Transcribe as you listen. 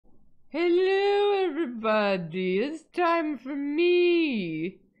Hello, everybody. It's time for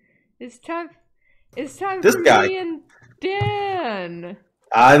me. It's time. It's time This for guy. me and Dan.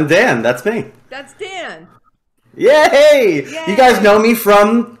 I'm Dan. That's me. That's Dan. Yay! You guys know Yay! me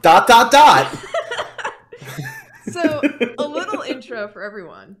from ... So, a little intro for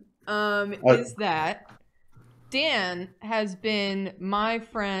everyone. Is that Dan has been my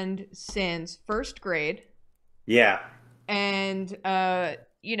friend since first grade, Yeah. and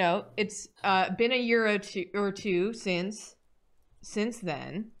it's been a year or two since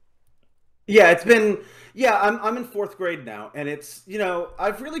then. Yeah, it's been... Yeah, I'm in fourth grade now, and it's,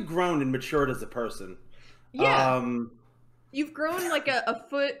 I've really grown and matured as a person. Yeah. Um, You've grown like a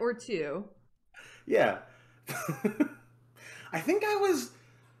foot or two. yeah. I think I was,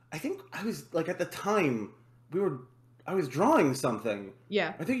 like, at the time, I was drawing something.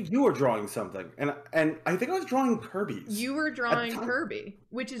 Yeah. I think you were drawing something, and I think I was drawing Kirby's. You were At the drawing time, Kirby,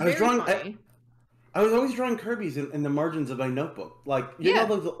 which is I was very drawing... funny. I was always drawing Kirby's in the margins of my notebook. Like, Yeah.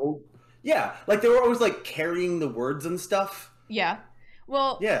 those old... Yeah, like they were always like carrying the words and stuff. Yeah.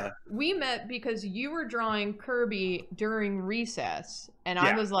 Well, Yeah. we met because you were drawing Kirby during recess, and I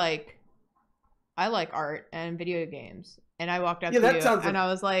Yeah. was like, I like art and video games. And I walked up Yeah, to that you sounds and like... I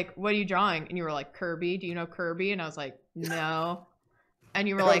was like, what are you drawing? And you were like, Kirby. Do you know Kirby? And I was like, no. And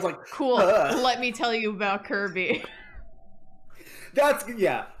you were I was like, like, cool. "Ugh." Let me tell you about Kirby. That's...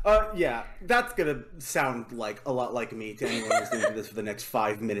 Yeah. Yeah. That's gonna sound like a lot like me to anyone listening to this for the next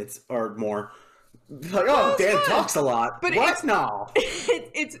 5 minutes or more. Like, oh, Dan fun. talks a lot. But What? No.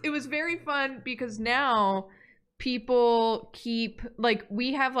 It was very fun because now people keep like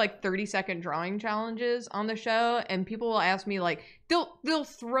we have like 30-second drawing challenges on the show, and people will ask me like they'll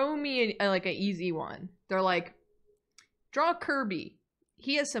throw me like an easy one. They're like, draw Kirby.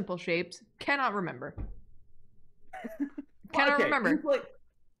 He has simple shapes. Cannot remember. Cannot remember. He's like...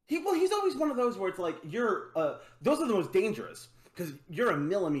 he's always one of those where it's like you're... those are the most dangerous. Because you're a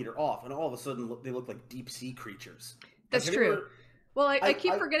millimeter off, and all of a sudden they look like deep sea creatures. That's like, true. Well, I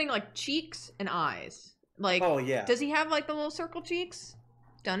keep I forgetting like cheeks and eyes. Like, oh yeah. does he have like the little circle cheeks?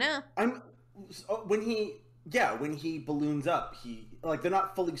 Don't know. When he balloons up, he... like, they're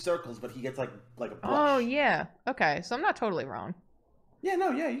not fully circles, but he gets like a brush. Oh yeah. Okay, so I'm not totally wrong. Yeah,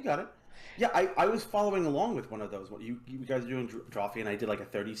 no, yeah, you got it. Yeah, I was following along with one of those. What you guys are doing Drawfee, and I did like a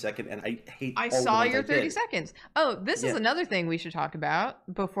 30-second, and I hate. I all the saw ones your I 30 did. seconds. Oh, this is Yeah. another thing we should talk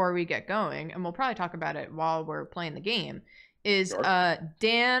about before we get going, and we'll probably talk about it while we're playing the game. Is Sure.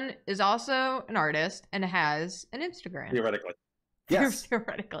 Dan is also an artist and has an Instagram. Theoretically. Yes.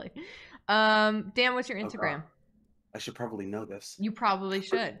 Theoretically. Dan, what's your Instagram? I should probably know this. You probably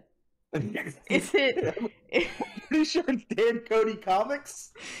should. Is it? I'm pretty sure it's Dan Cody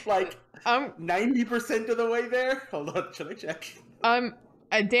Comics. Like 90% of the way there. Hold on, should I check?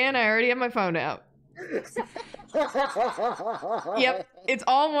 Dan, I already have my phone out. Yep, it's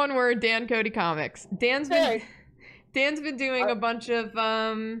all one word. Dan Cody Comics. Dan's been doing a bunch of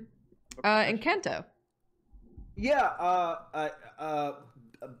Encanto. Yeah,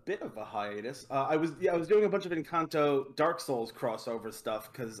 a bit of a hiatus. I was doing a bunch of Encanto Dark Souls crossover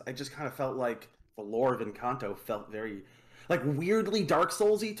stuff because I just kind of felt like the lore of Encanto felt very, like, weirdly Dark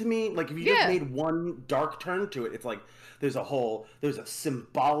Soulsy to me. Like, if you just made one dark turn to it, it's like there's a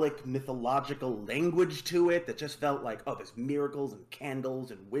symbolic mythological language to it that just felt like, oh, there's miracles and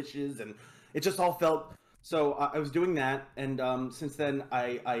candles and wishes, and it just all felt... So I was doing that, and since then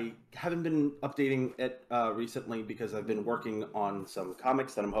I haven't been updating it recently because I've been working on some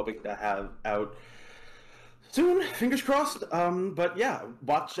comics that I'm hoping to have out soon. Fingers crossed. But yeah,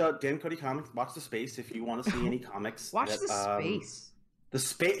 watch Dan Cody Comics. Watch The Space if you want to see any comics. Watch The Space. The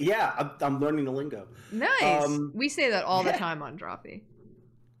Space. Yeah, I'm learning the lingo. Nice. We say that all the time on Drawfee.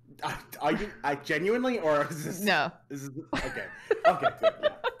 I genuinely, or is this... No. This is okay. Okay, good. Yeah,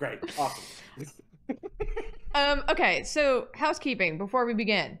 great, awesome. Okay, so housekeeping before we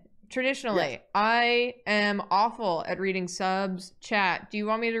begin. Traditionally, Yes. I am awful at reading subs. Chat, do you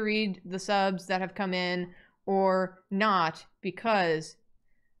want me to read the subs that have come in or not? Because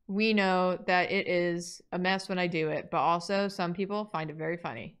we know that it is a mess when I do it, but also some people find it very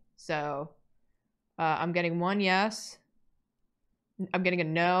funny. So I'm getting one yes. I'm getting a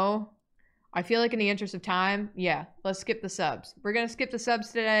no. I feel like in the interest of time, yeah, let's skip the subs. We're going to skip the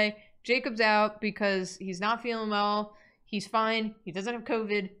subs today. Jacob's out because he's not feeling well. He's fine. He doesn't have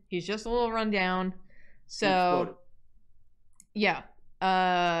COVID. He's just a little run down. So, yeah.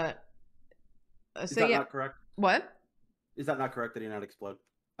 Is that not correct? What? Is that not correct that he not explode?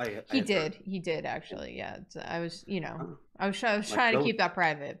 He did actually. Yeah. I was, I was trying to keep that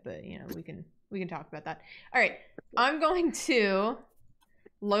private, but we can talk about that. All right. I'm going to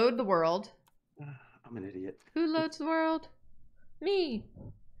Load the world. I'm an idiot. Who loads the world? Me.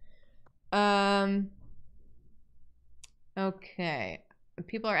 Okay.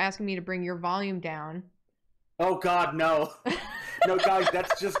 People are asking me to bring your volume down. Oh God, no. No, guys,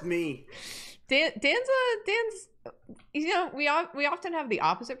 that's just me. Dan's you know, we often have the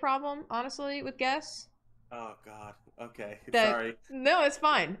opposite problem, honestly, with guests. Oh God. Okay. That, Sorry. no, it's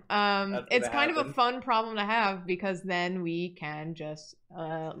fine. It's kind of a happen. fun problem to have because then we can just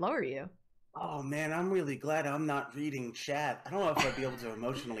lower you. Oh man, I'm really glad I'm not reading chat. I don't know if I'd be able to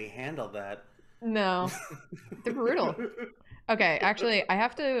emotionally handle that. No, they're brutal. Okay, actually, I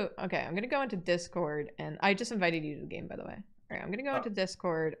have to. Okay, I'm gonna go into Discord, and I just invited you to the game, by the way. All right, I'm gonna go into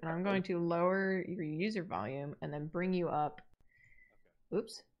Discord, and I'm going to lower your user volume, and then bring you up.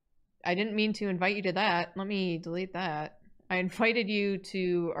 Oops, I didn't mean to invite you to that. Let me delete that. I invited you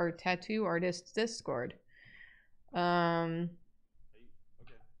to our tattoo artist's Discord. Okay.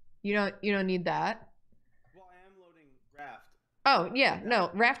 You don't need that. Well, I am loading Raft. Oh yeah, no,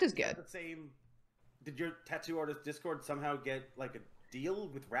 Raft is good. The same. Did your tattoo artist Discord somehow get like a deal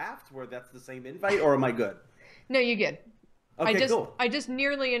with Raft where that's the same invite, or am I good? No, you're good. Okay, cool. I just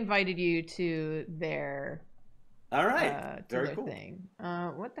nearly invited you to their. All right. To Very their cool. thing.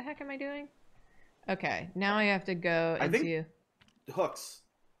 What the heck am I doing? Okay, now I have to go into. I think hooks,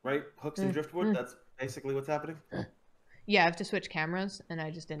 right? Hooks and driftwood. That's basically what's happening. Yeah, I have to switch cameras, and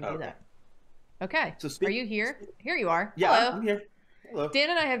I just didn't do that. Okay. So are you here? Here you are. Yeah, Hello. I'm here. Hello. Dan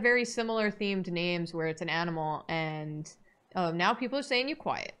and I have very similar themed names where it's an animal, and now people are saying you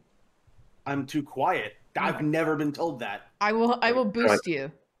quiet. I'm too quiet. I've never been told that. I will boost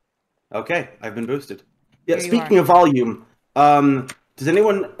you. Okay, I've been boosted. Yeah. Here Speaking of volume, does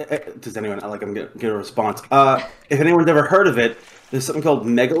anyone? I like I'm gonna get a response. If anyone's ever heard of it, there's something called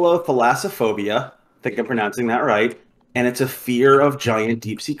megalothalassophobia. I think I'm pronouncing that right. And it's a fear of giant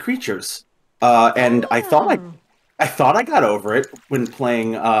deep sea creatures. And I thought I got over it when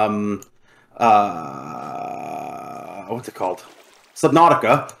playing what's it called?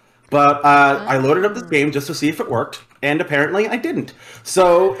 Subnautica. But I loaded up this game just to see if it worked, and apparently I didn't.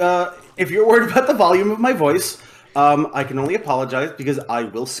 So if you're worried about the volume of my voice, I can only apologize because I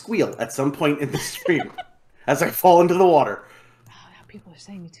will squeal at some point in the stream as I fall into the water. Oh, now people are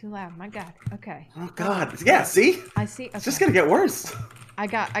saying you're too loud. My God. Okay. Oh God. Yeah. See. I see. Okay. It's just gonna get worse. I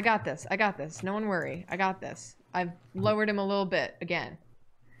got this. I got this. No one worry. I got this. I've lowered him a little bit again.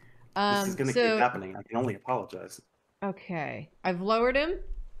 This is gonna keep happening. I can only apologize. Okay. I've lowered him.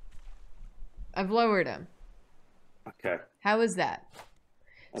 Okay. How is that?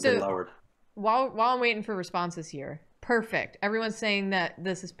 I've been lowered. While I'm waiting for responses here, perfect. Everyone's saying that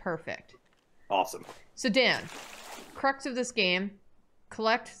this is perfect. Awesome. So Dan, crux of this game,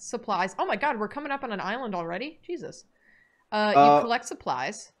 collect supplies. Oh my God, we're coming up on an island already. Jesus. You collect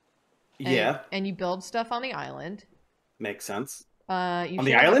supplies. And you build stuff on the island. Makes sense. On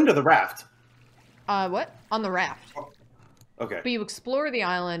the island or the raft? What? On the raft. Oh. Okay. But you explore the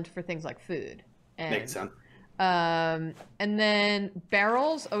island for things like food. Makes sense. And then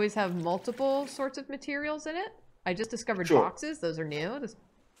barrels always have multiple sorts of materials in it. I just discovered boxes. Those are new. This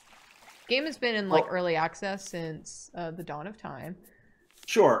game has been in like early access since the dawn of time.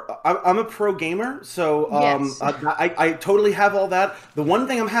 Sure. I'm a pro gamer, so yes. I totally have all that. The one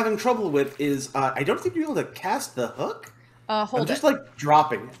thing I'm having trouble with is I don't think you're able to cast the hook. I'm just like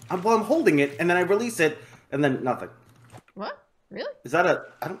dropping it. I'm holding it, and then I release it, and then nothing. What? Really? Is that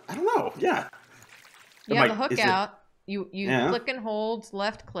I don't know. Yeah. You have the hook out. You click and hold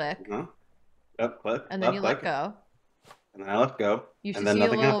left click. Yep, click. And then you let go. And then I let go. You should and then see a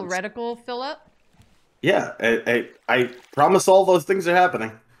little happens. reticle fill up. Yeah, I promise all those things are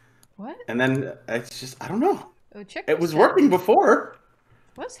happening. What? And then it's just I don't know. Oh, check. It was working before.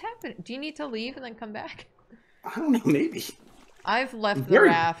 What's happening? Do you need to leave and then come back? I don't know. Maybe. I've left the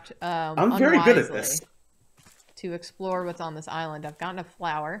raft. I'm very good at this. To explore what's on this island, I've gotten a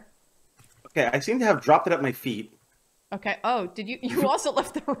flower. Okay, I seem to have dropped it at my feet. Okay. Oh, did you? You also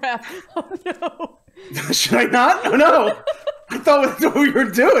left the raft. Oh no. Should I not? Oh no. I thought that's what we were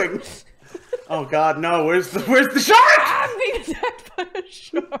doing. Oh God, no! Where's the shark? I'm being attacked by a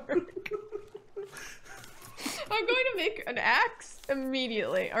shark. I'm going to make an axe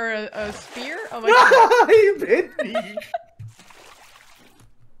immediately, or a spear. Oh my God! You bit me.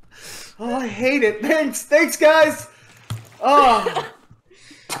 Oh, I hate it. Thanks, guys. Oh,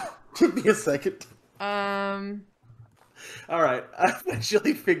 give me a second. All right, I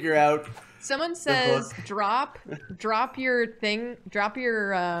eventually figure out. Someone says drop your thing, drop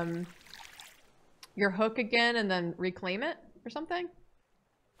your hook again, and then reclaim it or something.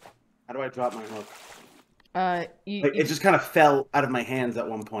 How do I drop my hook? It just kind of fell out of my hands at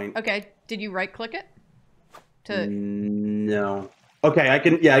one point. Okay. Did you right click it? No. Okay, I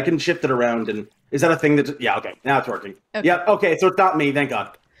can shift it around. And is that a thing that? Yeah. Okay. Now it's working. Okay. Yeah. Okay. So it's not me. Thank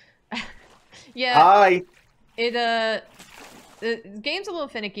God. Yeah. Hi. The game's a little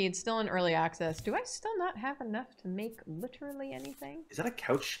finicky. It's still in early access. Do I still not have enough to make literally anything? Is that a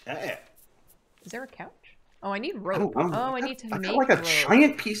couch? Is there a couch? Oh, I need rope. I need to make like a rope.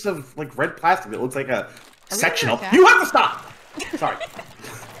 giant piece of like red plastic that looks like a sectional. attack? You have to stop. Sorry.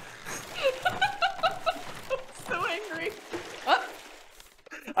 So angry. Oh.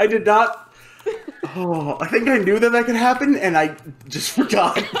 I did not. Oh, I think I knew that could happen, and I just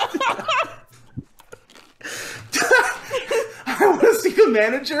forgot. I want to see the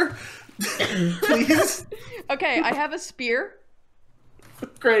manager, please. Okay, I have a spear.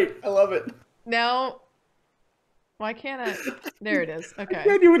 Great, I love it. Now, why can't I? There it is. Okay. I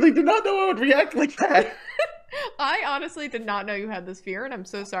genuinely did not know I would react like that. I honestly did not know you had this fear, and I'm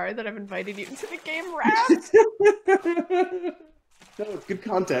so sorry that I've invited you into the game, Raft. No, it's good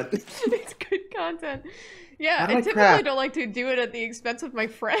content. It's good content. Yeah, I typically don't like to do it at the expense of my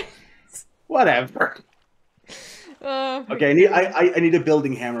friends. Whatever. Okay, I need a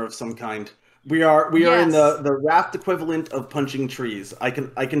building hammer of some kind. We are in the Raft equivalent of punching trees. I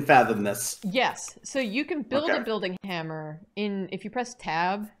can fathom this. Yes. So you can build a building hammer if you press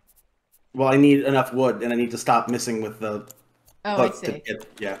tab. Well, I need enough wood, and I need to stop missing with the. Oh, I see.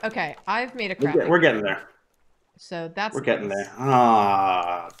 Yeah. Okay, I've made a crafting. We're getting there. So that's. We're getting there.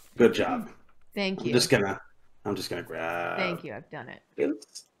 Ah, good job. Thank you. I'm just gonna grab. Thank you. I've done it.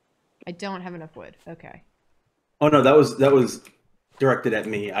 This. I don't have enough wood. Okay. Oh no, that was directed at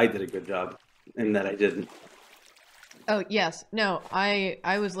me. I did a good job in that I didn't. Oh yes, no,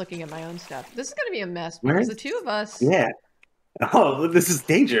 I was looking at my own stuff. This is gonna be a mess because the two of us. Yeah. Oh, this is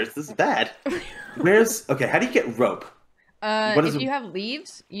dangerous. This is bad. Okay? How do you get rope? If you have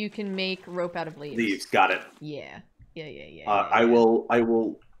leaves, you can make rope out of leaves. Leaves, got it. Yeah. I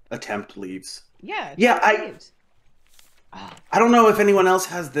will attempt leaves. Yeah. Leaves. I don't know if anyone else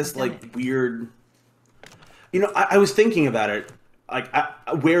has this like weird. You know, I was thinking about it, like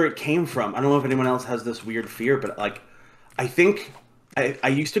where it came from. I don't know if anyone else has this weird fear, but like, I think I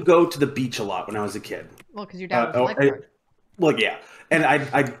used to go to the beach a lot when I was a kid. Well, because your dad was a lifeguard. Well, yeah, and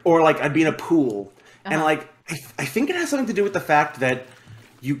I'd be in a pool, and like I think it has something to do with the fact that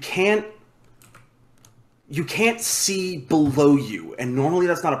you can't see below you, and normally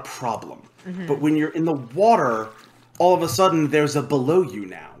that's not a problem. But when you're in the water, all of a sudden there's a below you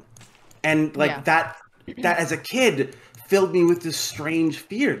now, and like that as a kid filled me with this strange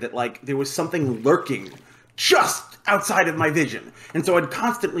fear that like there was something lurking just outside of my vision, and so I'd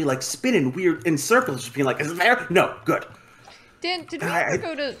constantly like spin in circles, just being like, "Is it there? No, good." Dan, did we ever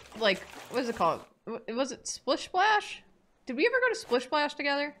go to like what is it called? Was it Splish Splash? Did we ever go to Splish Splash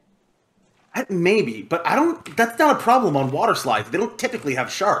together? Maybe, but I don't. That's not a problem on water slides. They don't typically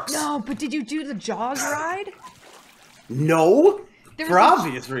have sharks. No, but did you do the Jaws ride? No, for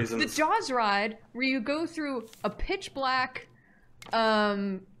obvious reasons. The Jaws ride, where you go through a pitch black,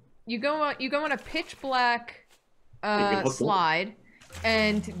 you go on a pitch black slide,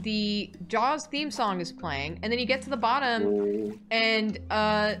 and the Jaws theme song is playing, and then you get to the bottom, and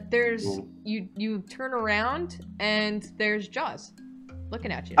there's you turn around, and there's Jaws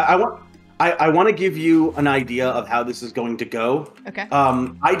looking at you. I want to give you an idea of how this is going to go. Okay.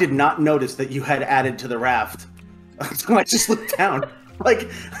 I did not notice that you had added to the raft, so I just looked down.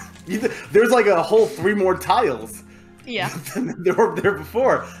 Like, there's like a whole 3 more tiles. Yeah. Than there were there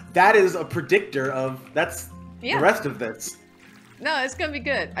before. That is a predictor of the rest of this. No, it's gonna be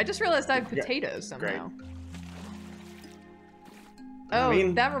good. I just realized I have potatoes somehow. Great.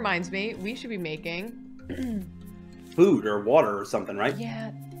 Oh, that reminds me. We should be making food or water or something, right?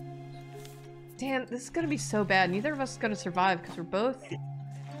 Yeah. Dan, this is gonna be so bad. Neither of us is gonna survive because we're both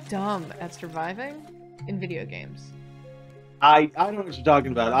dumb at surviving in video games. I don't know what you're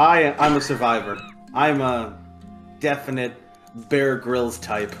talking about. I'm a survivor. I'm a definite Bear Grylls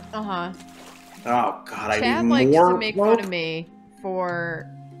type. Uh-huh. Oh god, Chad I need likes more to make fun of me for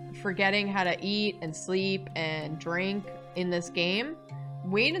forgetting how to eat and sleep and drink in this game.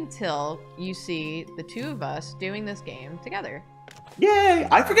 Wait until you see the two of us doing this game together. Yay!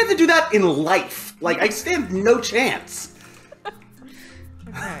 I forget to do that in life. Like, I stand no chance.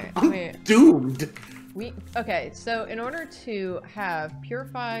 Okay, I'm doomed. Okay, so in order to have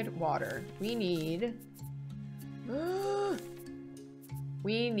purified water, we need...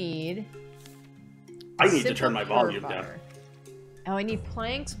 I need to turn my volume down. Oh, I need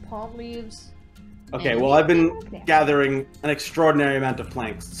planks, palm leaves, Okay, well, I've been gathering an extraordinary amount of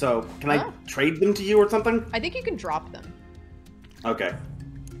planks, so can I trade them to you or something? I think you can drop them. Okay.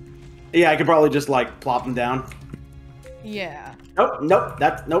 Yeah, I could probably just, like, plop them down. Yeah. Nope,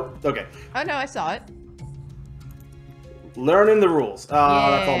 nope, okay. Oh, no, I saw it. Learning the rules.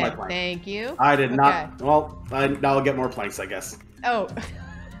 Yeah, that's all my planks. Thank you. I did not, well, I'll get more planks, I guess. Oh.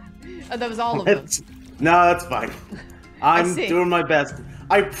 Oh, that was all of them. No, that's fine. I'm doing my best.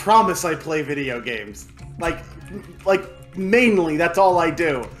 I promise I play video games. Like, mainly, that's all I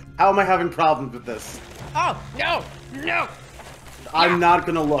do. How am I having problems with this? Oh, no! No! I'm not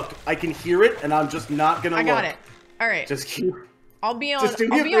gonna look. I can hear it, and I'm just not gonna look. I got it. All right. Just keep... I'll be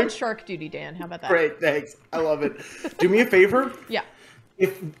on shark duty, Dan. How about that? Great, thanks. I love it. Do me a favor. Yeah.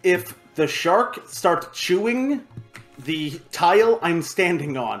 If the shark starts chewing the tile I'm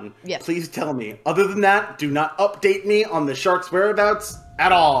standing on, yes, please tell me. Other than that, do not update me on the shark's whereabouts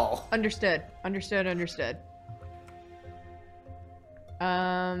at all. Understood. Understood.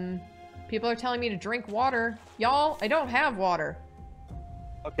 People are telling me to drink water. Y'all, I don't have water.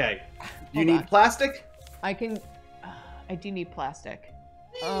 Okay. You need plastic? I can... I do need plastic.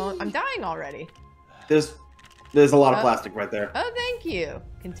 Oh, I'm dying already. There's a lot of plastic right there. Oh, thank you.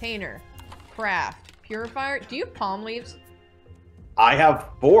 Container. Craft. Purifier. Do you have palm leaves? I have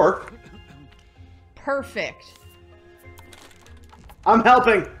 4. Perfect. I'm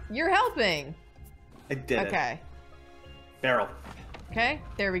helping. You're helping. I did it. Okay. Barrel. Okay,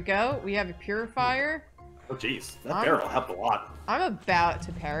 there we go. We have a purifier. Oh, jeez. That barrel helped a lot. I'm about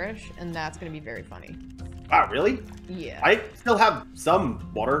to perish, and that's going to be very funny. Wow, really? Yeah. I still have some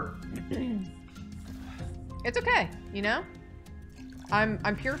water. It's okay, you know?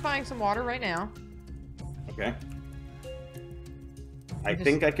 I'm purifying some water right now. Okay. I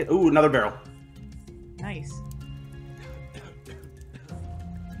think I can... Ooh, another barrel. Nice.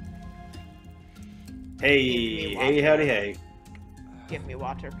 Hey, howdy, hey. Give me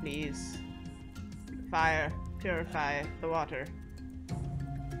water, please. Fire, purify the water.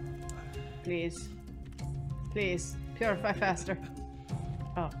 Please. Please, purify faster.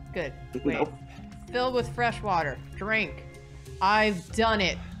 Oh, good. Wait. Nope. Fill with fresh water. Drink. I've done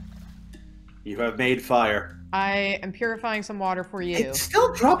it. You have made fire. I am purifying some water for you. It's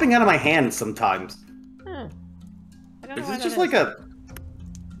still dropping out of my hands sometimes. I don't know Is why it just that like a...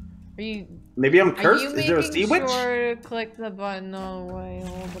 Are you... Maybe I'm cursed? Are you Is there a sea witch? sure to click the button? No way,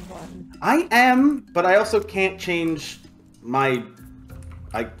 hold the button. I am, but I also can't change my...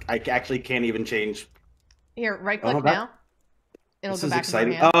 I actually can't even change... Here, right-click now. It'll this go is back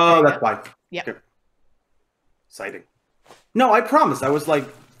exciting. in your hand. Oh, that's fine. Yeah. Okay. Exciting. No, I promise. I was like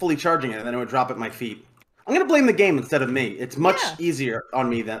fully charging it, and then it would drop at my feet. I'm gonna blame the game instead of me. It's much easier on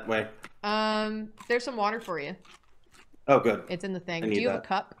me that way. There's some water for you. Oh, good. It's in the thing. Do you have a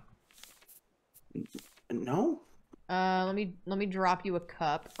cup? No. Let me drop you a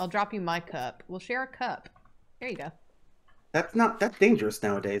cup. I'll drop you my cup. We'll share a cup. There you go. That's dangerous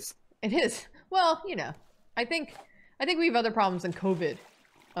nowadays. It is. Well, you know, I think we have other problems than COVID.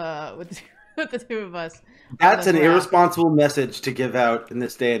 With the two of us. That's an irresponsible message to give out in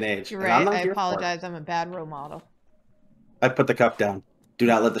this day and age. You're right. I apologize. I'm a bad role model. I put the cup down. Do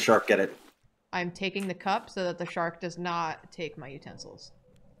not let the shark get it. I'm taking the cup so that the shark does not take my utensils.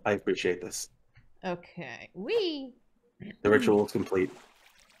 I appreciate this. Okay. Whee! The ritual is complete.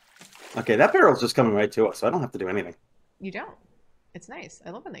 Okay, that barrel's just coming right to us, so I don't have to do anything. You don't. It's nice.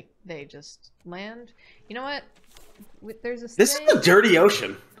 I love when they just land. You know what? There's a This is a dirty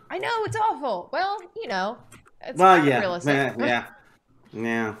ocean. I know, it's awful. Well, you know, it's not realistic.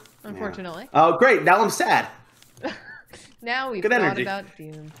 Yeah. Unfortunately. Oh, great. Now I'm sad. Now we've thought about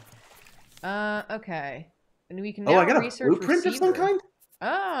doom. Okay. And we can now I got research a blueprint of some kind?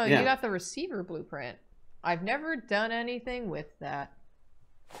 Oh, you got the receiver blueprint. I've never done anything with that.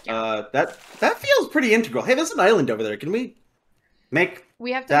 That feels pretty integral. Hey, there's an island over there. Can we make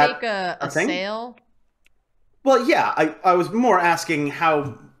We have to make a sail. Well, yeah. I was more asking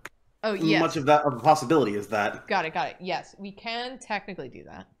how much of a possibility is that. Got it. Yes, we can technically do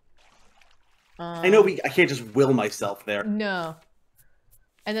that. I know I can't just will myself there. No.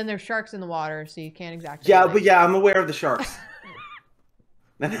 And then there's sharks in the water, so you can't exactly. Yeah, but yeah, I'm aware of the sharks.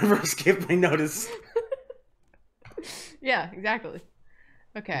 That never escaped my notice. Yeah, exactly.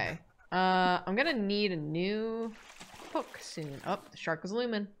 Okay. I'm gonna need a new hook soon. Oh, the shark is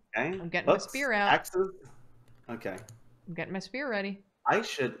looming. Okay. I'm getting my spear out. Axes. Okay. I'm getting my spear ready. I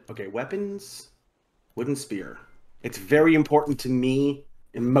should... Okay, weapons. Wooden spear. It's very important to me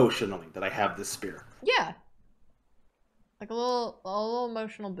emotionally that I have this spear. Yeah. Like a little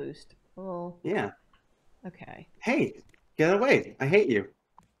emotional boost. A little... Yeah. Okay. Hey, get away. I hate you.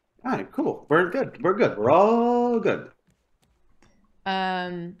 All right, cool. We're good. We're good. We're all good.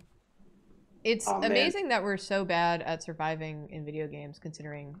 Um, it's Oh man. amazing that we're so bad at surviving in video games,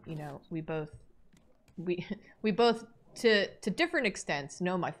 considering, you know, we we both to different extents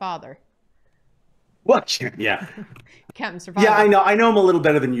know my father, What? Yeah. Captain Yeah, I Survival. know. I know him a little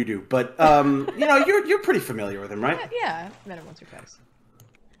better than you do, but you're pretty familiar with him, right? Yeah, I've met him once or twice.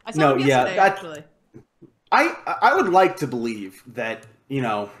 I saw No, him yeah. yesterday, actually. I would like to believe that,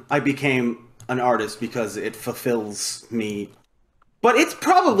 I became an artist because it fulfills me. But it's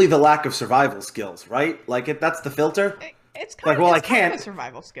probably the lack of survival skills, right? Like that's the filter. Like, well, I It's kind of a can't.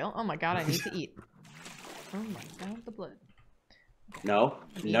 survival skill. Oh my god, I need to eat. Oh my god, the blood. No.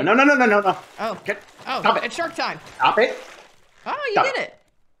 I'm No, eating. no, no, no, no, no, no. Oh, Get, oh, stop it. it's shark time. Stop it. Oh, you Stop did it. it.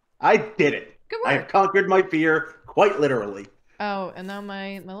 I did it. Good I have work. conquered my fear, quite literally. Oh, and now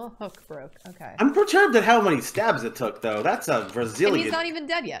my little hook broke. Okay. I'm perturbed at how many stabs it took, though. That's a And he's resilient. not even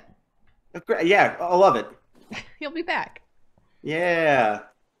dead yet. Yeah, I love it. He'll be back. Yeah.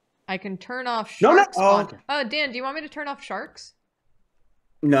 I can turn off No, no. shark Oh, spawn. okay. Dan, do you want me to turn off sharks?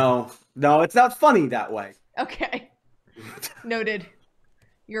 No. No, it's not funny that way. Okay. Noted.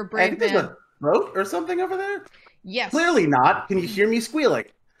 You're a I brave think there's man. a throat or something over there. Yes. Clearly not. Can you hear me squealing?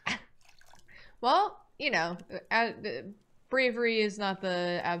 Well, you know, bravery is not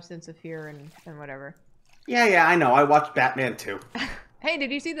the absence of fear and whatever. Yeah, I know. I watched Batman too. Hey,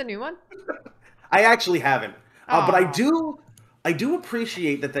 did you see the new one? I actually haven't, but I Oh, do. I do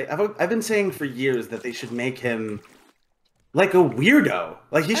appreciate that I've been saying for years that they should make him like a weirdo.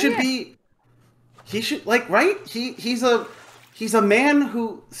 Like he oh should yeah, be. He should like right. He's a man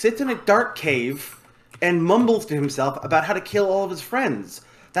who sits in a dark cave and mumbles to himself about how to kill all of his friends.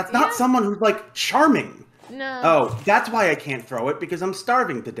 That's not yeah. someone who's like charming. No. Oh, that's why I can't throw it because I'm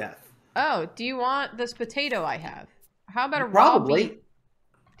starving to death. Oh, do you want this potato I have? How about a raw Probably. beet?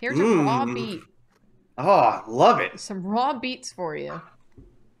 Here's a raw Mmm. beet. Oh, love it. Some raw beets for you.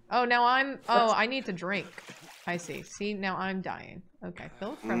 Oh, now I'm. Oh, That's I need to drink. I see. See, now I'm dying. Okay,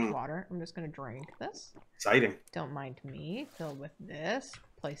 fill with fresh water. I'm just gonna drink this. exciting. Don't mind me. Fill with this.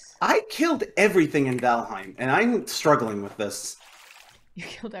 Place. I killed everything in Valheim, and I'm struggling with this. You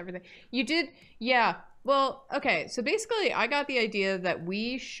killed everything. You did. Yeah. Well, okay. So basically, I got the idea that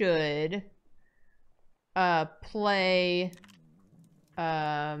we should play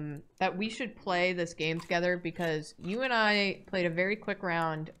play this game together because you and I played a very quick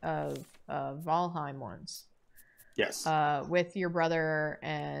round of Valheim once. Yes. With your brother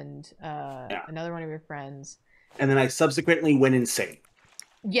and Yeah. another one of your friends. And then I subsequently went insane.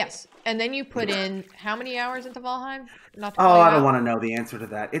 Yes, and then you put in how many hours into Valheim? Not to Oh, call you I don't out. want to know the answer to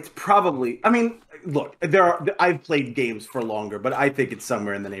that. It's probably. I mean, look, I've played games for longer, but I think it's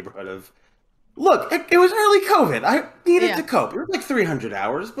somewhere in the neighborhood of. Look, it was early COVID. I needed to Yeah, cope. It was like 300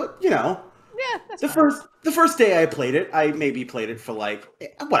 hours, but yeah, that's the fine. first day I played it, I maybe played it for like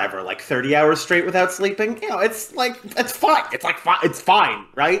whatever, like 30 hours straight without sleeping. It's like it's fine. It's like fine. It's fine,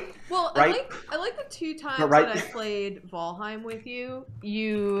 right? Well, Right? I like the two But times that right. I played Valheim with you.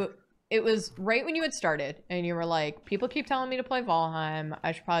 It was right when you had started, and you were like, "People keep telling me to play Valheim.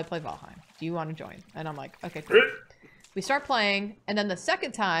 I should probably play Valheim. Do you want to join?" And I'm like, "Okay, cool." We start playing, and then the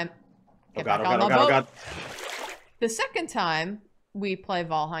second time, Oh get god! back Oh on god! the Oh god! Oh boat. god! The second time we play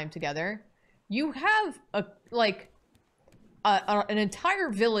Valheim together, you have an entire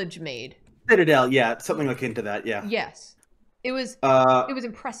village made. Citadel, yeah, something akin to that, yeah. Yes, it was Uh, it was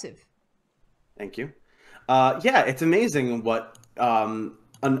impressive. thank you. Yeah, it's amazing what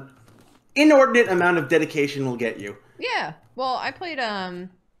an inordinate amount of dedication will get you. Yeah. Well, I played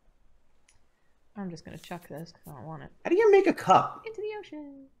I'm just gonna chuck this because I don't want it How do you make a cup? into the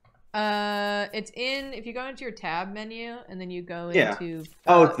ocean. It's in if you go into your tab menu and then you go Yeah. into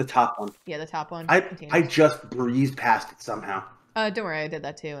Oh, it's the top one. yeah, the top one. I Containers. just breezed past it somehow. Don't worry, I did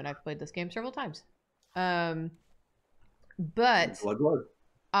that too, and I've played this game several times. But Glug glug.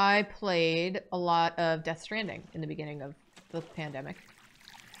 I played a lot of Death Stranding in the beginning of the pandemic.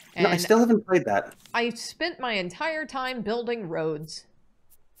 No, I And still haven't played that. I spent my entire time building roads.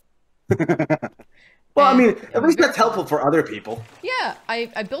 Well, I And mean, it at was least very that's helpful fun. for other people. Yeah,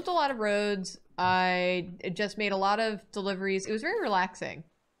 I built a lot of roads. I just made a lot of deliveries. It was very relaxing.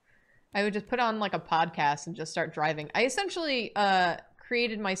 I would just put on like a podcast and just start driving. I essentially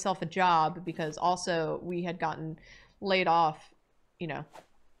created myself a job because also we had gotten laid off, you know,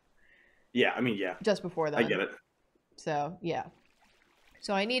 Yeah, I mean, yeah, just before I then. get it. So yeah.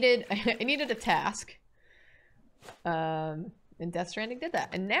 So I needed I needed a task. And Death Stranding did that.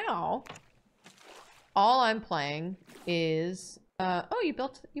 And now all I'm playing is oh you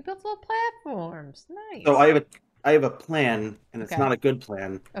built little platforms. Nice. So I have a plan, and it's Okay. not a good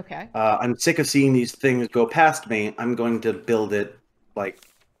plan. Okay. I'm sick of seeing these things go past me. I'm going to build it like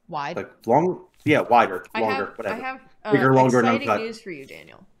Wide. long, yeah, wider, I have longer, I whatever. have Bigger, longer, no exciting cut. news for you,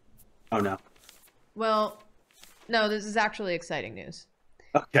 Daniel. Oh no. Well, no, this is actually exciting news.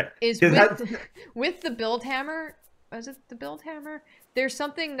 Okay. Is Is with that with the build hammer, is it the build hammer? There's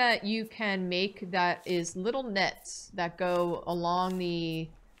something that you can make that is little nets that go along the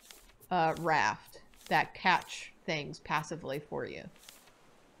raft that catch things passively for you.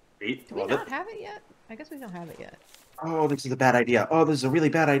 Great, Do we love it. not have it yet? I guess we don't have it yet. Oh, this is a bad idea. Oh, this is a really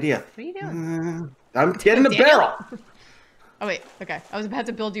bad idea. What are you doing? I'm getting a Daniel? barrel. Oh wait, okay. I was about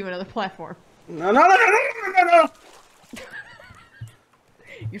to build you another platform. No, no, no, no, no, no, no.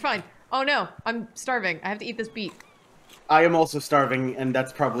 You're fine. Oh no, I'm starving. I have to eat this beet. I am also starving, and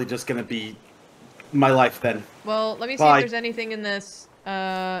that's probably just gonna be my life then. Well, let me see Bye. if there's anything in this.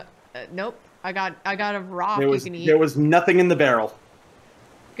 Nope. I got a rock There you was can eat. there was nothing in the barrel.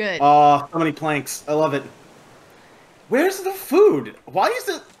 Good. Oh, so many planks. I love it. Where's the food? Why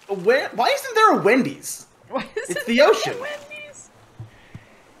isn't there a Wendy's? Why is It's it the there ocean. Wendy's?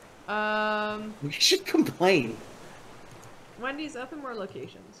 We should complain. Wendy's up in more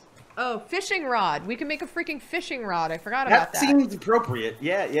locations. Oh, fishing rod. We can make a freaking fishing rod. I forgot about That that. seems appropriate.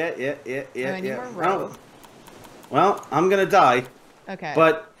 Yeah. I need more Well, rope. well, I'm gonna die. Okay.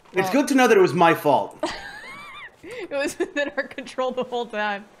 But it's Well- good to know that it was my fault. It was within our control the whole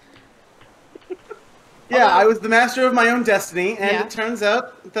time. Yeah, Although- I was the master of my own destiny, and Yeah. it turns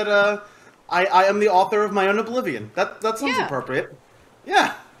out that I am the author of my own oblivion. That sounds Yeah. appropriate.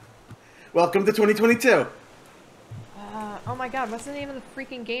 Yeah. Welcome to 2022. Oh my god, what's the name of the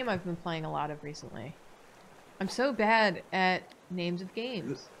freaking game I've been playing a lot of recently? I'm so bad at names of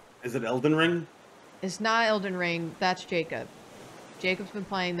games. Is it Elden Ring? It's not Elden Ring, that's Jacob. Jacob's been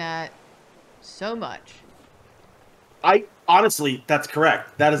playing that so much. Honestly, that's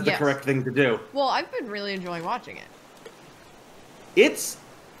correct. That is the Yes. correct thing to do. Well, I've been really enjoying watching it. It's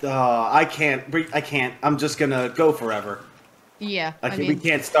I can't. I'm just gonna go forever. Yeah, I We mean,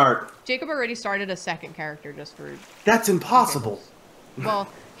 can't start. Jacob already started a second character just for... That's impossible. Well,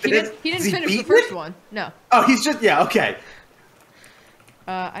 he Does didn't he finish the beat first it? one. No. Oh, he's just okay.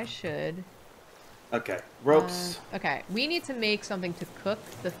 I should... Okay, ropes. Okay, we need to make something to cook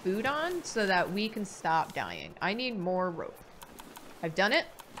the food on so that we can stop dying. I need more rope. I've done it?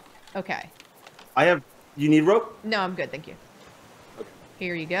 Okay. You need rope? No, I'm good, thank you. Okay.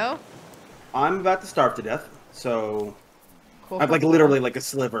 Here you go. I'm about to starve to death, so Cool. I'm like literally like a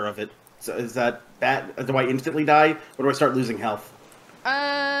sliver of it. So is that bad? Do I instantly die, or do I start losing health?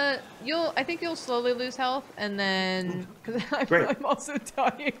 I think you'll slowly lose health, and then... Because Great. I'm also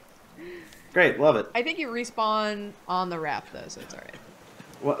dying. Great, love it. I think you respawn on the raft, though, so it's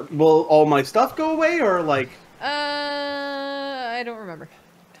alright. Will all my stuff go away, or like? I don't remember.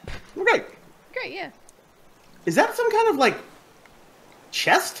 Great. Great, yeah. Is that some kind of like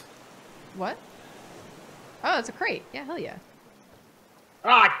chest? What? Oh, it's a crate. Yeah, hell yeah.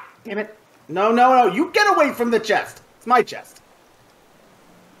 Ah, damn it! No, no, no! You get away from the chest. It's my chest.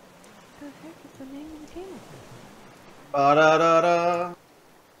 What the heck is the name of the table? Ba-da-da-da.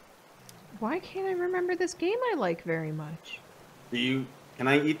 Why can't I remember this game I like very much? Can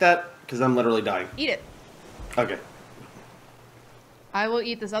I eat that? Because I'm literally dying. Eat it. Okay. I will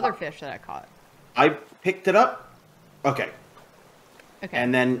eat this other fish that I caught. I picked it up. Okay. Okay.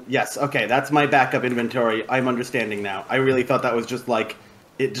 And then, yes, okay, that's my backup inventory. I'm understanding now. I really thought that was just like,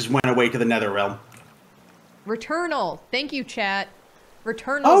 it just went away to the nether realm. Returnal. Thank you, chat.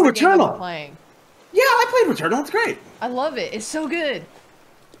 Returnal. Oh, the game I've been Returnal. playing. Yeah, I played Returnal. It's great. I love it. It's so good.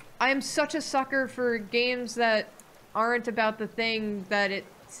 I am such a sucker for games that aren't about the thing that it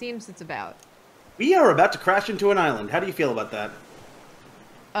seems it's about. We are about to crash into an island. How do you feel about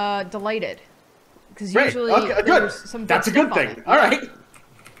that? Delighted. Because Great. usually Okay, good. there's some That's a stuff good on thing. it. All right.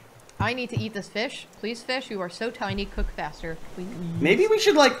 I need to eat this fish. Please, fish, you are so tiny. Cook faster. Please. Maybe we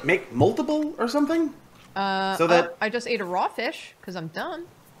should like make multiple or something. So that I just ate a raw fish because I'm done.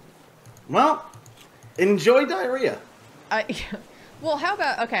 well, enjoy diarrhea. Well, how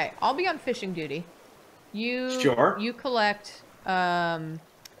about I'll be on fishing duty. Sure. You collect. I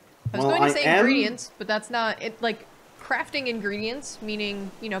was Well, going to I say am- ingredients, but that's not it. Like crafting ingredients, meaning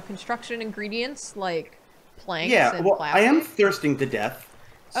construction ingredients like planks Yeah. and Well, plastic. I am thirsting to death.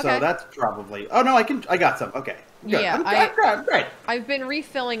 So Okay. that's probably. Oh no, I got some. Okay. Good. Yeah, I'm great. I've been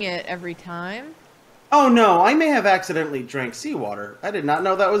refilling it every time. Oh no, I may have accidentally drank seawater. I did not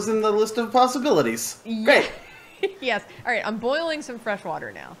know that was in the list of possibilities. Great. Yes. All right. I'm boiling some fresh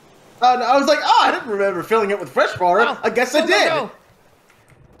water now. I was like, I didn't remember filling it with fresh water. Oh, I guess go, I go, did. go.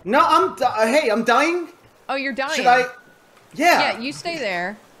 No, hey, I'm dying. Oh, you're dying. Should I? Yeah. Yeah, you stay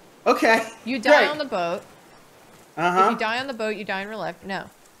there. Okay. You die Great. on the boat. Uh-huh. If you die on the boat, you die in real life. No.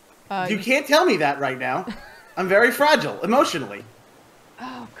 You can't tell me that right now. I'm very fragile, emotionally.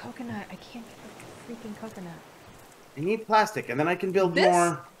 Oh, coconut. I can't get the freaking coconut. I need plastic, and then I can build This-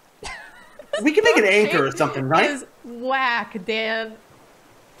 more. We can make an anchor or something, right? Is whack, Dan.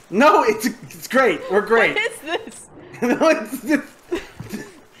 No, it's great. We're great. What is this? No,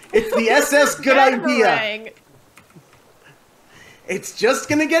 it's the SS Good Idea. Boomerang. It's just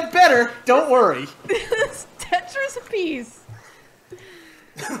gonna get better. Don't worry. This Tetris piece.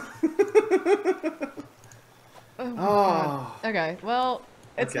 Oh, God. Okay, well,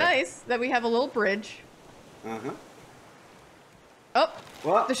 it's nice that we have a little bridge. Uh-huh. Oh,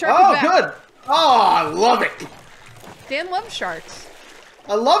 Well, the shark is back. Good. Oh, I love it. Dan loves sharks.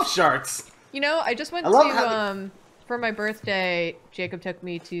 I love sharks. You know, I just went I love to, for my birthday, Jacob took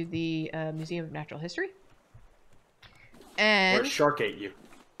me to the Museum of Natural History. And, Or a shark ate you.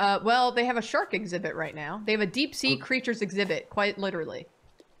 well, they have a shark exhibit right now. They have a deep sea creatures exhibit, quite literally.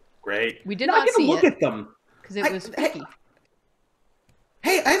 Great. We did no, not I get see to look it. at them. Because it was spooky.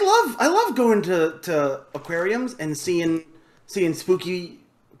 Hey, I love going to aquariums and seeing spooky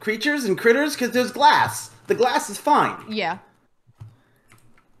creatures and critters because there's glass. The glass is fine. Yeah.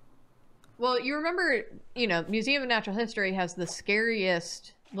 Well, you remember, you know, Museum of Natural History has the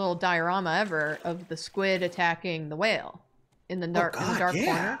scariest little diorama ever of the squid attacking the whale in the dark,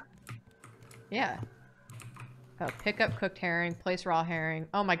 corner. Yeah. Oh, pick up cooked herring, place raw herring.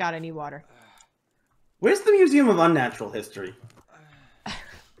 Oh my God, I need water. Where's the Museum of Unnatural History?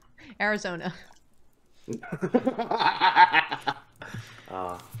 Arizona.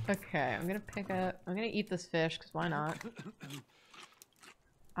 Okay, I'm gonna eat this fish, because why not?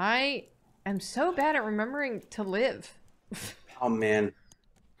 I am so bad at remembering to live. Oh, man.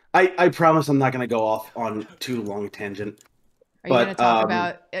 I promise I'm not going to go off on too long a tangent. Are you gonna talk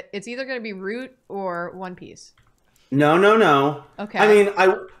about, it's either gonna be Root or One Piece? No. Okay. I mean,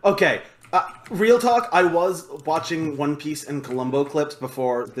 okay. Real talk, I was watching One Piece and Columbo clips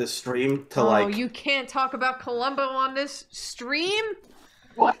before this stream to Oh, you can't talk about Columbo on this stream?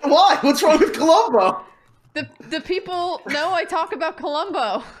 What? Why? What's wrong with Columbo? The people know I talk about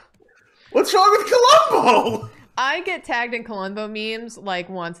Columbo. What's wrong with Columbo? I get tagged in Columbo memes like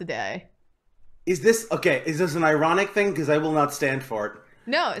once a day. Is this an ironic thing? Because I will not stand for it.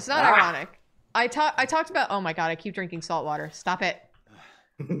 No, it's not ironic. I talked about, oh my God, I keep drinking salt water. Stop it.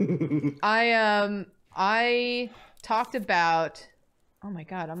 I talked about, oh my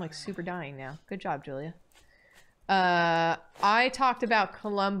God, I'm like super dying now. Good job, Julia. I talked about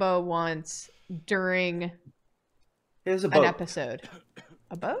Columbo once during Here's a boat. an episode.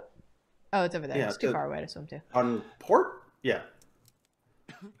 A boat? Oh, it's over there. Yeah, it's too far away to swim to. On port? Yeah.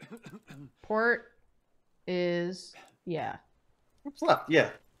 Port is, yeah. What's left? Yeah.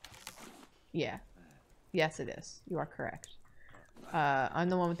 Yeah. Yes, it is. You are correct. I'm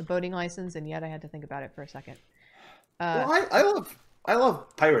the one with the boating license, and yet I had to think about it for a second. Well, I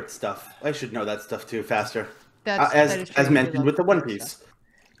love pirate stuff. I should know that stuff too faster. That is true. As mentioned with the One Piece.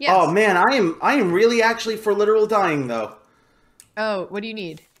 Yes. Oh man, I am really actually for literal dying though. Oh, what do you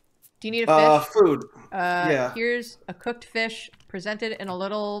need? Do you need a fish? Food. Yeah. Here's a cooked fish presented in a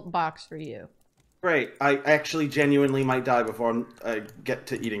little box for you. Great. I actually genuinely might die before I get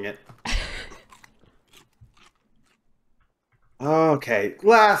to eating it. Okay,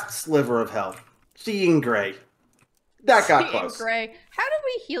 last sliver of health. Seeing gray. That got close. Seeing gray. How do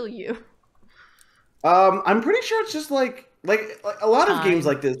we heal you? I'm pretty sure it's just like a lot of games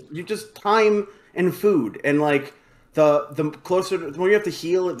like this. You just time and food, and like the closer, the more you have to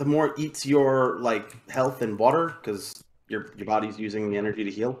heal it, the more it eats your like health and water because your body's using the energy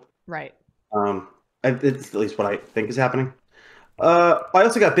to heal. Right. It's at least what I think is happening. I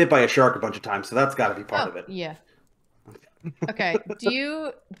also got bit by a shark a bunch of times, so that's got to be part of it. Yeah. Okay. Do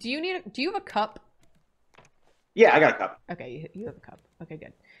you have a cup? Yeah, I got a cup. Okay, you have a cup. Okay,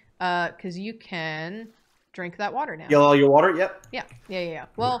 good. Because you can drink that water now. Yell all your water? Yep. Yeah.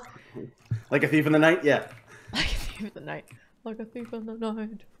 Well, like a thief in the night? Yeah. like a thief in the night. Like a thief in the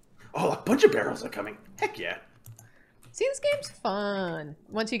night. Oh, a bunch of barrels are coming. Heck yeah. See, this game's fun.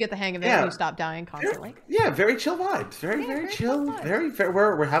 Once you get the hang of it, Yeah. you stop dying constantly. Yeah, very chill vibes. Very chill. chill vibes. Very fair.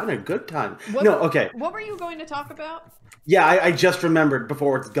 We're having a good time. Okay. What were you going to talk about? Yeah, I just remembered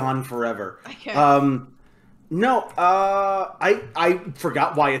before it's gone forever. Okay. I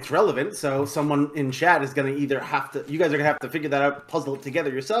forgot why it's relevant, so someone in chat is going to either have to, you guys are going to have to figure that out, puzzle it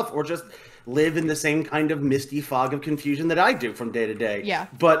together yourself, or just live in the same kind of misty fog of confusion that I do from day to day. Yeah.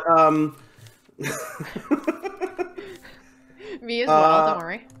 But, Me as well, don't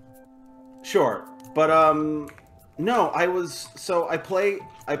worry. Sure. But no, I play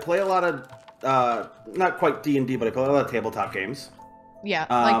a lot of not quite D&D, but I play a lot of tabletop games. Yeah,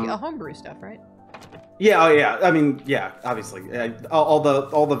 like a homebrew stuff, right? Yeah, oh yeah. I mean, yeah, obviously, all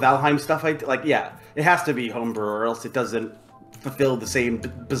the Valheim stuff. I like, yeah, it has to be homebrew, or else it doesn't fulfill the same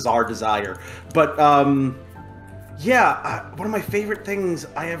bizarre desire. But yeah, one of my favorite things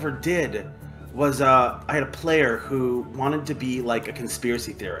I ever did was I had a player who wanted to be like a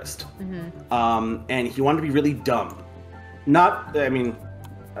conspiracy theorist, and he wanted to be really dumb. Not, I mean,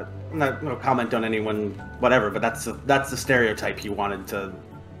 I'm not going to comment on anyone, whatever, but that's the stereotype he wanted to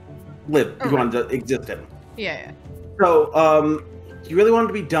live. He wanted to exist in. Yeah. So, he really wanted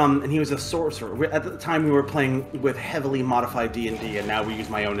to be dumb, and he was a sorcerer. At the time, we were playing with heavily modified D&D, and now we use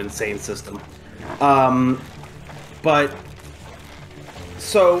my own insane system. But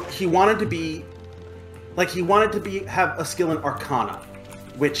so he wanted to be have a skill in Arcana,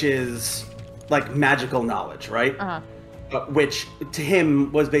 which is like magical knowledge, right? Which to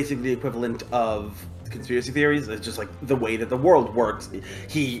him was basically the equivalent of conspiracy theories. It's just like the way that the world works.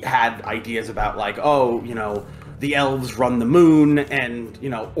 He had ideas about like, oh, you know, the elves run the moon, and you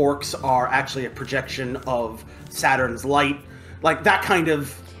know, orcs are actually a projection of Saturn's light, like that kind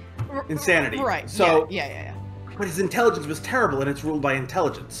of insanity. Right. So yeah. But his intelligence was terrible, and it's ruled by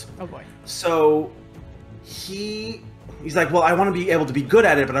intelligence. Oh boy. So he's like, well, I want to be able to be good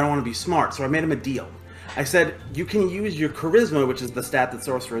at it, but I don't want to be smart. So I made him a deal. I said, you can use your charisma, which is the stat that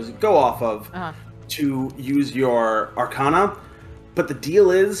sorcerers go off of, to use your Arcana, but the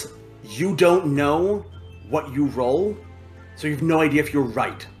deal is you don't know what you roll, so you have no idea if you're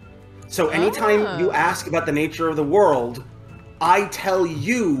right. So anytime you ask about the nature of the world, I tell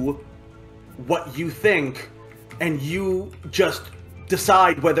you what you think, and you just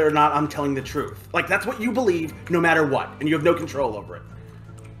decide whether or not I'm telling the truth. Like, that's what you believe, no matter what, and you have no control over it.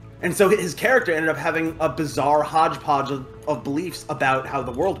 And so his character ended up having a bizarre hodgepodge of beliefs about how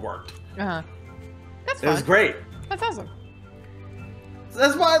the world worked. That's fun. It was great. That's awesome.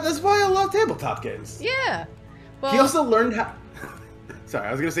 That's why I love tabletop games. Yeah. Well, He also learned how... Sorry,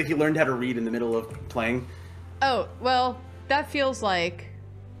 I was going to say he learned how to read in the middle of playing. Oh, well, that feels like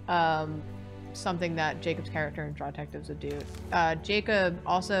something that Jacob's character in Draw Detectives would do. Jacob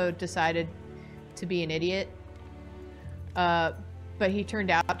also decided to be an idiot, but he turned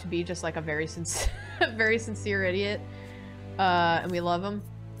out to be just like a very very sincere idiot, and we love him.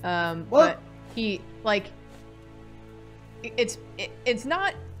 But he like it's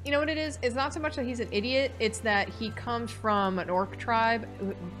not, you know what it is? It's not so much that he's an idiot, it's that he comes from an orc tribe,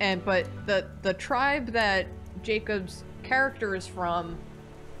 but the tribe that Jacob's character is from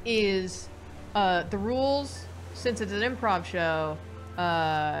is the rules, since it's an improv show,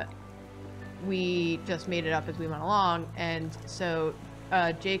 we just made it up as we went along, and so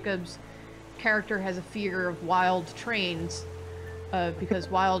Jacob's character has a fear of wild trains, because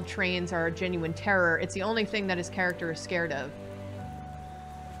wild trains are a genuine terror. It's the only thing that his character is scared of.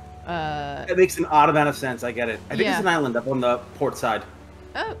 It makes an odd amount of sense, I get it. I think Yeah. it's an island up on the port side.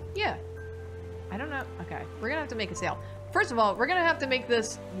 Oh, yeah. I don't know. Okay, we're gonna have to make a sail. First of all, we're gonna have to make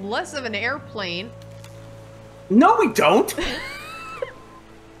this less of an airplane. No, we don't!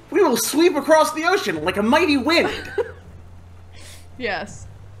 We will sweep across the ocean like a mighty wind! Yes.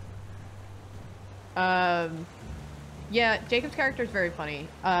 Yeah, Jacob's character is very funny,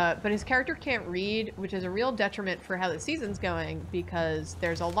 but his character can't read, which is a real detriment for how the season's going, because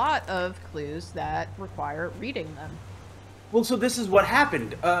there's a lot of clues that require reading them. Well, so this is what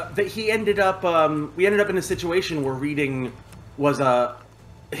happened. That he ended up, we ended up in a situation where reading was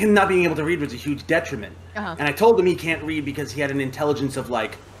him not being able to read was a huge detriment. And I told him he can't read because he had an intelligence of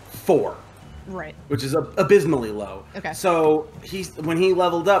like 4. Right. Which is abysmally low. Okay. So when he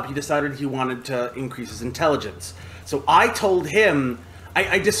leveled up, he decided he wanted to increase his intelligence. So I told him,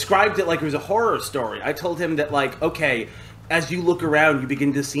 I described it like it was a horror story. I told him that, like, okay, as you look around, you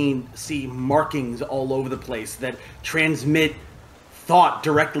begin to see markings all over the place that transmit thought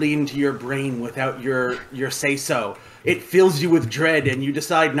directly into your brain without your say-so. It fills you with dread, and you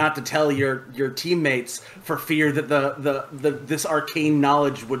decide not to tell your teammates for fear that this arcane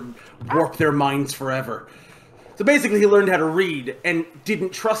knowledge would warp their minds forever. So basically, he learned how to read and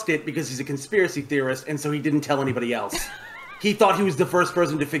didn't trust it because he's a conspiracy theorist, and so he didn't tell anybody else. He thought he was the first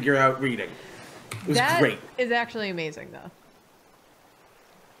person to figure out reading. It was great. That is actually amazing, though.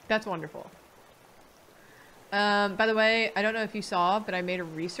 That's wonderful. By the way, I don't know if you saw, but I made a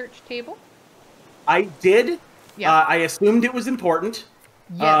research table. I did. Yeah. I assumed it was important.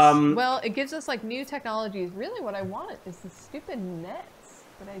 Yes. Well, it gives us like new technologies. Really, what I want is the stupid nets,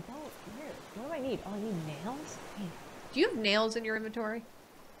 but I don't. What do I need? Oh, I need nails. Man. Do you have nails in your inventory?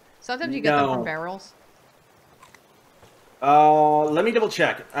 Sometimes you get them from No. barrels. Let me double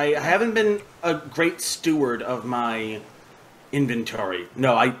check. I haven't been a great steward of my inventory.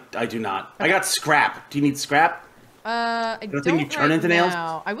 No, I do not. Okay. I got scrap. Do you need scrap? I The don't thing you turn into nails?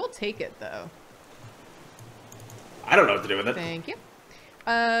 now. I will take it though. I don't know what to do with it. Thank you.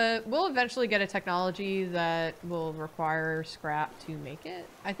 We'll eventually get a technology that will require scrap to make it.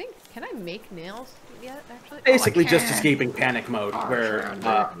 I think, can I make nails yet, actually? Basically Oh, just escaping panic mode, where,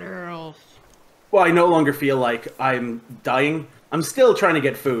 nails. well, I no longer feel like I'm dying. I'm still trying to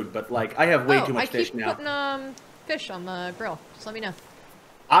get food, but, like, I have way too much fish now. I keep putting, fish on the grill. Just let me know.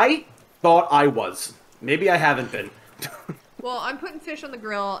 I thought I was. Maybe I haven't been. Well, I'm putting fish on the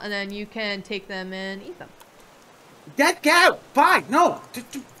grill, and then you can take them and eat them. That cow! Fine! No!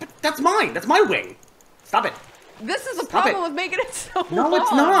 That's mine! That's my wing! Stop it! This is a Stop problem it. with making it so No, long.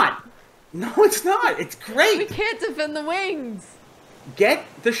 it's not! No, it's not! It's We great! can't defend the wings. Get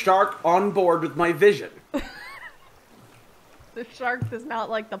the shark on board with my vision. The shark does not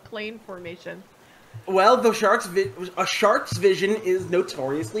like the plane formation. Well, a shark's vision is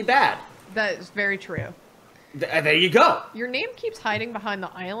notoriously bad. That is very true. There you go. Your name keeps hiding behind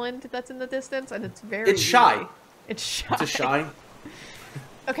the island that's in the distance, and it's very It's shy. weird. It's shy. It's a shy.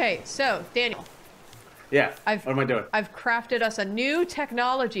 Okay, so, Daniel. Yeah. What am I doing? I've crafted us a new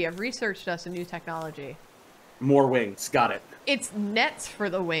technology. I've researched us a new technology. More wings. Got it. It's nets for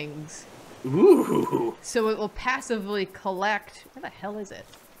the wings. Ooh. So it will passively collect... Where the hell is it?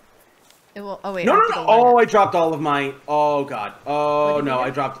 It will... Oh, wait. No, I no, have to no. go Oh, in I it. dropped all of my... Oh, God. Oh, What did you no. do? I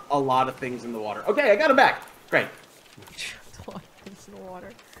dropped a lot of things in the water. Okay, I got them back. Great. Dropped a lot of things in the water.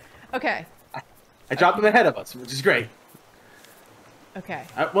 Okay. I dropped them ahead of us, which is great. Okay.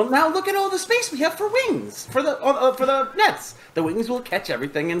 Well, now look at all the space we have for wings, for the nets. The wings will catch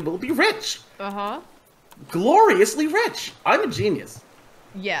everything and we'll be rich. Uh-huh. Gloriously rich. I'm a genius.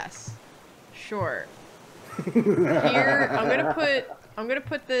 Yes. Sure. Here, I'm gonna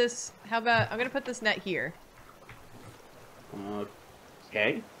put this, how about, I'm gonna put this net here.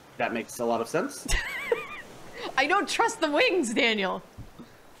 Okay, that makes a lot of sense. I don't trust the wings, Daniel.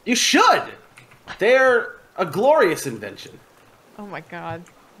 You should. They're a glorious invention. Oh my god.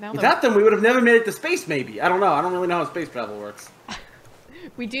 Now Without them, we would have never made it to space, maybe. I don't know. I don't really know how space travel works.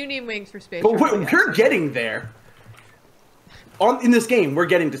 we do need wings for space But travel, yes. we're getting there. In this game, we're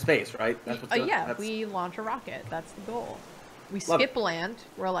getting to space, right? That's what's Yeah, we launch a rocket. That's the goal. We Love skip land.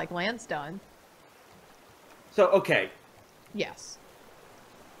 We're like, land's done. So, okay. Yes.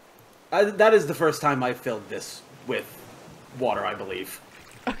 That is the first time I've filled this with water, I believe.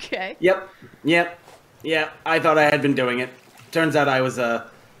 Okay. Yep. I thought I had been doing it. Turns out I was Were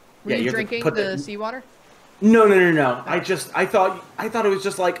yeah, you have to drinking put the seawater? No. I thought it was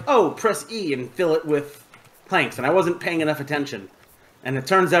just like, oh, press E and fill it with planks, and I wasn't paying enough attention. And it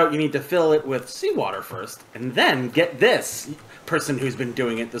turns out you need to fill it with seawater first, and then get this person who's been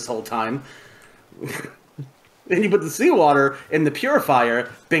doing it this whole time. Then you put the seawater in the purifier,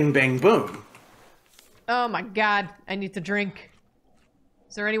 bing, bang, boom. Oh my god, I need to drink.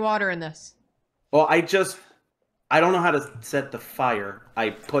 Is there any water in this? Well, I don't know how to set the fire.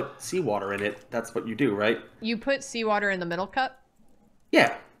 I put seawater in it. That's what you do, right? You put seawater in the middle cup,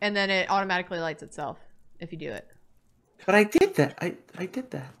 Yeah. and then it automatically lights itself if you do it. But I did that. I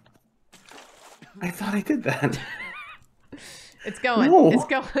did that. I thought I did that. It's going. No. It's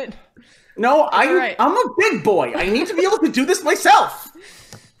going. No, alright. I'm a big boy. I need to be able to do this myself.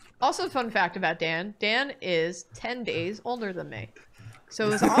 Also, fun fact about Dan. Dan is 10 days older than me. So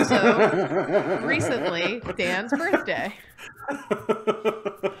it was also recently Dan's birthday.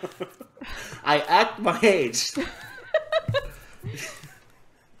 I act my age.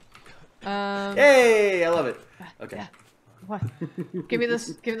 Hey, I love it. Okay. Yeah. What? Give me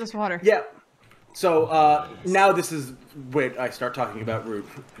this water. Yeah. So now this is when I start talking about Root.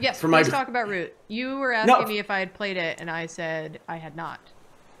 Yes, For let's talk about Root. You were asking me if I had played it, and I said I had not.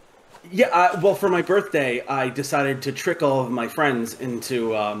 Yeah, well, for my birthday, I decided to trick all of my friends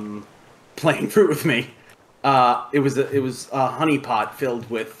into playing Root with me. It was a honey pot filled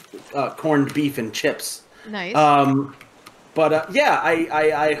with corned beef and chips. Nice. Yeah,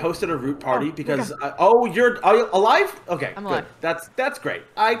 I hosted a Root party because are you alive? Okay, I'm good. alive. That's great.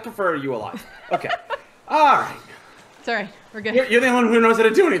 I prefer you alive. Okay, all right. It's all right. We're good. You're the only one who knows how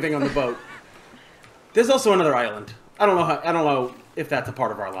to do anything on the boat. There's also another island. I don't know if that's a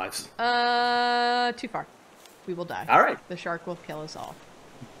part of our lives. Too far. We will die. All right. The shark will kill us all.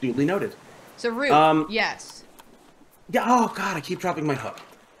 Duly noted. So Root, yes. Yeah. Oh God, I keep dropping my hook.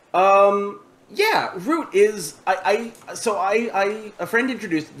 Yeah, Root is a friend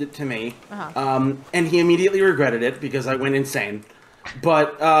introduced it to me, and he immediately regretted it because I went insane.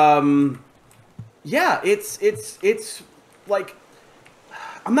 But yeah, it's like,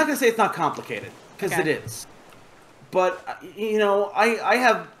 I'm not gonna say it's not complicated because Okay. it is. But you know, I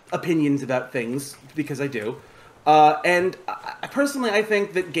have opinions about things because I do, and personally, I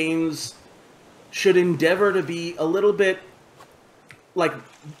think that games should endeavor to be a little bit like,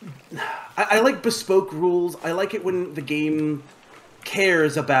 I like bespoke rules. I like it when the game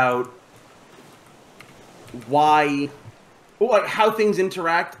cares about why, like how things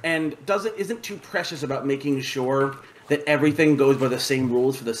interact, and doesn't isn't too precious about making sure that everything goes by the same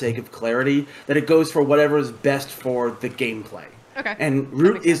rules for the sake of clarity. That it goes for whatever is best for the gameplay. Okay. And That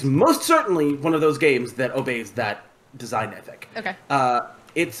Root makes is sense. most certainly one of those games that obeys that design ethic. Okay.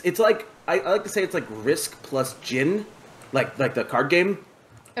 It's like, I like to say it's like Risk plus Gin, like the card game.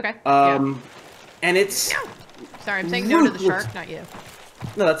 Okay. Yeah. Um, and it's Sorry, I'm saying no to the ruthless. shark, not you.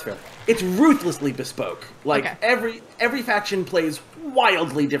 No, that's fair. It's ruthlessly bespoke. Like Okay. every faction plays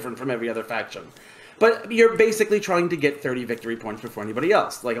wildly different from every other faction. But you're basically trying to get 30 victory points before anybody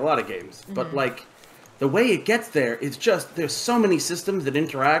else, like a lot of games. But like the way it gets there is just, there's so many systems that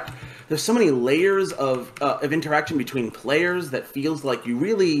interact. There's so many layers of interaction between players that feels like you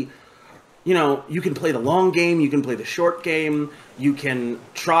really, you know, you can play the long game, you can play the short game, you can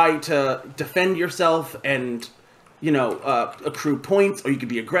try to defend yourself and, you know, accrue points, or you can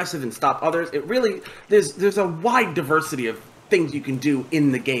be aggressive and stop others. It really, there's a wide diversity of things you can do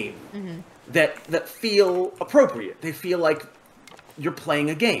in the game that feel appropriate. They feel like you're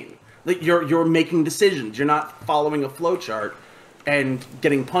playing a game. Like you're making decisions. You're not following a flowchart and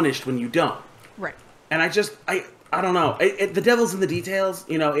getting punished when you don't. Right. And I don't know. The devil's in the details.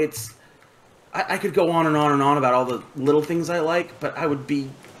 You know, it's, I could go on and on and on about all the little things I like, but I would be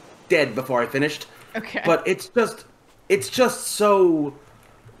dead before I finished. Okay. But it's just so,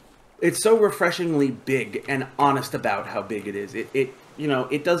 it's so refreshingly big and honest about how big it is. It you know,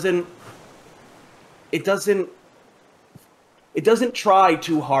 it doesn't it doesn't try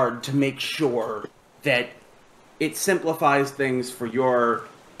too hard to make sure that it simplifies things for your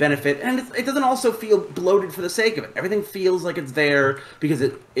benefit, and it doesn't also feel bloated for the sake of it. Everything feels like it's there because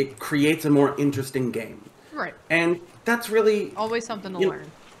it creates a more interesting game, Right. and that's really, Always something to you know,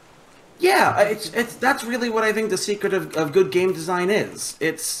 learn. yeah, it's that's really what I think the secret of good game design is.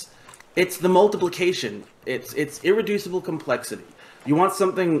 It's the multiplication. It's irreducible complexity. You want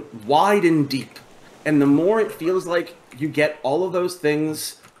something wide and deep, and the more it feels like you get all of those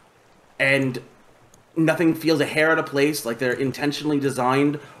things, and nothing feels a hair out of place, like they're intentionally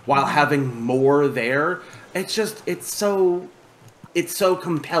designed while having more there. It's so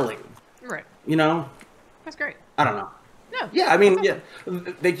compelling. Right. You know, That's great. I don't know. No. Yeah, I mean, that's yeah.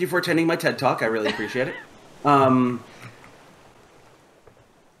 awesome. Thank you for attending my TED Talk. I really appreciate it. No,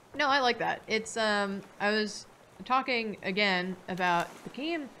 I like that. It's I was talking again about the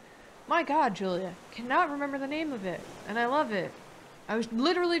game. My God, Julia, cannot remember the name of it, and I love it. I was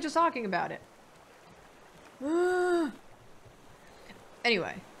literally just talking about it.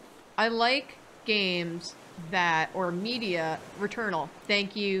 Anyway, I like games that, or media, Returnal.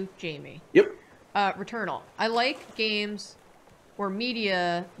 Thank you, Jamie. Yep. Returnal. I like games or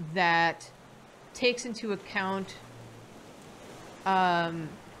media that takes into account,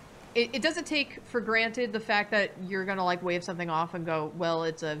 it doesn't take for granted the fact that you're gonna like wave something off and go, well,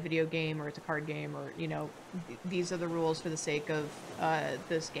 it's a video game or it's a card game, or, you know, these are the rules for the sake of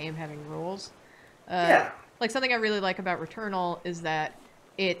this game having rules. Yeah. Like, something I really like about Returnal is that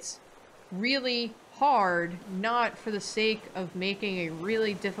it's really hard, not for the sake of making a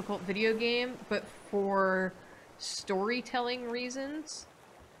really difficult video game, but for storytelling reasons.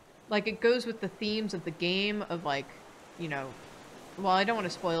 Like, it goes with the themes of the game of, like, you know, well, I don't want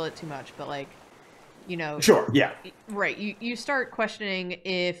to spoil it too much, but, like, you know... Sure, yeah. Right, you start questioning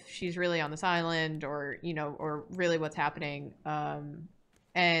if she's really on this island, or, you know, or really what's happening,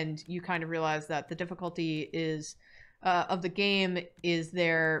 and you kind of realize that the difficulty is of the game is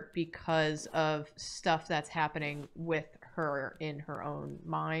there because of stuff that's happening with her in her own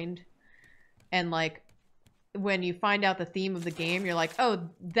mind. And like, when you find out the theme of the game, you're like, oh,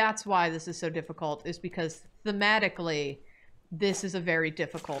 that's why this is so difficult, is because thematically this is a very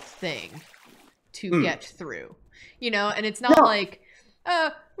difficult thing to get through, you know. And it's not like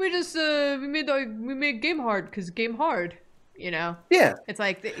we just we made game hard because game hard, you know. Yeah. It's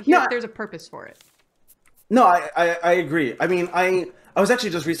like No, there's a purpose for it. No, I agree. I mean, I was actually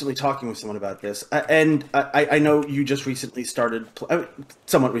just recently talking with someone about this, and I know you just recently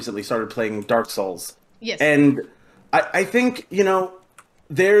somewhat recently started playing Dark Souls. Yes. And I think, you know,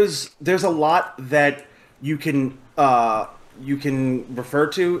 there's a lot that you can refer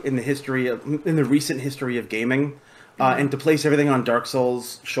to in the recent history of gaming. And to place everything on Dark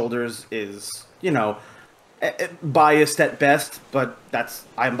Souls' shoulders is, biased at best, but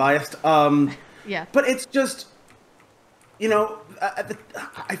I'm biased. Yeah. But it's just, you know,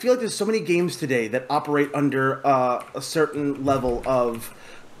 I feel like there's so many games today that operate under a certain level of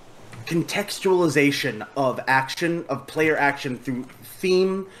contextualization of action, of player action through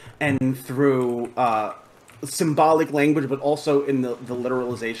theme and through symbolic language, but also in the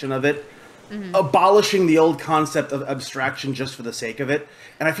literalization of it. Abolishing the old concept of abstraction just for the sake of it.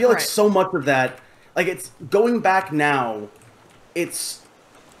 And I feel like Right. so much of that, like it's going back now, it's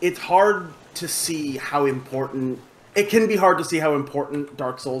hard to see how important it can be hard to see how important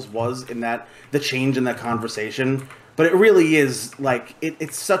Dark Souls was in that the change in that conversation. But it really is like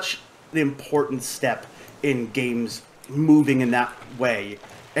it's such an important step in games moving in that way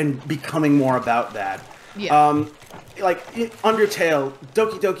and becoming more about that. Yeah. Like Undertale,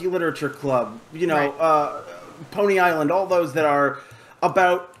 Doki Doki Literature Club, Right. Pony Island, all those that are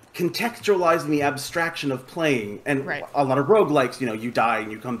about contextualizing the abstraction of playing, and Right. a lot of roguelikes, you die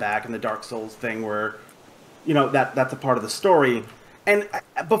and you come back, and the Dark Souls thing where, that's a part of the story. And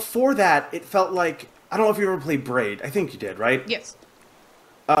before that, it felt like, I don't know if you ever played Braid. I think you did, right? Yes.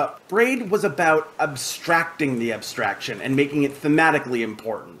 Braid was about abstracting the abstraction and making it thematically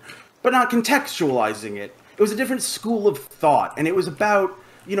important, but not contextualizing it. It was a different school of thought, and it was about,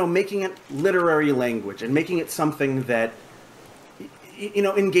 making it literary language and making it something that,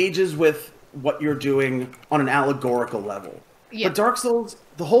 engages with what you're doing on an allegorical level. Yeah. But Dark Souls,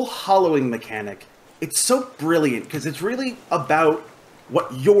 the whole hollowing mechanic, it's so brilliant because it's really about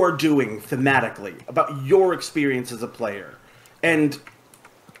what you're doing thematically, about your experience as a player. And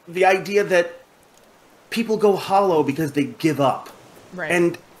the idea that people go hollow because they give up. Right.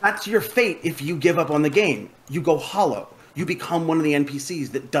 And that's your fate if you give up on the game. You go hollow. You become one of the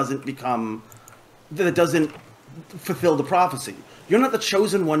NPCs that doesn't fulfill the prophecy. You're not the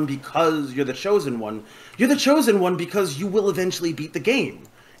chosen one because you're the chosen one. You're the chosen one because you will eventually beat the game.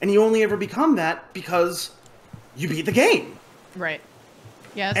 And you only ever become that because you beat the game. Right.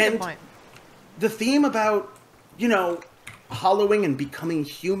 Yeah, that's a good point. The theme about, hollowing and becoming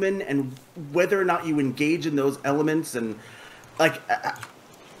human and whether or not you engage in those elements and, like,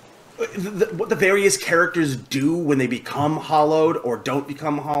 what the various characters do when they become hollowed or don't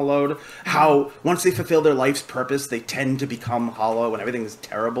become hollowed, how once they fulfill their life's purpose, they tend to become hollow and everything is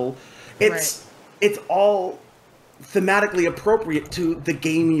terrible. It's all thematically appropriate to the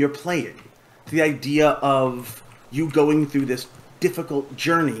game you're playing. To the idea of you going through this difficult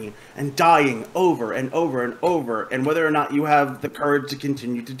journey and dying over and over and over, and whether or not you have the courage to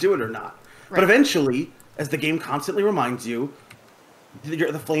continue to do it or not. Right. But eventually, as the game constantly reminds you,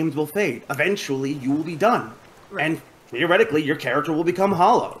 the flames will fade. Eventually, you will be done. Right. And theoretically, your character will become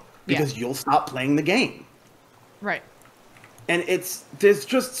hollow because you'll stop playing the game. Right. And there's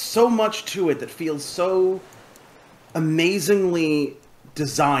just so much to it that feels so amazingly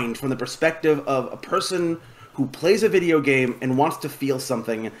designed from the perspective of a person who plays a video game and wants to feel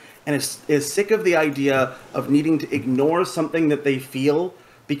something and is sick of the idea of needing to ignore something that they feel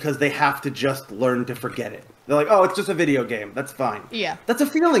because they have to just learn to forget it. They're like, oh, it's just a video game. That's fine. Yeah. That's a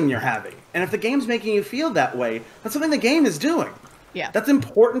feeling you're having. And if the game's making you feel that way, that's something the game is doing. Yeah. That's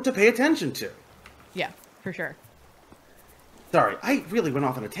important to pay attention to. Yeah, for sure. Sorry, I really went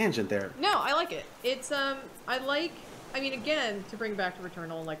off on a tangent there. No, I like it. It's I mean, again, to bring back to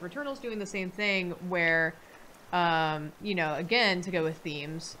Returnal, like Returnal's doing the same thing where again, to go with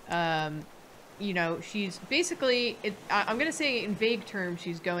themes, she's basically, I'm going to say in vague terms,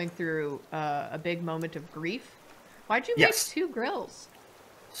 she's going through a big moment of grief. Why'd you make 2 grills?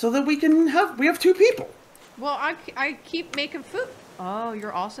 So that we have 2 people. Well, I keep making food. Oh,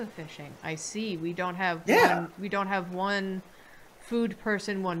 you're also fishing. I see. We don't have one food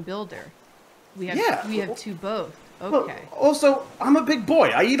person, one builder. We have 2 both. Okay. Well, also, I'm a big boy.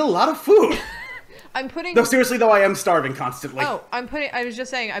 I eat a lot of food. I'm putting. No, seriously though, I am starving constantly. Oh, I was just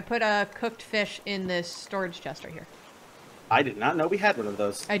saying, I put a cooked fish in this storage chest right here. I did not know we had one of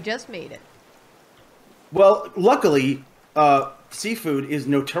those. I just made it. Well, luckily, seafood is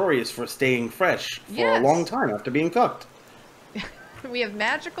notorious for staying fresh for a long time after being cooked. We have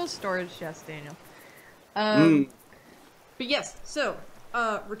magical storage chests, Daniel. But yes, so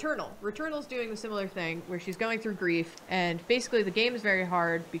Returnal. Returnal's doing the similar thing where she's going through grief, and basically the game is very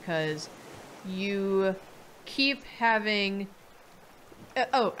hard because you keep having...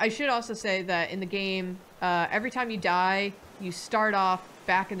 I should also say that in the game, every time you die, you start off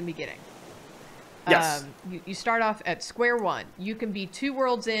back in the beginning. Yes. You start off at square one. You can be 2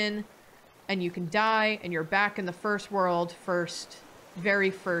 worlds in, and you can die, and you're back in the first world,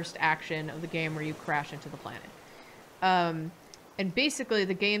 very first action of the game where you crash into the planet. And basically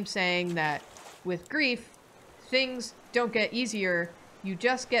the game's saying that with grief, things don't get easier. You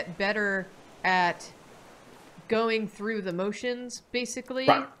just get better at going through the motions, basically.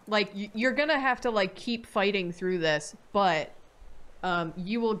 Right. Like, you're gonna have to, like, keep fighting through this, but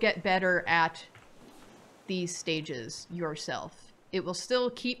you will get better at these stages yourself. It will still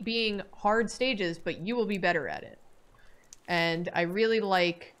keep being hard stages, but you will be better at it. And I really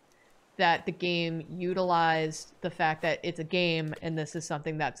like that the game utilized the fact that it's a game and this is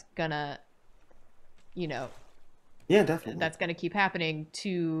something that's gonna, you know... Yeah, definitely. That's gonna keep happening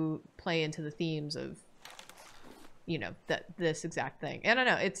to play into the themes of, you know, this exact thing. And I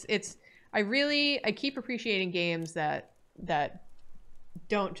don't know, I keep appreciating games that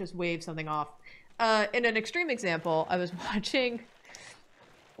don't just wave something off. In an extreme example, I was watching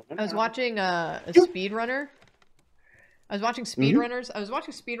a speedrunner. I was watching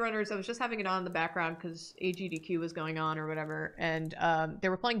speedrunners. I was just having it on in the background because AGDQ was going on or whatever, and they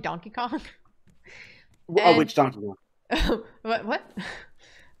were playing Donkey Kong. Oh, which Donkey Kong? What?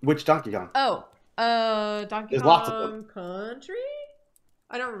 Which Donkey Kong? Oh, Donkey There's Kong lots of them. Country?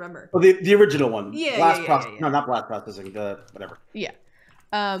 I don't remember. Oh, the original one. Yeah, Yeah. yeah. No, not blast processing. Whatever. Yeah.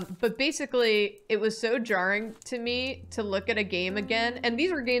 But basically, it was so jarring to me to look at a game again. And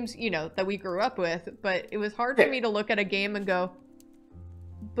these were games, you know, that we grew up with. But it was hard for me to look at a game and go,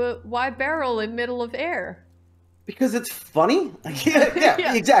 but why barrel in middle of air? Because it's funny.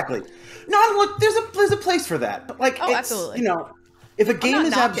 Yeah, exactly. No, look, there's a place for that. But like, it's, absolutely. You know, if a game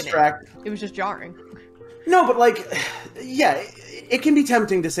is abstract, it was just jarring. No, but like, yeah, it can be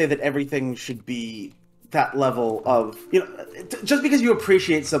tempting to say that everything should be that level of, you know, just because you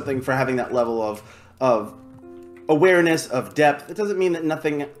appreciate something for having that level of awareness, of depth, it doesn't mean that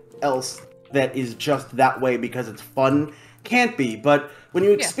nothing else that is just that way because it's fun can't be. But when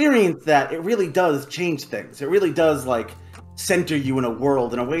you experience that, it really does change things. It really does, like, center you in a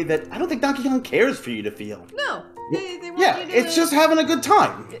world in a way that I don't think Donkey Kong cares for you to feel. No, they want you to... it's just having a good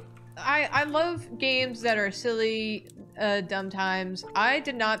time. I love games that are silly, dumb times. I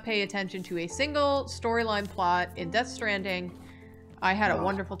did not pay attention to a single storyline plot in Death Stranding. I had a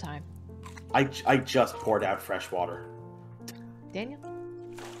wonderful time. I just poured out fresh water. Daniel?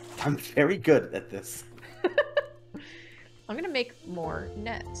 I'm very good at this. I'm gonna make more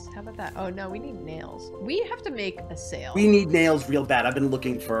nets. How about that? Oh no, we need nails. We have to make a sail. We need nails real bad. I've been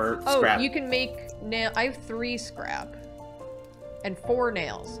looking for scrap. Oh, you can make nail. I have 3 scrap. And 4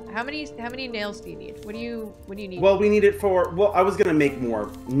 nails. How many nails do you need? What do you need? Well, we need it for... Well, I was going to make more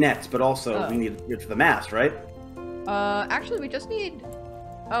nets, but also we need it for the mast, right? Actually, we just need...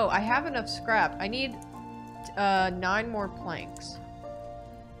 Oh, I have enough scrap. I need 9 more planks.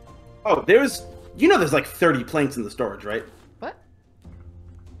 Oh, there's... You know there's like 30 planks in the storage, right? What?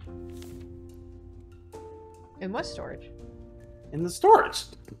 In what storage? In the storage.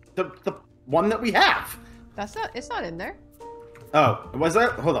 The one that we have. That's not... It's not in there. Oh, was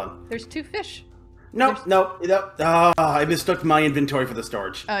that? Hold on. There's 2 fish. No. Oh, I mistook my inventory for the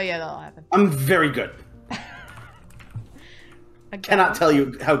storage. Oh, yeah, that'll happen. I'm very good. I cannot tell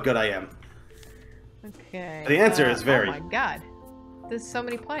you how good I am. Okay. The answer is very... Oh my god. There's so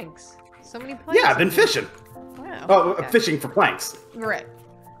many planks. So many planks. Yeah, I've been fishing. Wow. Oh, okay. Fishing for planks. Right.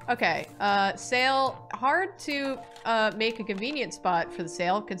 Okay. Sail. Hard to make a convenient spot for the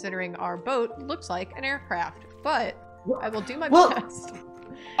sail, considering our boat looks like an aircraft. But... I will do my best.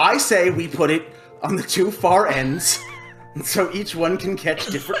 I say we put it on the 2 far ends, so each one can catch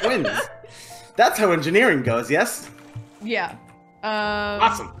different winds. That's how engineering goes, yes? Yeah.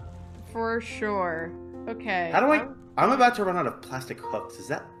 Awesome. For sure. Okay. How do I'm about to run out of plastic hooks. Is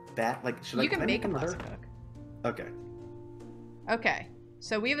that bad? Like, should I... You can make a plastic hook. Okay. Okay.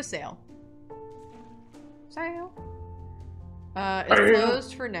 So we have a sail. Sail. It's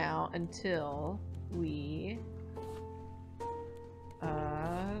closed for now until we...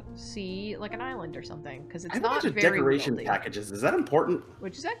 see like an island or something, because it's not very I have a bunch of decoration packages. Is that important?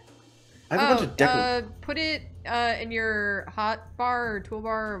 What'd you say? I have a bunch of decoration. Put it in your hot bar or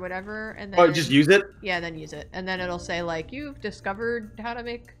toolbar or whatever, and then just use it. Yeah, then use it, and then it'll say like you've discovered how to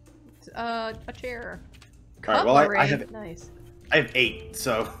make a chair. All right, well, I have nice. I have 8,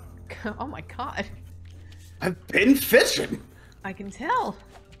 so. Oh my god. I've been fishing. I can tell.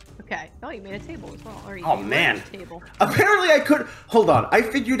 Okay. Oh, you made a table as well. Or you man. A table. Apparently I could... Hold on. I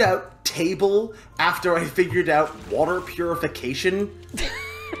figured out table after I figured out water purification.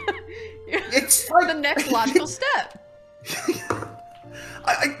 It's like... the next logical step. Did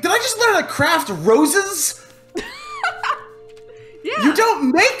I just learn how to craft roses? Yeah. You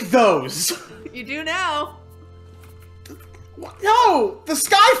don't make those. You do now. No! The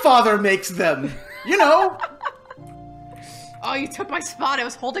Sky Father makes them. You know. Oh, you took my spot. I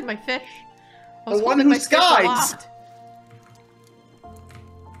was holding my fish. I The was one holding who my fish skies. aloft.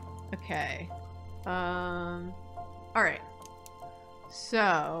 Okay. Alright.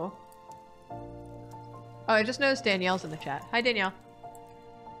 So... Oh, I just noticed Danielle's in the chat. Hi, Danielle.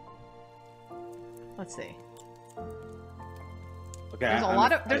 Let's see. Okay. There's a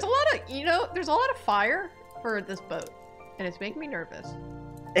lot of, you know, there's a lot of fire for this boat. And it's making me nervous.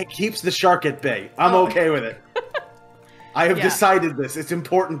 It keeps the shark at bay. I'm Oh. okay with it. I have Yeah. decided this. It's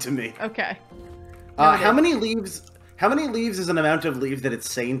important to me. Okay. How many leaves is an amount of leaves that it's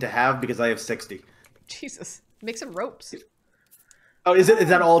sane to have? Because I have 60. Jesus. Make some ropes. Oh, is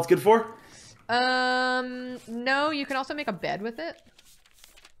that all it's good for? No, you can also make a bed with it.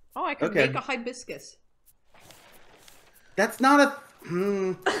 Oh, I could make a hibiscus. That's not a...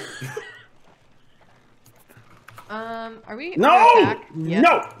 Are we No! under attack?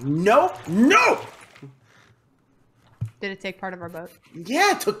 Yep. No! Did it take part of our boat?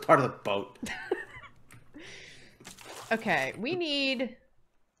 Yeah, it took part of the boat. Okay, we need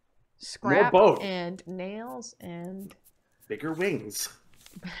scrap boat. and nails and Bigger wings.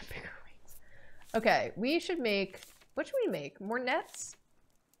 bigger wings. Okay, we should make. What should we make? More nets?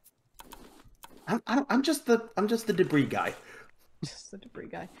 I'm just the debris guy. Just the debris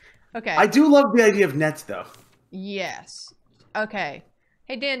guy. Okay. I do love the idea of nets, though. Yes. Okay.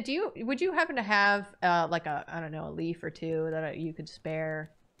 Hey Dan, would you happen to have like I don't know, a leaf or two that you could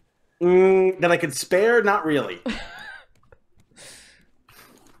spare? That I could spare? Not really.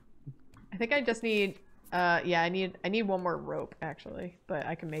 I think I just need yeah, I need one more rope actually, but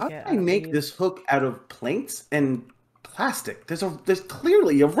I can make it. How do I make this hook out of planks and plastic? There's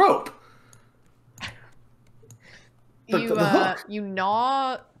clearly a rope. You the hook. you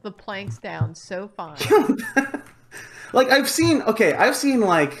gnaw the planks down so fine. Like I've seen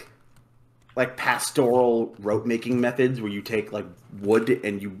like pastoral rope making methods where you take like wood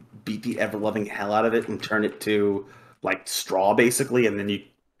and you beat the ever loving hell out of it and turn it to like straw basically, and then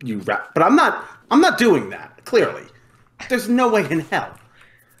you wrap. But I'm not doing that. Clearly, there's no way in hell.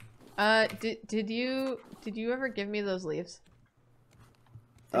 Did you ever give me those leaves?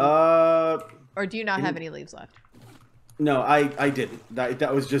 Or do you not have any leaves left? No, I didn't.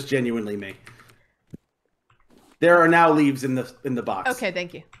 That was just genuinely me. There are now leaves in the box. Okay,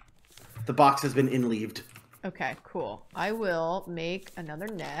 thank you. The box has been inleaved. Okay, cool. I will make another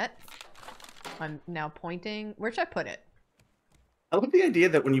net. I'm now pointing. Where should I put it? I love the idea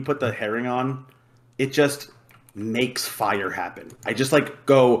that when you put the herring on, it just makes fire happen. I just like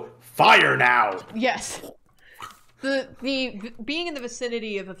go fire now. Yes. The being in the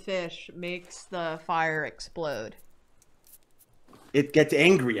vicinity of a fish makes the fire explode. It gets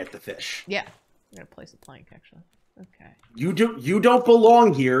angry at the fish. Yeah. I'm gonna place a plank actually. Okay. You don't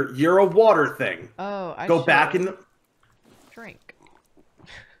belong here. You're a water thing. Oh, I go back in the drink.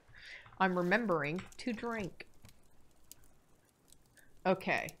 I'm remembering to drink.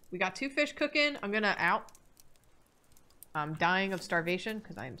 Okay, we got 2 fish cooking. I'm gonna out. I'm dying of starvation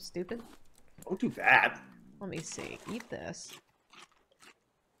because I am stupid. Don't do that. Let me see. Eat this.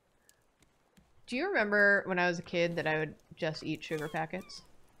 Do you remember when I was a kid that I would just eat sugar packets?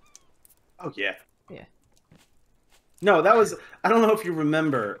 Oh yeah. Yeah. No, that was. I don't know if you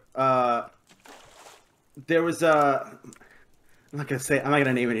remember. There was a. I'm not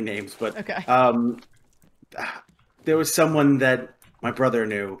gonna name any names, but okay. There was someone that my brother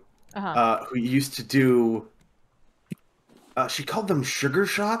knew who used to do. She called them sugar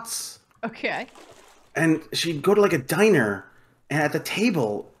shots. Okay. And she'd go to like a diner, and at the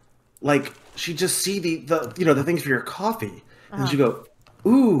table, like she'd just see the things for your coffee, and she'd go,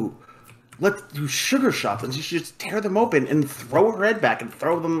 "Ooh, let's do sugar shots," and she should just tear them open and throw her head back and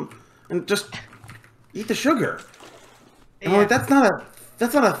throw them and just eat the sugar. And I'm like, that's not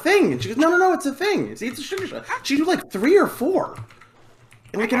a thing. And she goes, no, it's a thing. It's a sugar shot. She'd do like 3 or 4,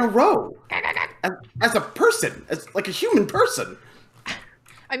 like in a row, as a person, as like a human person.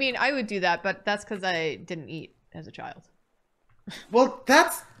 I mean, I would do that, but that's because I didn't eat as a child. Well,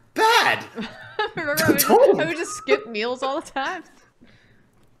 that's bad. Remember, I would just skip meals all the time.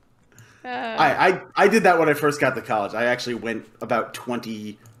 I did that when I first got to college. I actually went about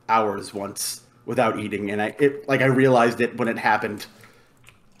 20 hours once without eating, and I realized it when it happened.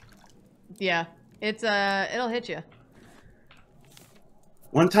 Yeah, it'll hit you.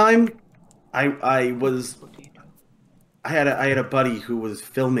 One time, I had a buddy who was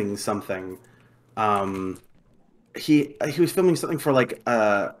filming something. He was filming something for like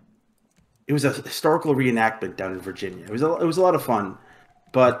it was a historical reenactment down in Virginia. It was a lot of fun,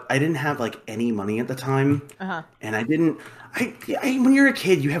 but I didn't have like any money at the time, and I when you're a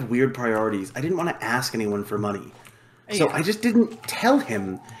kid, you have weird priorities. I didn't want to ask anyone for money, So I just didn't tell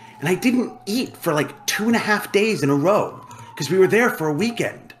him, and I didn't eat for like 2.5 days in a row because we were there for a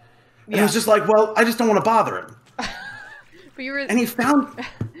weekend. And I was just like, well, I just don't want to bother him. But you were, and he found,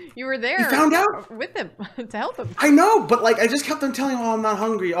 you were there. He found out with him to help him. I know, but like I just kept on telling him, oh, I'm not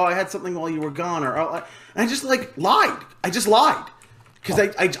hungry. Oh, I had something while you were gone, or and I just like lied. I just lied because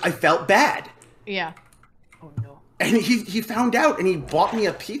I felt bad. Yeah. Oh no. And he found out, and he bought me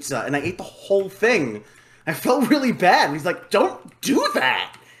a pizza, and I ate the whole thing. I felt really bad. And he's like, don't do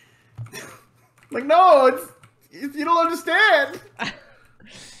that. Like, no, you don't understand.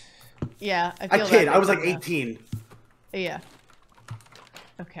 Yeah, I kid. I was like 18. Yeah.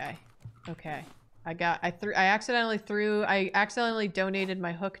 Okay. I accidentally donated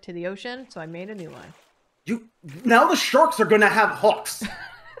my hook to the ocean, so I made a new one. Now the sharks are gonna have hooks.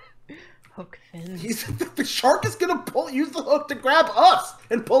 Hook fins. The shark is gonna use the hook to grab us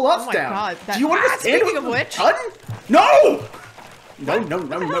and pull us down. Oh my god! Do you understand? Speaking of which, no. What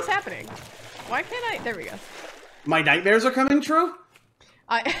the hell's happening? Why can't I? There we go. My nightmares are coming true.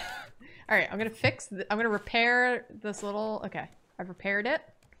 All right. I'm gonna repair this little. Okay, I've repaired it.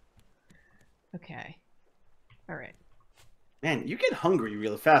 Okay. All right. Man, you get hungry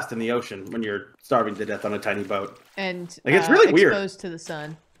really fast in the ocean when you're starving to death on a tiny boat. And like it's really weird. Exposed to the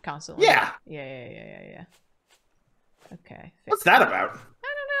sun constantly. Yeah. Yeah. Okay. What's that about?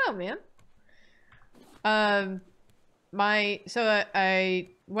 I don't know, man. I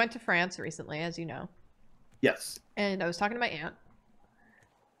went to France recently, as you know. Yes. And I was talking to my aunt,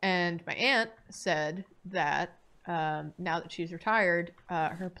 and my aunt said that now that she's retired,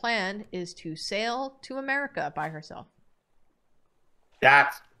 her plan is to sail to America by herself.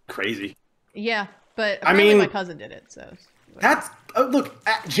 That's crazy. Yeah, but apparently my cousin did it, so. That's look,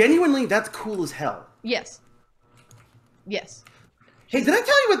 genuinely, that's cool as hell. Yes. Hey, did I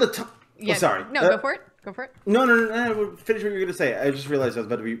tell you what the? Yeah. Oh, sorry. No, go for it. No. Finish what you were gonna say. I just realized I was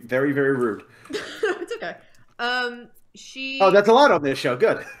about to be very, very rude. It's okay. Oh, that's a lot on this show.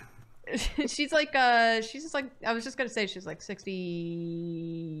 Good. She's like, she's just like, I was just gonna say she's like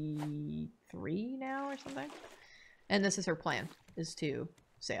 63 now or something, and this is her plan, is to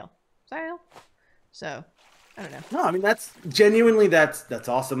sail. So, I don't know. No, I mean that's genuinely that's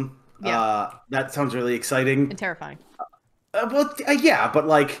awesome. Yeah. That sounds really exciting and terrifying. Yeah, but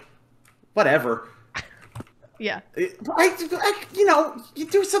like, whatever. Yeah. You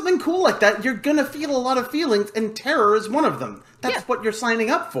do something cool like that, you're gonna feel a lot of feelings, and terror is one of them. That's what you're signing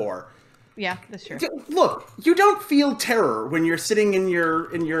up for. Yeah, that's true. Look, you don't feel terror when you're sitting in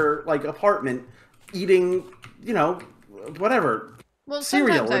your like apartment eating, whatever. Well,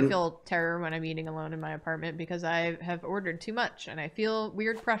 sometimes I feel terror when I'm eating alone in my apartment because I have ordered too much and I feel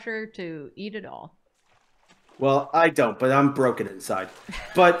weird pressure to eat it all. Well, I don't, but I'm broken inside.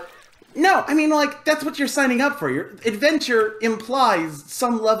 But no, I mean, like, that's what you're signing up for. Your adventure implies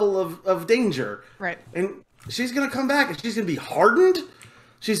some level of danger. Right. And she's going to come back and she's going to be hardened.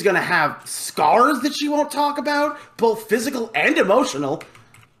 She's going to have scars that she won't talk about, both physical and emotional.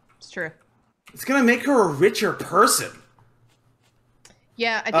 It's true. It's going to make her a richer person.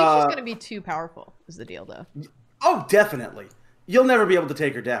 Yeah, I think she's going to be too powerful, is the deal, though. Oh, definitely. You'll never be able to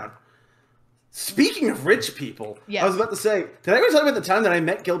take her down. Speaking of rich people, yes. I was about to say, did I ever tell you about the time that I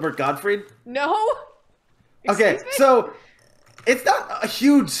met Gilbert Gottfried? No. Okay, so it's not a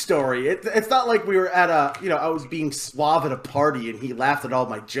huge story. It's not like we were at I was being suave at a party and he laughed at all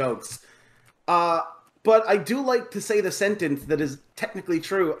my jokes. But I do like to say the sentence that is technically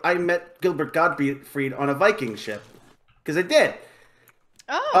true. I met Gilbert Gottfried on a Viking ship. Because I did.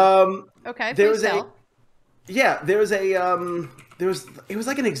 Oh. Okay, there was it was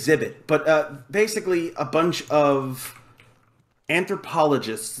like an exhibit, but basically a bunch of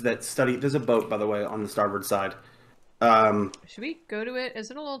anthropologists that study. There's a boat, by the way, on the starboard side. Should we go to it?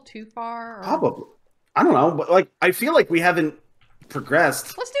 Is it a little too far? Or... Probably. I don't know, but like I feel like we haven't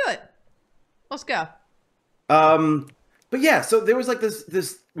progressed. Let's do it. Let's go. But yeah, so there was like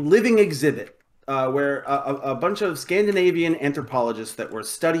this living exhibit where a bunch of Scandinavian anthropologists that were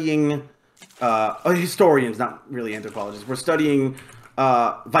studying. Historians, not really anthropologists, were studying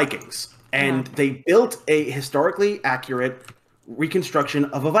Vikings, and they built a historically accurate reconstruction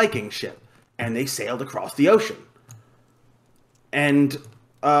of a Viking ship, and they sailed across the ocean. And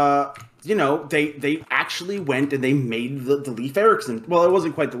they actually went and they made the Leif Erikson. Well, it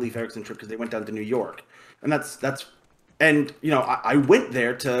wasn't quite the Leif Erikson trip because they went down to New York, and I went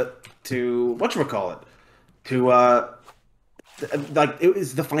there to whatchamacallit, like it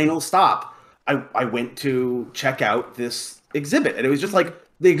was the final stop. I went to check out this exhibit, and it was just like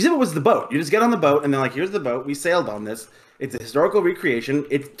the exhibit was the boat. You just get on the boat, and they're like, "Here's the boat. We sailed on this. It's a historical recreation.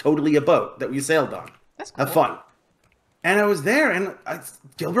 It's totally a boat that we sailed on. That's cool. Have fun." and I was there, and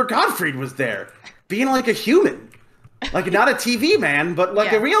Gilbert Gottfried was there, being like a human, like not a TV man, but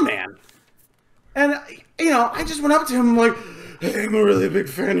like a real man. And I just went up to him like, "Hey, I'm a really big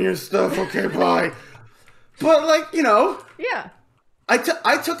fan of your stuff. Okay, bye." But like, Yeah. I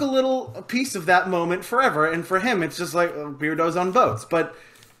took a little piece of that moment forever, and for him, it's just like weirdos on boats. But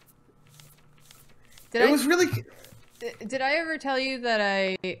it was really. Did I ever tell you that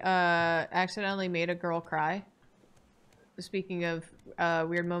I accidentally made a girl cry? Speaking of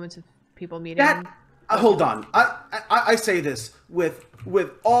weird moments of people meeting. Hold on. I say this with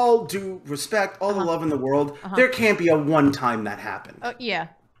all due respect, all the love in the world. There can't be a one time that happened. Oh yeah,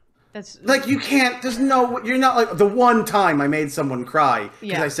 that's like you can't. You're not like the one time I made someone cry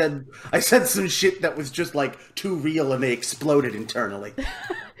because I said some shit that was just like too real and they exploded internally.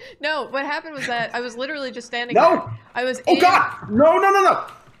 No, what happened was that I was literally just standing there. I was. Oh God! No!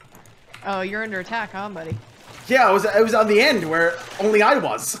 Oh, you're under attack, huh, buddy? Yeah, I was on the end where only I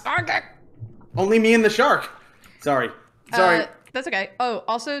was. Only me and the shark. Sorry. That's okay. Oh,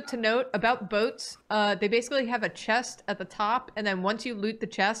 also to note about boats, they basically have a chest at the top, and then once you loot the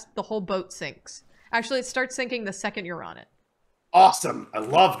chest, the whole boat sinks. Actually, it starts sinking the second you're on it. Awesome. I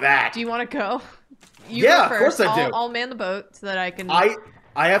love that. Do you want to go? Yeah, of course I do. I'll man the boat so that I can... I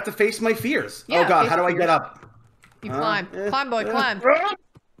have to face my fears. Yeah, oh God, how do I get up? You climb. Climb, boy, climb.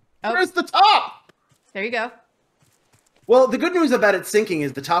 Where's the top? There you go. Well, the good news about it sinking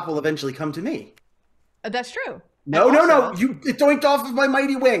is the top will eventually come to me. That's true. No. It doinked off of my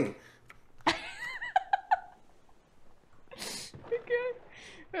mighty wing. Okay.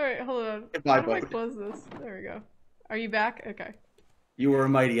 All right, hold on. Goodbye, How do I close this? There we go. Are you back? Okay. You were a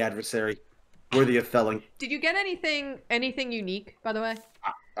mighty adversary, worthy of felling. Did you get anything unique, by the way?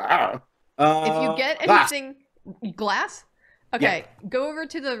 If you get anything... Glass? Okay, go over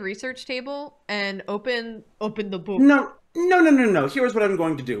to the research table and open the book. No. Here's what I'm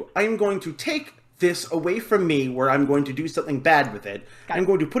going to do. I am going to take this away from me where I'm going to do something bad with it. I'm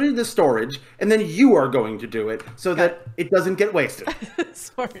going to put it in the storage, and then you are going to do it so that it doesn't get wasted.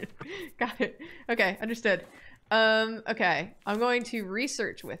 Sorry. Got it. Okay, understood. Okay, I'm going to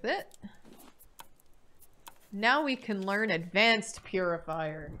research with it. Now we can learn Advanced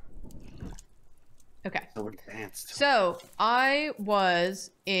Purifier. Okay. So advanced. So, I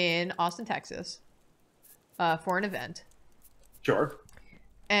was in Austin, Texas, for an event. Sure.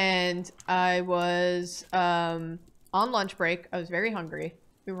 And I was on lunch break. I was very hungry.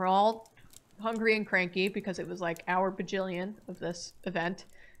 We were all hungry and cranky because it was like our bajillion of this event.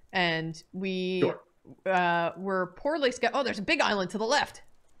 And we were poorly scheduled. Oh, there's a big island to the left.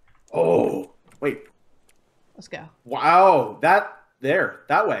 Oh, wait. Let's go. Wow. That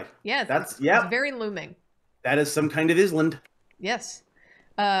way. Yeah. It's very looming. That is some kind of island. Yes.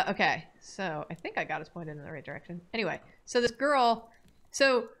 Okay. So I think I got us pointed in the right direction. Anyway, so this girl...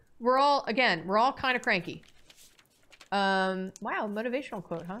 So we're all kind of cranky. Wow, motivational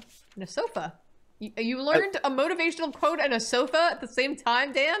quote, huh? And a sofa. You learned a motivational quote and a sofa at the same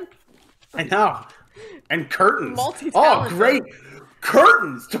time, Dan? I know. And curtains. Multi-talented. Oh, great.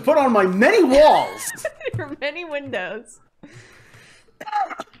 Curtains to put on my many walls. Your many windows.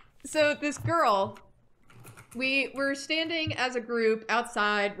 So this girl, we're standing as a group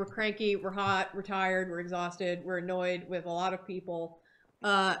outside. We're cranky, we're hot, we're tired, we're exhausted, we're annoyed with a lot of people.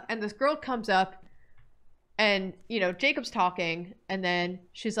 And this girl comes up and, Jacob's talking, and then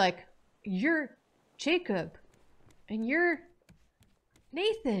she's like, "You're Jacob, and you're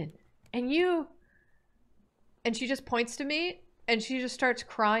Nathan, and you..." And she just points to me, and she just starts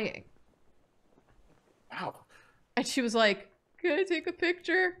crying. Wow. And she was like, "Can I take a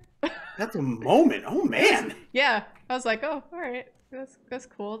picture?" That's a moment. Oh, man. Yeah. I was like, oh, all right. That's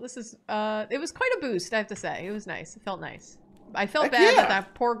cool. This is, it was quite a boost, I have to say. It was nice. It felt nice. I felt bad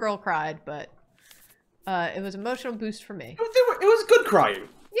that poor girl cried, but it was an emotional boost for me. It was good crying.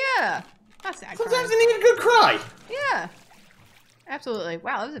 Yeah. Not sad Sometimes crying. you need a good cry. Yeah. Absolutely.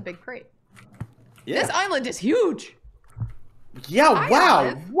 Wow, that was a big crate. Yeah. This island is huge. Yeah, wow.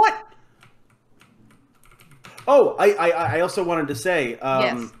 What? Oh, I also wanted to say,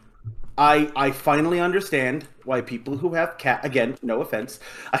 yes. I finally understand why people who have again, no offense,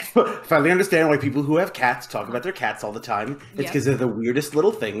 I finally understand why people who have cats talk about their cats all the time. It's because they're the weirdest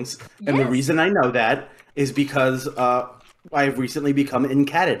little things. And the reason I know that is because I've recently become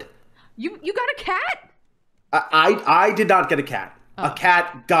encatted. You got a cat? I did not get a cat. Oh. A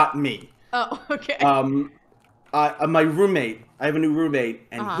cat got me. Oh, okay. My roommate, I have a new roommate,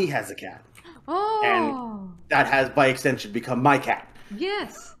 and he has a cat. Oh. And that has, by extension, become my cat.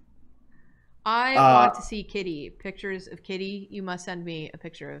 Yes. I want to see Kitty. Pictures of Kitty. You must send me a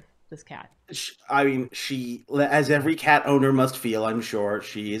picture of this cat? I mean, she, as every cat owner must feel, I'm sure,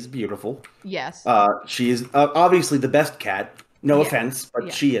 she is beautiful. Yes. She is obviously the best cat. No Yeah. offense, but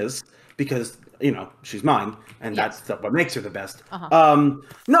Yeah. she is because she's mine, and Yes. that's what makes her the best. Uh-huh.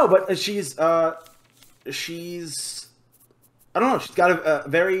 No, but she's I don't know. She's got a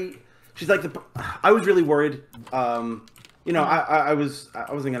very. She's like the. I was really worried. I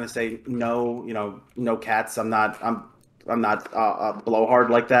wasn't gonna say no. No cats. I'm not a blowhard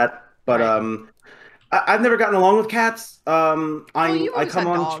like that. But Right. I've never gotten along with cats. Well, you've I always come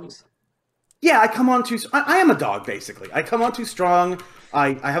had on. dogs. Yeah, I come on too. I am a dog basically. I come on too strong.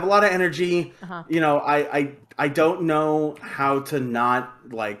 I have a lot of energy. Uh-huh. I don't know how to not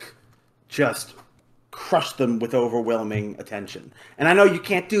like just crush them with overwhelming attention. And I know you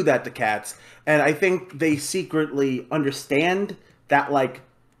can't do that to cats. And I think they secretly understand that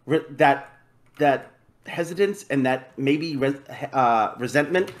that hesitance and that maybe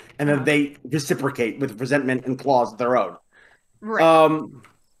resentment, and then they reciprocate with resentment and claws of their own. Right.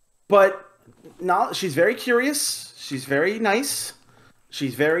 But no, she's very curious. She's very nice.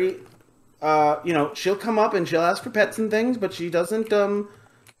 She's very, she'll come up and she'll ask for pets and things, but she doesn't.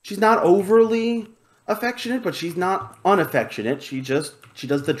 She's not overly affectionate, but she's not unaffectionate. She does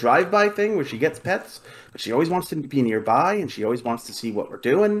the drive-by thing where she gets pets, but she always wants to be nearby and she always wants to see what we're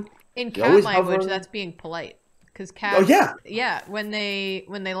doing. In She cat always language, hover. that's being polite. Because cats, Oh yeah, yeah, when they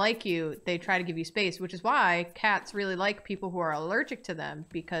like you, they try to give you space, which is why cats really like people who are allergic to them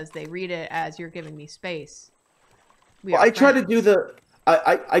because they read it as you're giving me space. well, I try to do the.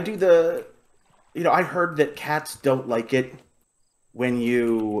 I do the. I heard that cats don't like it when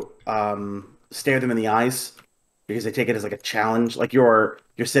you stare them in the eyes because they take it as like a challenge. Like you're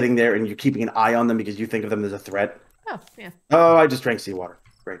sitting there and you're keeping an eye on them because you think of them as a threat. Oh yeah. Oh, I just drank seawater.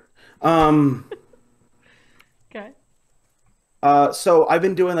 Great. Okay. So I've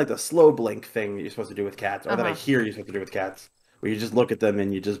been doing like the slow blink thing that you're supposed to do with cats, or that I Uh-huh. hear you're supposed to do with cats, where you just look at them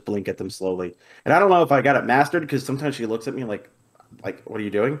and you just blink at them slowly. And I don't know if I got it mastered because sometimes she looks at me like, what are you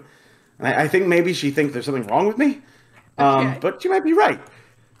doing? And I think maybe she thinks there's something wrong with me. Okay. But she might be right.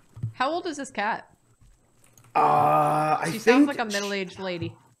 How old is this cat? I She think sounds like a middle-aged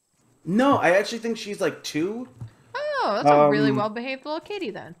lady. No, I actually think she's like 2. Oh, that's a really well-behaved little kitty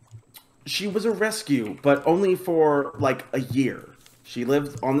then. She was a rescue, but only for like a year. She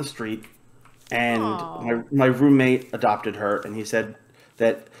lived on the street, and Aw. my roommate adopted her, and he said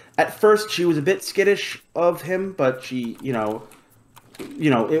that at first she was a bit skittish of him, but she,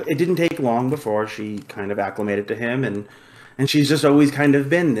 it didn't take long before she kind of acclimated to him, and she's just always kind of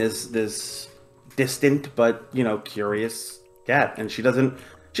been this distant but curious cat, and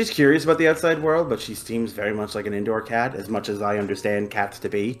she's curious about the outside world, but she seems very much like an indoor cat, as much as I understand cats to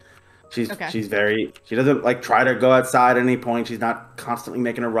be. She doesn't like try to go outside at any point. She's not constantly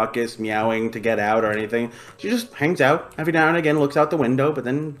making a ruckus, meowing to get out or anything. She just hangs out every now and again, looks out the window, but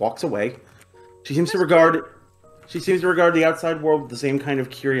then walks away. She seems to regard the outside world with the same kind of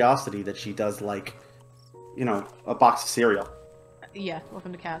curiosity that she does like, a box of cereal. Yeah,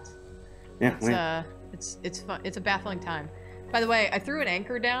 welcome to cats. Yeah, It's fun. It's a baffling time. By the way, I threw an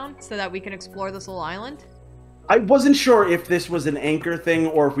anchor down so that we can explore this little island. I wasn't sure if this was an anchor thing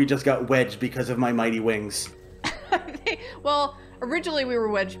or if we just got wedged because of my mighty wings. Well, originally we were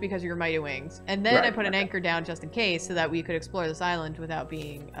wedged because of your mighty wings, and then Right, I put an anchor down just in case so that we could explore this island without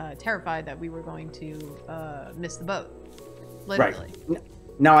being terrified that we were going to miss the boat. Literally. Right.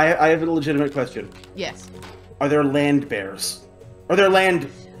 Now I have a legitimate question. Yes. Are there land bears? Are there land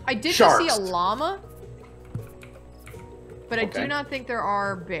I did sharks? just see a llama, but I Okay. do not think there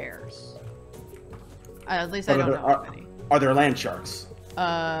are bears. At least I don't know of any. Are there land sharks?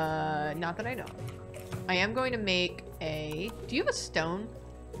 Not that I know of. I am going to make a... Do you have a stone,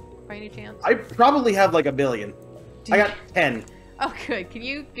 by any chance? I probably have like a billion. Do I you- got 10. Oh, good. Can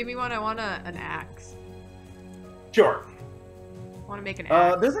you give me one? I want an axe. Sure. I want to make an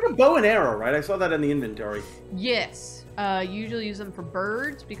axe. There's like a bow and arrow, right? I saw that in the inventory. Yes. Usually use them for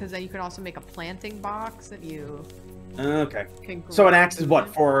birds because then you can also make a planting box that you Okay. can So an grow axe is food what,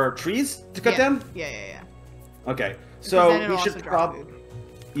 in. for trees to cut Yeah. down? Yeah, yeah, yeah. Okay. Because So then it'll we should also drop probably... food.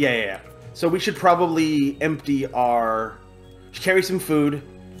 Yeah. So we should probably empty our... Carry some food.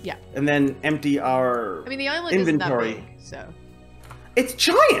 Yeah. And then empty our I mean, the island inventory. isn't that big, so... It's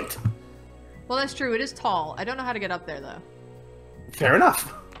giant! Well, that's true. It is tall. I don't know how to get up there, though. Fair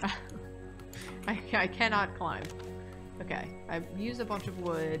enough. I cannot climb. Okay. I've used a bunch of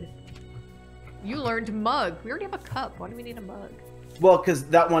wood. You learned mug. We already have a cup. Why do we need a mug? Well, because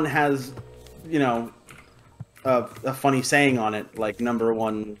that one has, a funny saying on it, like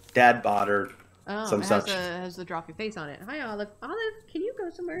 #1 dad bod or Oh, some it such. has the drop your face on it. Hi, Olive. Olive, can you go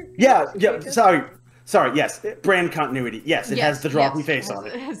somewhere. Yeah. Sorry. Yes, brand continuity. Yes, it has the droppy face on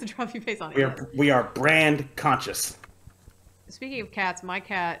it. It has the droppy face on it. We are brand conscious. Speaking of cats, my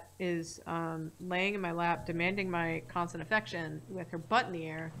cat is laying in my lap, demanding my constant affection with her butt in the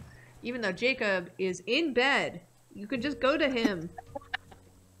air. Even though Jacob is in bed, you could just go to him.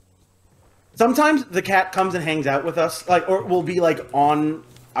 Sometimes the cat comes and hangs out with us, or we'll be on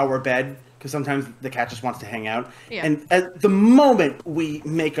our bed, because sometimes the cat just wants to hang out. Yeah. And at the moment we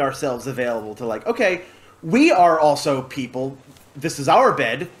make ourselves available to okay, we are also people. This is our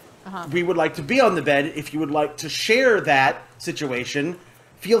bed. We would like to be on the bed. If you would like to share that situation,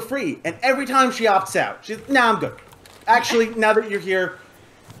 feel free. And every time she opts out, she's, nah, I'm good. Actually, now that you're here,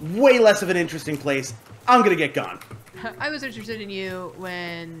 way less of an interesting place. I'm going to get gone. I was interested in you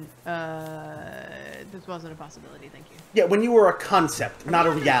when this wasn't a possibility, thank you. Yeah, when you were a concept, not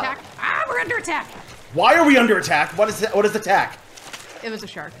a reality. We're under attack! Why are we under attack? What is attack? It was a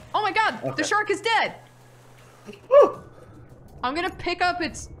shark. Oh my god, okay. The shark is dead! Woo. I'm gonna pick up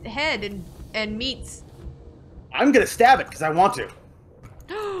its head and meats. I'm gonna stab it, because I want to.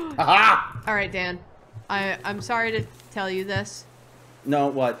 Aha! Alright, Dan. I'm sorry to tell you this. No,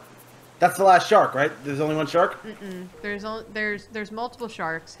 what? That's the last shark, right? There's only one shark? There's multiple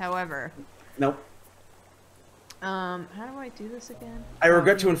sharks, however. Nope. How do I do this again? I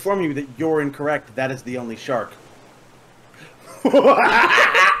regret to inform you that you're incorrect. That is the only shark.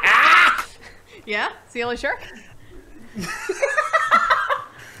 Yeah? It's the only shark?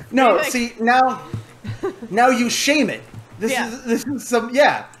 No, see, now you shame it. This is some,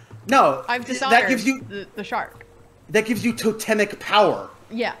 No. I've dishonored that gives you, the shark. That gives you totemic power.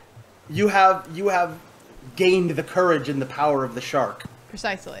 Yeah. You have gained the courage and the power of the shark.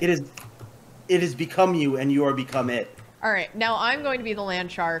 Precisely. It has become you, and you are become it. All right, now I'm going to be the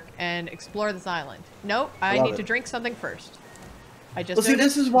land shark and explore this island. Nope, I need to drink something first. I just. Well, see,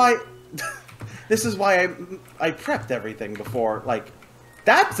 this is why. This is why I prepped everything before.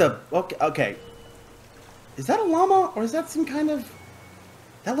 That's a okay. Is that a llama or is that some kind of?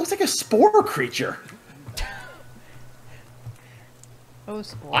 That looks like a spore creature. Oh,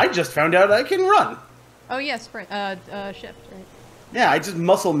 spore. I just found out I can run. Oh yes, shift, right? Yeah, I just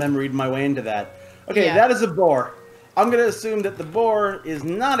muscle memoried my way into that. Okay, Yeah. that is a boar. I'm gonna assume that the boar is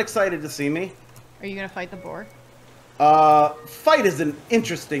not excited to see me. Are you gonna fight the boar? Fight is an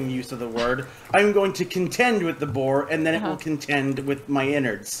interesting use of the word. I'm going to contend with the boar, and then it will contend with my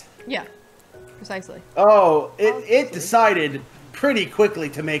innards. Yeah, precisely. Oh, it decided pretty quickly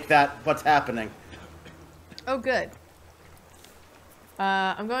to make that what's happening. Oh, good.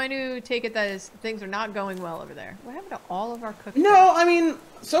 I'm going to take it that things are not going well over there. What happened to all of our cooking? No, I mean,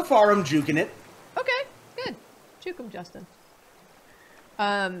 so far I'm juking it. Okay, good. Juke him, Justin.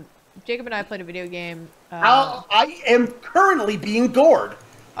 Jacob and I played a video game. I am currently being gored.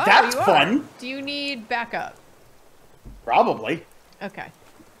 Oh, That's you are. fun. Do you need backup? Probably. Okay.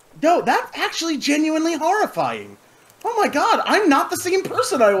 No, that's actually genuinely horrifying. Oh my god, I'm not the same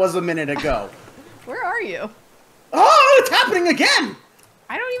person I was a minute ago. Where are you? Oh, it's happening again!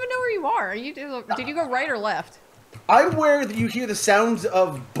 I don't even know where you are. Did you go right or left? I'm where you hear the sounds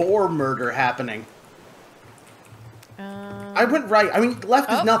of boar murder happening. I went right. I mean,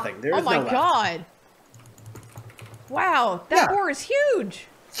 left is nothing. There is no left. Oh my god! Wow, that boar is huge!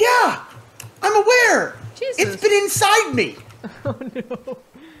 Yeah! I'm aware! Jesus. It's been inside me! Oh no.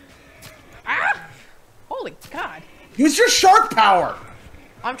 Ah! Holy god. Use your shark power!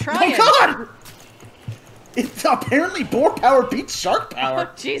 I'm trying. Oh god! It's apparently boar power beats shark power.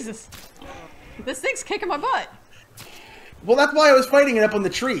 Oh, Jesus. This thing's kicking my butt. Well, that's why I was fighting it up on the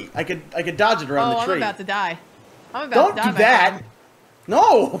tree. I could dodge it around the tree. I'm about to die. I'm about to die. Don't do that!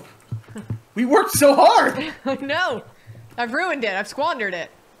 No! We worked so hard! No! I've ruined it. I've squandered it.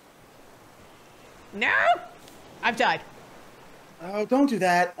 No! I've died. Oh, don't do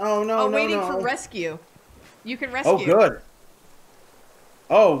that. Oh, no, no, waiting no. for rescue. You can rescue. Oh, good.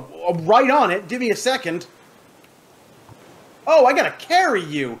 Oh, right on it. Give me a second. Oh, I gotta carry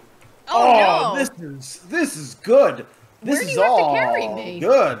you. Oh, no. This is good. This Where do is you have to all carry me?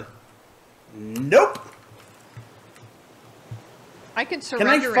 good. Nope. I can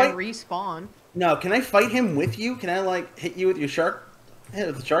surrender and respawn. No, can I fight him with you? Can I, hit you with your shark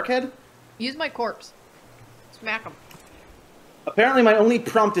head? Use my corpse. Smack him. Apparently my only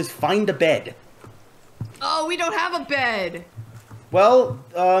prompt is find a bed. Oh, we don't have a bed. Well,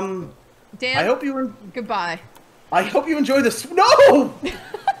 Dan, I hope you goodbye. I hope you enjoy this. No!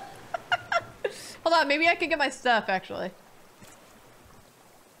 Hold on, maybe I can get my stuff, actually.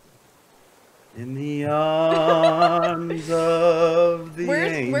 In the arms of the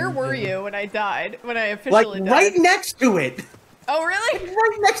Where were you when I died? When I officially died? Right next to it. Oh, really?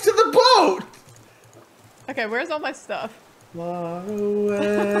 right next to the boat. Okay, where's all my stuff? Far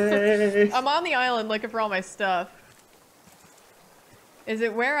away. I'm on the island looking for all my stuff. Is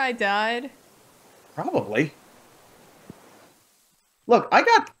it where I died? Probably. Look,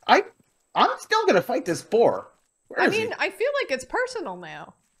 I'm still gonna fight this boar. Where is he? I feel like it's personal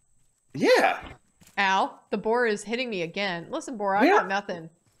now. Yeah. Ow, the boar is hitting me again. Listen, boar, I Where? got nothing.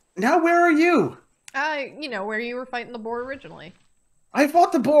 Now where are you? You know, where you were fighting the boar originally. I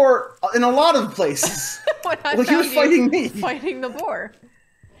fought the boar in a lot of places. When I Well, he was found fighting you me. Fighting the boar.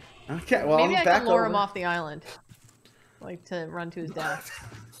 Okay, well, Maybe I'm I back can lure over. him off the island. Like, to run to his death.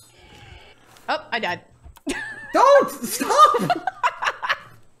 Oh, I died. Don't! Stop!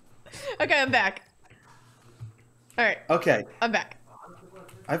 Okay, I'm back. Alright, Okay, I'm back.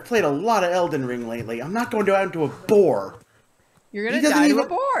 I've played a lot of Elden Ring lately. I'm not going down to a boar. You're He gonna doesn't die to a even-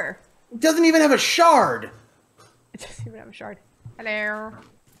 boar. It doesn't even have a shard. It doesn't even have a shard. Hello.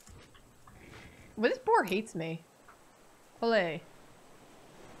 Well, this boar hates me. Olé.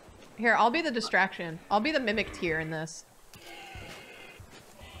 Here, I'll be the distraction. I'll be the mimic tier in this.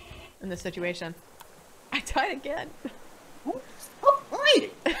 In this situation. I died again. Stop fighting!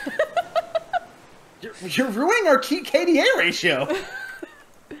 You're ruining our KDA ratio.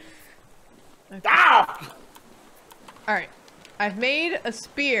 Okay. Ah! Alright. I've made a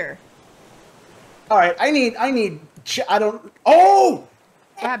spear. All right, I need. I don't. Oh!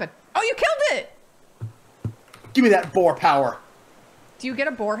 What happened? Oh, you killed it! Give me that boar power. Do you get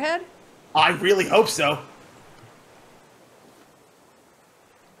a boar head? I really hope so.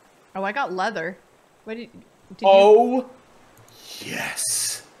 Oh, I got leather. What did you... Oh,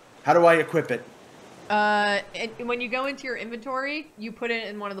 yes. How do I equip it? When you go into your inventory, you put it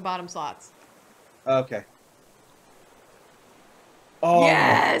in one of the bottom slots. Okay. Oh.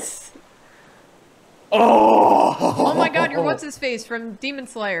 Yes! Oh. Oh my god, you're what's his face from Demon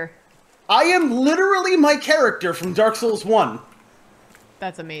Slayer. I am literally my character from Dark Souls 1.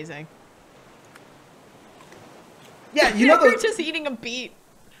 That's amazing. Yeah, you know You're those. just eating a beet.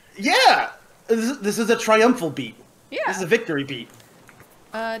 Yeah, this is a triumphal beat. Yeah. This is a victory beat.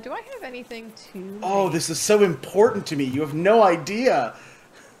 Do I have anything to... Oh, make? this is so important to me. You have no idea.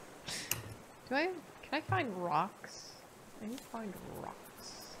 Can I find rocks? I need to find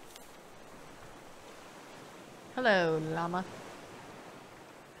rocks. Hello, llama.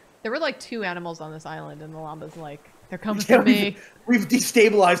 There were like 2 animals on this island, and the llama's like, they're coming for me. We've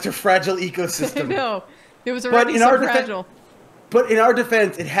destabilized her fragile I ecosystem. know. It was already so fragile. But in our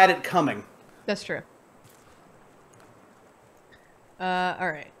defense, it had it coming. That's true.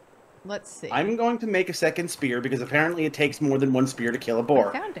 Alright. Let's see. I'm going to make a second spear because apparently it takes more than one spear to kill a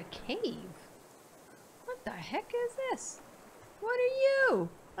boar. I found a cave. What the heck is this? What are you?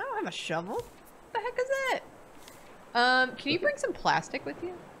 I don't have a shovel. What the heck is it? Can you bring some plastic with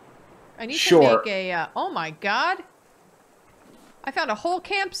you? I need to make a, oh my god. I found a whole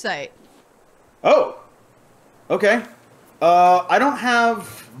campsite. Oh. Okay. I don't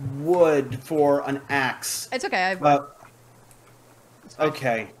have wood for an axe. It's okay. I've...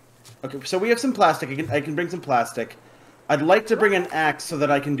 Okay. Okay, so we have some plastic. I can bring some plastic. I'd like to bring an axe so that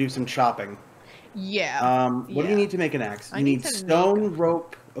I can do some chopping. Yeah. What do you need to make an axe? You need to stone,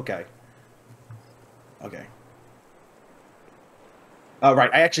 rope. Okay. Okay. Right.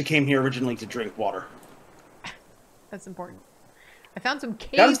 I actually came here originally to drink water. That's important. I found some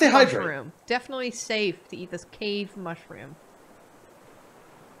cave Gotta stay hydrated. mushroom. Definitely safe to eat this cave mushroom.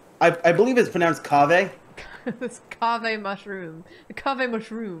 I believe it's pronounced cave. This cave mushroom. The cave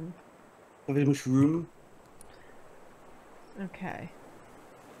mushroom. Cave mushroom. Okay.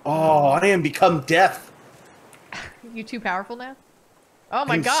 Oh, I am become death. You too powerful now? Oh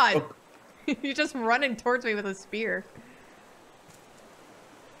my I'm god! so- You're just running towards me with a spear.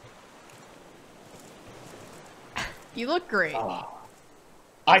 You look great. Oh,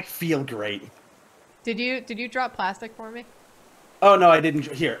 I feel great. Did you drop plastic for me? Oh no, I didn't.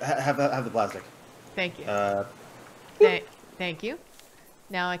 Here, have the plastic. Thank you. Thank you.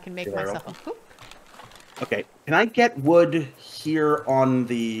 Now I can make You're myself a welcome. hoop. Okay, can I get wood here on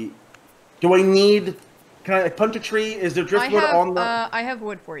the? Do I need? Can I punch a tree? Is there driftwood on the? I have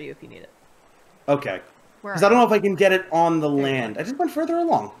wood for you if you need it. Okay. Where Because are I don't you? know if I can get it on the There you land. I just went further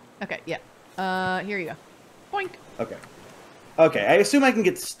along. Okay, yeah. Here you go. Boink. Okay. Okay, I assume I can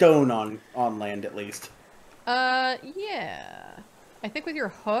get stone on land at least. Yeah. I think with your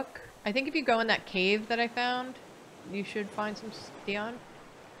hook, I think if you go in that cave that I found, you should find some stone.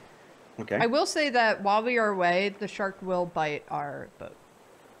 Okay. I will say that while we are away, the shark will bite our boat.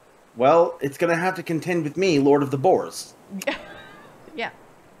 Well, it's gonna have to contend with me, Lord of the Boars. Yeah.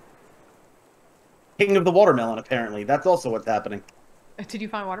 King of the watermelon, apparently. That's also what's happening. Did you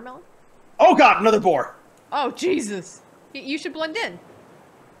find watermelon? Oh god, another boar! Oh, Jesus. You should blend in.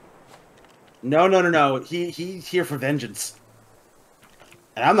 No. He's here for vengeance.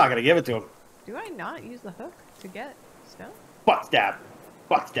 And I'm not gonna give it to him. Do I not use the hook to get stone? Butt stab.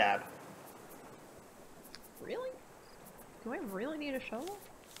 Butt stab. Really? Do I really need a shovel?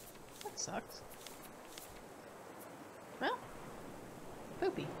 That sucks. Well,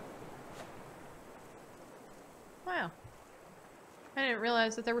 poopy. Wow. I didn't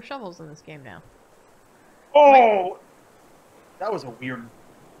realize that there were shovels in this game now. Oh! That was a weird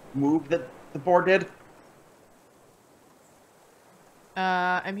move that the boar did.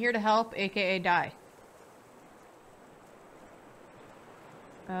 I'm here to help, aka die.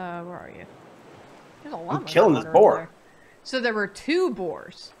 Where are you? There's a lot I'm killing this boar. So there were 2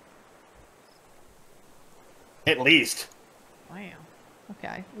 boars. At least. Wow.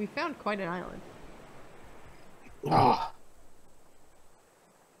 Okay, we found quite an island. Oh.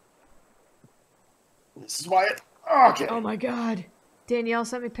 This is why it... Okay. Oh my god. Danielle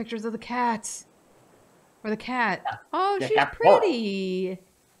sent me pictures of the cats. Or the cat. Oh, Yeah, she's cat pretty.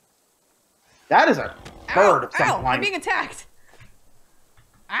 That is a bird of some Ow, I'm kind. being attacked.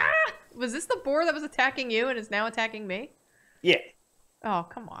 Ah! Was this the boar that was attacking you and is now attacking me? Yeah. Oh,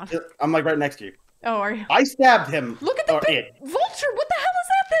 come on. I'm like right next to you. Oh, are you? I stabbed him. Look at the big vulture! What the hell is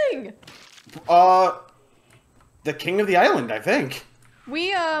that thing? The king of the island, I think.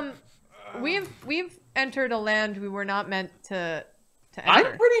 We've entered a land we were not meant to enter.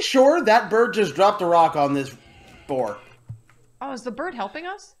 I'm pretty sure that bird just dropped a rock on this boar. Oh, is the bird helping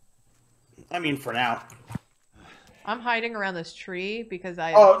us? I mean, for now. I'm hiding around this tree because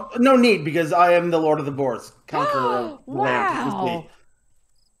I... Oh, no need, because I am the Lord of the Boars. Conqueror of the land. Wow!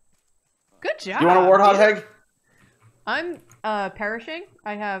 Good job. You want a warthog, Heg? I'm perishing.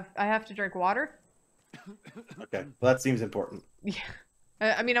 I have to drink water. Okay, well that seems important. Yeah.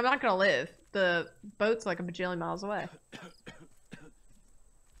 I mean, I'm not gonna live. The boat's like a bajillion miles away.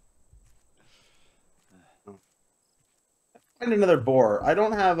 Find another boar. I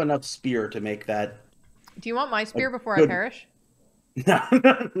don't have enough spear to make that. Do you want my spear before I perish? No.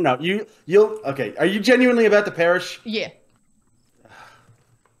 You'll. Okay. Are you genuinely about to perish? Yeah.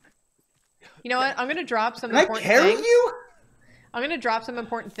 You know what? I'm gonna drop some Can I important carry things. you? I'm gonna drop some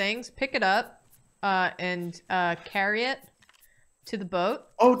important things. Pick it up, and carry it to the boat.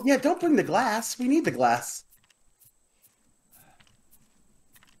 Oh yeah! Don't bring the glass. We need the glass.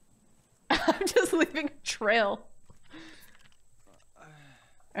 I'm just leaving a trail.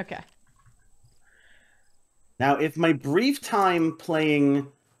 Okay. Now, if my brief time playing,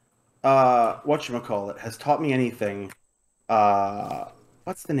 whatchamacallit, has taught me anything,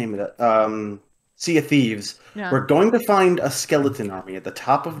 what's the name of that? Sea of Thieves. Yeah. We're going to find a skeleton army at the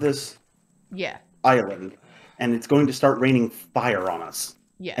top of this island, and it's going to start raining fire on us.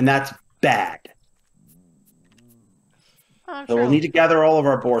 Yeah. And that's bad. Oh, So we'll need to gather all of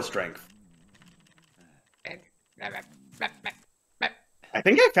our boar strength. I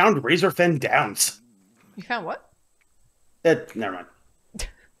think I found Razorfen Downs. You found what? Never mind.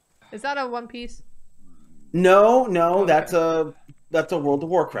 Is that a One Piece? No, okay. that's a World of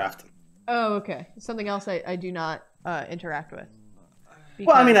Warcraft. Oh, okay. Something else I do not interact with.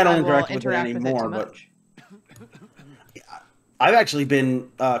 Well, I mean, I don't interact will with it anymore, but much. I've actually been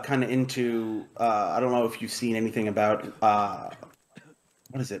kind of into. I don't know if you've seen anything about what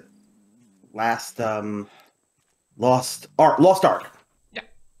is it? Lost Ark. Yeah.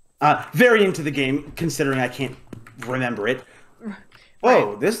 Very into the game, considering I can't remember it.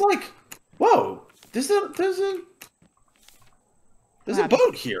 Whoa, Right. there's a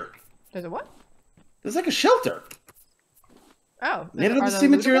boat here. There's a what? There's like a shelter. Oh, Made of the same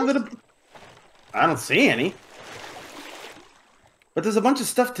material that I don't see any. But there's a bunch of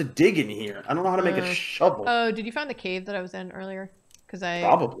stuff to dig in here. I don't know how to make a shovel. Oh, did you find the cave that I was in earlier? Because I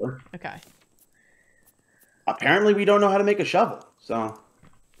Probably. Okay. Apparently, we don't know how to make a shovel, so,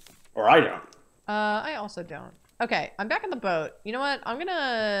 or I don't. I also don't. Okay, I'm back on the boat. You know what? I'm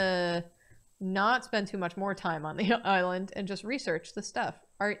gonna not spend too much more time on the island and just research the stuff.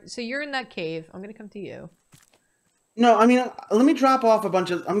 All right, so you're in that cave. I'm gonna come to you. No, I mean, let me drop off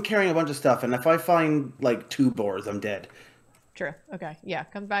I'm carrying a bunch of stuff, and if I find, like, 2 boars, I'm dead. True. Okay, yeah,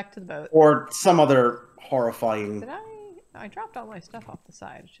 come back to the boat. Or some other horrifying... Did I dropped all my stuff off the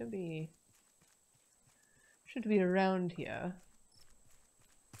side. Should be around here.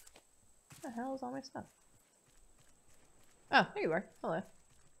 What the hell is all my stuff? Oh, there you are. Hello.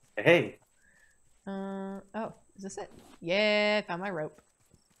 Hey. Oh, is this it? Yeah, found my rope.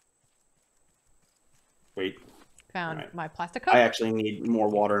 Wait. Found Right. my plastic cup. I actually need more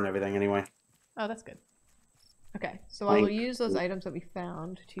water and everything anyway. Oh, that's good. Okay, so I will Plank. use those items that we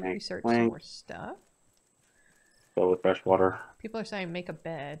found to Plank, research plank. some more stuff. Fill with fresh water. People are saying make a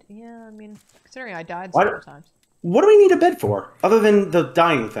bed. Yeah, I mean, considering I died What? several times. What do we need a bed for, other than the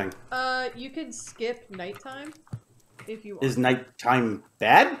dying thing? You could skip nighttime if you want. Is nighttime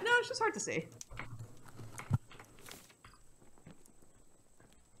bad? No, it's just hard to see.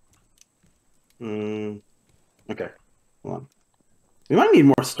 Okay. Hold on. We might need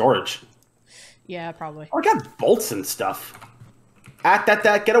more storage. Yeah, probably. Oh, I got bolts and stuff.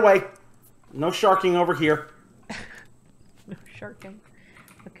 That, get away. No sharking over here. No sharking.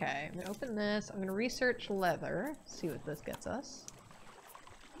 Okay, I'm gonna open this. I'm gonna research leather. See what this gets us.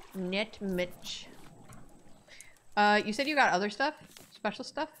 Net Mitch. You said you got other stuff? Special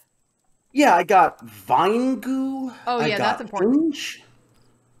stuff? Yeah, I got vine goo. Oh yeah, that's important. Hinge.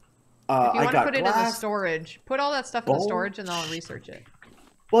 If you want to put it in the glass, storage, put all that stuff in the storage and then I'll research it.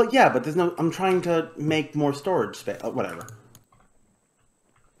 Well, yeah, but there's no. I'm trying to make more storage space. Whatever.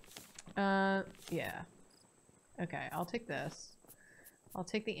 Yeah. Okay, I'll take this. I'll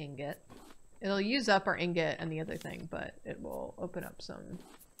take the ingot. It'll use up our ingot and the other thing, but it will open up some.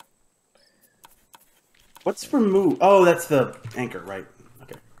 What's remove? Oh, that's the anchor, right?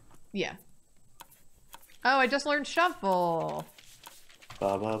 Okay. Yeah. Oh, I just learned shovel.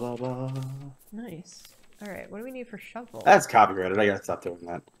 Ba ba ba ba. Nice. All right, what do we need for shovel? That's copyrighted. I gotta stop doing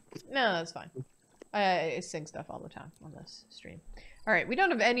that. No, that's fine. I sing stuff all the time on this stream. All right, we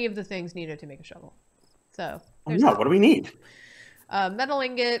don't have any of the things needed to make a shovel. So, Oh, no, what do we need? metal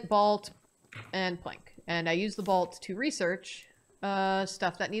ingot, bolt, and plank. And I use the bolt to research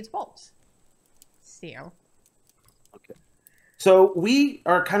stuff that needs bolts. So. Okay. So we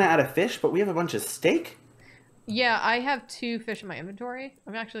are kind of out of fish, but we have a bunch of steak. Yeah, I have 2 fish in my inventory.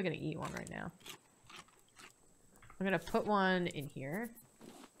 I'm actually going to eat one right now. I'm going to put one in here.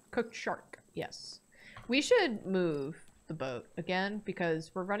 Cooked shark. Yes. We should move the boat again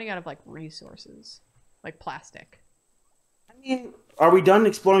because we're running out of like resources. Like plastic. I mean, are we done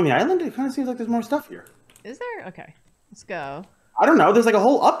exploring the island? It kind of seems like there's more stuff here. Is there? Okay. Let's go. I don't know. There's like a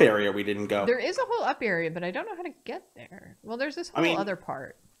whole up area we didn't go. There is a whole up area, but I don't know how to get there. Well, there's this whole other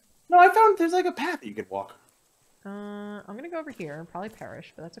part. No, I found there's like a path that you could walk. I'm gonna go over here and probably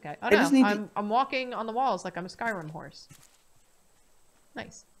perish, but that's okay. Oh I just no, need I'm walking on the walls like I'm a Skyrim horse.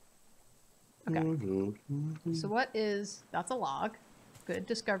 Nice. Okay. So what is... That's a log. Good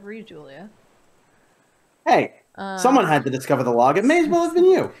discovery, Julia. Hey, someone had to discover the log. It may as well have been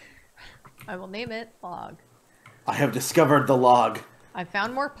you. I will name it log. I have discovered the log. I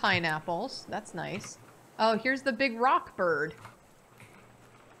found more pineapples. That's nice. Oh, here's the big rock bird.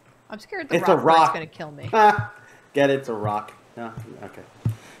 I'm scared the rock bird's gonna kill me. Get it? It's a rock. No, okay.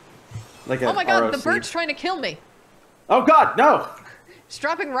 Like oh my god, ROC. the bird's trying to kill me. Oh god, no! It's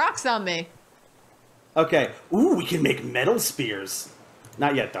dropping rocks on me. Okay. Ooh, we can make metal spears.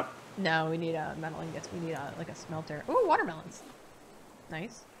 Not yet, though. No, we need metal ingots. We need like a smelter. Ooh, watermelons.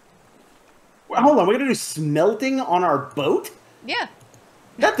 Nice. Well, hold on, we're gonna do smelting on our boat? Yeah.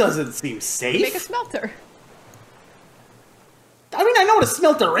 That doesn't seem safe. Make a smelter. I mean, I know what a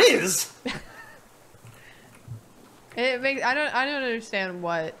smelter is. It makes I don't understand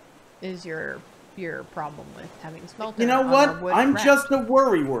what is your problem with having a smelter. You know what? I'm just a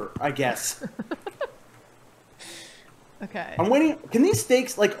worrywart, I guess. Okay. I'm waiting. Can these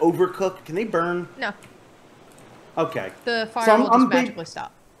steaks like overcook? Can they burn? No. Okay. The fire will just magically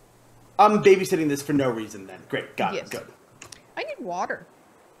stop. I'm babysitting this for no reason then. Great. Got it. Good. I need water.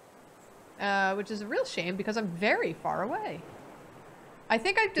 Which is a real shame because I'm very far away. I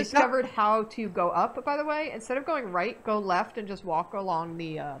think I've discovered how to go up, by the way. Instead of going right, go left and just walk along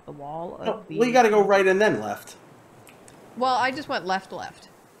the wall of the... Well, you gotta go right and then left. Well, I just went left.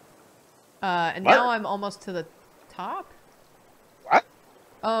 And What? now I'm almost to the top. What?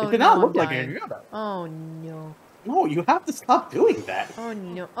 Oh, it did no, not I'm look like dying. it. Oh, no. No, you have to stop doing that. Oh,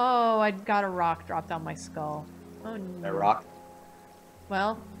 no. Oh, I got a rock dropped on my skull. Oh, no. That rock.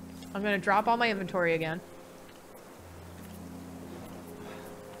 Well, I'm going to drop all my inventory again.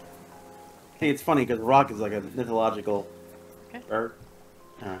 Hey, it's funny because rock is like a mythological bird.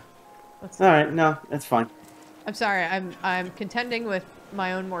 Let's All right, no, it's fine. I'm sorry. I'm contending with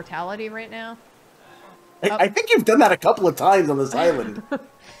my own mortality right now. I think you've done that a couple of times on this island.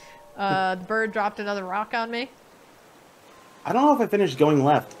 The bird dropped another rock on me. I don't know if I finished going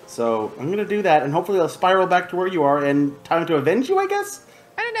left, so I'm gonna do that, and hopefully I'll spiral back to where you are, and time to avenge you, I guess?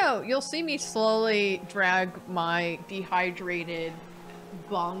 I don't know. You'll see me slowly drag my dehydrated,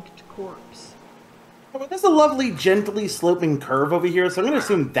 bonked corpse. Well, there's a lovely, gently sloping curve over here, so I'm gonna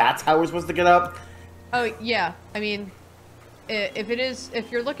assume that's how we're supposed to get up. Oh, yeah. I mean,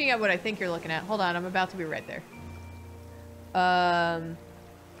 if you're looking at what I think you're looking at, hold on, I'm about to be right there. Yeah.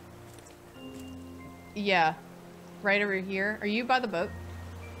 Right over here. Are you by the boat?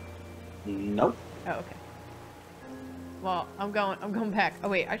 Nope. Oh, okay. Well, I'm going back. Oh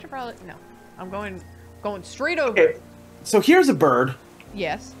wait, I should probably no. I'm going straight over. Okay. So here's a bird.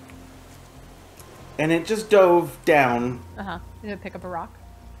 Yes. And it just dove down. Uh-huh. Did it pick up a rock?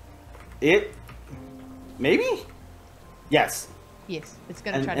 It maybe? Yes. Yes. It's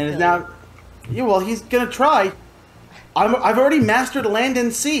gonna try to and kill now yeah, well he's gonna try. I've already mastered land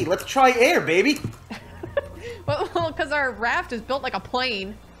and sea. Let's try air, baby. Well, because our raft is built like a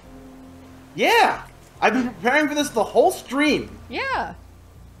plane. Yeah. I've been preparing for this the whole stream. Yeah.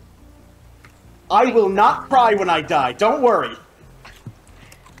 I will not cry when I die. Don't worry.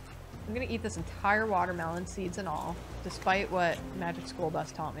 I'm gonna eat this entire watermelon, seeds and all, despite what Magic School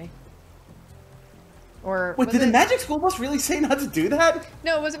Bus taught me. Or wait, did the Magic School Bus really say not to do that?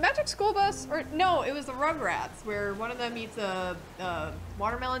 No, was it Magic School Bus? Or no, it was the Rugrats, where one of them eats a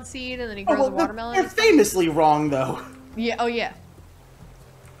watermelon seed and then he grows a watermelon. They're famously wrong, though. Yeah. Oh yeah.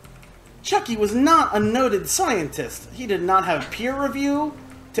 Chucky was not a noted scientist. He did not have peer review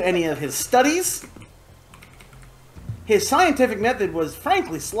to any of his studies. His scientific method was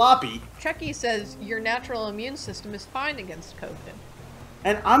frankly sloppy. Chucky says your natural immune system is fine against COVID.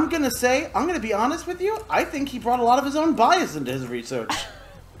 And I'm gonna be honest with you, I think he brought a lot of his own bias into his research.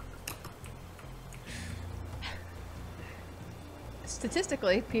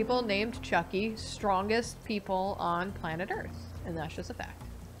 Statistically, people named Chucky strongest people on planet Earth, and that's just a fact.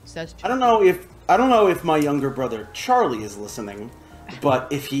 Says Chucky. I don't know if my younger brother Charlie is listening,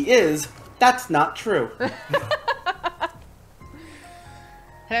 but if he is, that's not true.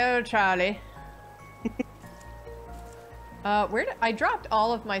 Hello, Charlie. I dropped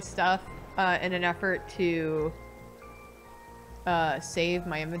all of my stuff in an effort to save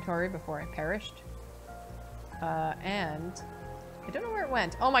my inventory before I perished. And I don't know where it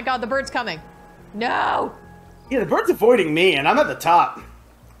went. Oh my god, the bird's coming. No! Yeah, the bird's avoiding me, and I'm at the top.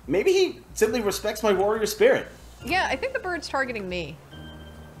 Maybe he simply respects my warrior spirit. Yeah, I think the bird's targeting me.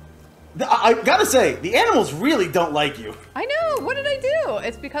 I gotta say, the animals really don't like you. I know! What did I do?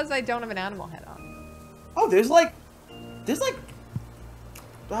 It's because I don't have an animal head on. Oh, there's like,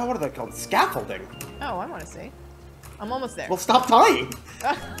 what are they called? Scaffolding. Oh, I want to see. I'm almost there. Well, stop dying.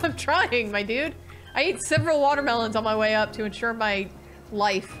 I'm trying, my dude. I ate several watermelons on my way up to ensure my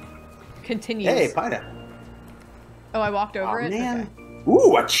life continues. Hey, pineapple. Oh, I walked over it? Man. Okay.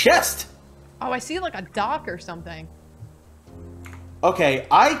 Ooh, a chest. Oh, I see like a dock or something. Okay,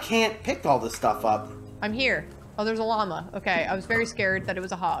 I can't pick all this stuff up. I'm here. Oh, there's a llama. Okay, I was very scared that it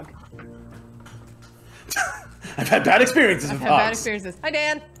was a hog. I've had bad experiences with hogs. Bad experiences. Hi,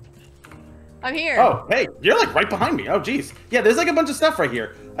 Dan. I'm here. Oh, hey, you're like right behind me. Oh, geez. Yeah, there's like a bunch of stuff right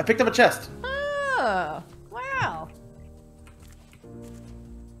here. I picked up a chest. Oh, wow.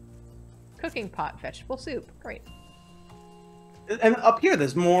 Cooking pot, vegetable soup. Great. And up here,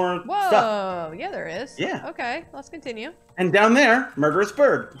 there's more stuff. Whoa, yeah, there is. Yeah. Okay, let's continue. And down there, murderous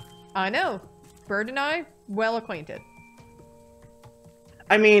bird. I know. Bird and I, well acquainted.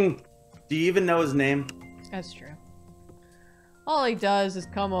 I mean, do you even know his name? That's true. All he does is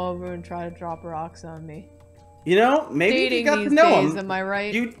come over and try to drop rocks on me. You know, maybe if you got to know him, am I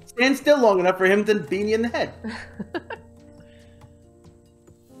right? you stand still long enough for him to beat you in the head.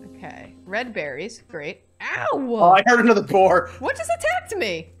 Okay, red berries, great. Ow! Oh, I heard another boar. What just attacked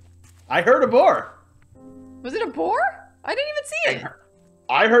me? I heard a boar. Was it a boar? I didn't even see it.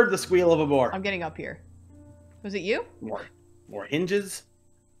 I heard the squeal of a boar. I'm getting up here. Was it you? More hinges.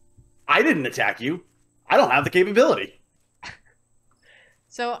 I didn't attack you. I don't have the capability.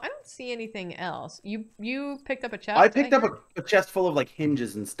 So I don't see anything else. You picked up a chest? I picked up a chest full of like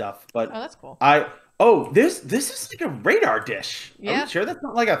hinges and stuff, but oh, that's cool. This is like a radar dish. Yeah. Are you sure that's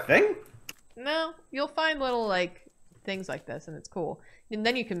not like a thing? No, you'll find little like things like this, and it's cool. And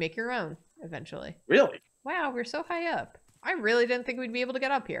then you can make your own eventually. Really? Wow, we're so high up. I really didn't think we'd be able to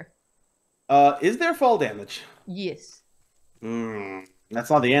get up here. Is there fall damage? Yes. That's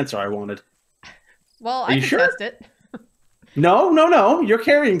not the answer I wanted. Well, I can can sure? test it. No. You're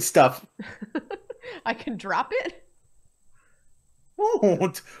carrying stuff. I can drop it?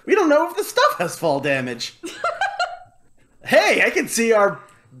 Oh, we don't know if the stuff has fall damage. Hey, I can see our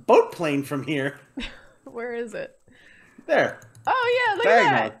boat plane from here. Where is it? There. Oh yeah, look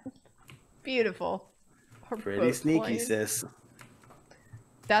at that. Beautiful. Our Pretty sneaky, plane. sis.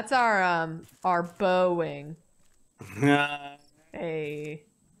 That's our bow wing. Hey.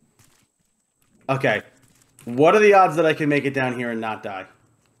 Okay. What are the odds that I can make it down here and not die?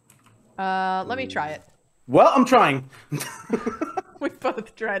 Let me try it. Well, I'm trying. We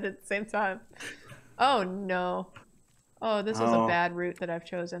both tried it at the same time. Oh no. Oh, this is a bad route that I've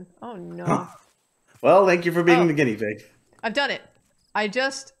chosen. Oh no. Well, thank you for being the guinea pig. I've done it. I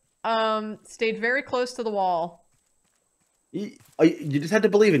just stayed very close to the wall. You just had to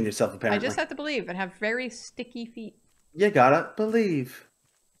believe in yourself, apparently. I just have to believe and have very sticky feet. You gotta believe.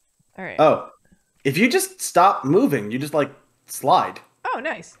 All right. Oh, if you just stop moving, you just like slide. Oh,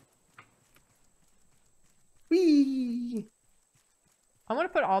 nice. Whee! I want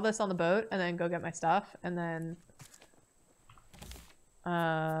to put all this on the boat and then go get my stuff and then.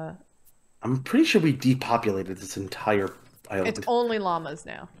 I'm pretty sure we depopulated this entire island. It's only llamas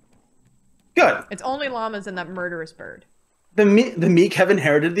now. Good. It's only llamas and that murderous bird. The meek have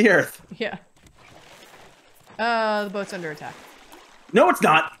inherited the earth. Yeah. The boat's under attack. No, it's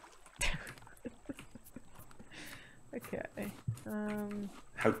not. Okay.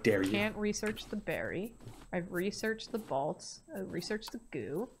 How dare you? Can't research the berry. I've researched the bolts. I've researched the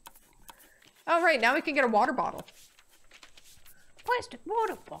goo. Oh, right. Now we can get a water bottle. Plastic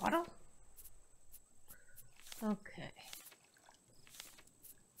water bottle. Okay.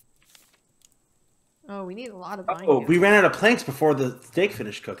 Oh, we need a lot of vine Oh, goo. we ran out of planks before the steak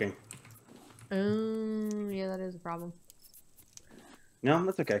finished cooking. Yeah, that is a problem. No,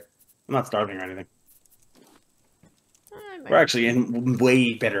 that's okay. I'm not starving or anything. We're actually in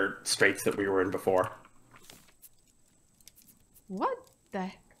way better straits than we were in before. What the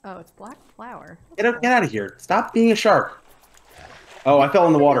heck? Oh, it's black flour. Get out of here. Stop being a shark. Oh, I fell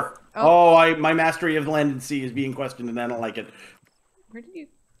in the water. Oh, my mastery of the land and sea is being questioned and I don't like it. Where did you...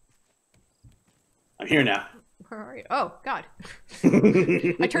 I'm here now. Where are you? Oh, God.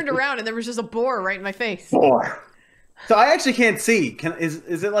 I turned around and there was just a boar right in my face. Boar. So I actually can't see.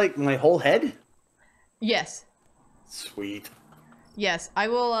 Is it like my whole head? Yes. Sweet. Yes, I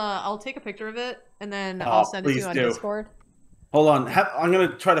will. I'll take a picture of it and then I'll send it to you on Discord. Hold on. I'm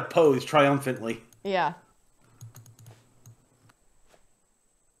gonna try to pose triumphantly. Yeah.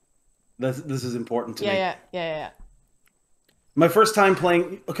 This is important to me. Yeah. My first time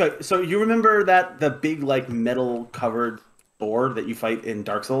playing. Okay, so you remember the big like metal covered board that you fight in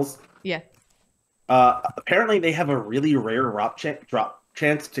Dark Souls? Yeah. Apparently they have a really rare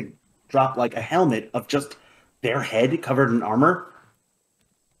chance to drop like a helmet of just their head covered in armor.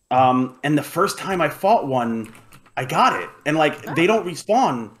 And the first time I fought one, I got it, and like they don't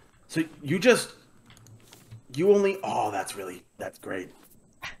respawn, so you only. Oh, that's great.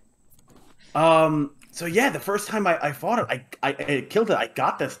 So yeah, the first time I fought it, I killed it. I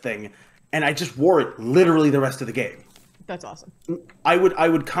got this thing, and I just wore it literally the rest of the game. That's awesome. I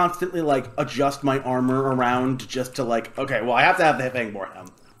would constantly like adjust my armor around just to like, okay, well I have to have the Fangboar helm,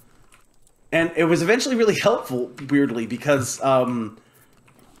 and it was eventually really helpful. Weirdly, because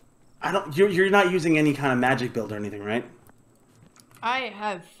you're not using any kind of magic build or anything, right? I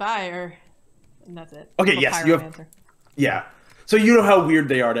have fire, and that's it. Okay, yes, you have. Yeah, so you know how weird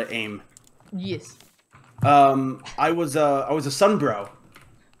they are to aim. Yes. I was a sunbro.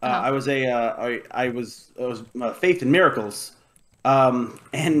 I was faith in miracles.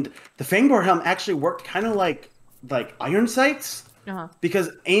 And the Fangboar helm actually worked kind of like iron sights.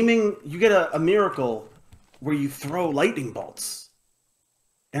 Because aiming, you get a miracle where you throw lightning bolts.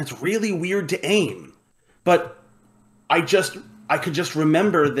 And it's really weird to aim. But I could just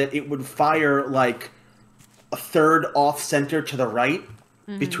remember that it would fire like a third off center to the right.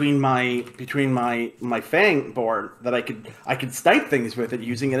 Between my fang board that I could snipe things with it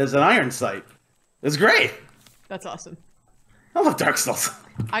using it as an iron sight. It was great. That's awesome. I love Dark Souls.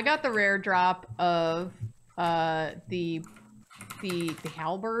 I got the rare drop of the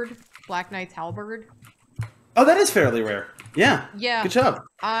halberd, Black Knight's halberd. Oh, that is fairly rare. Yeah. Yeah. Good job.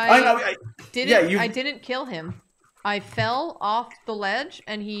 I didn't kill him. I fell off the ledge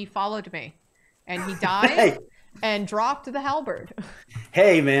and he followed me, and he died. Hey. And dropped the halberd.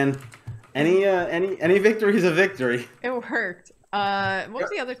 Hey, man. Any victory is a victory. It worked. What was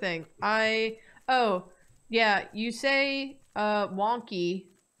the other thing? Oh, yeah. You say wonky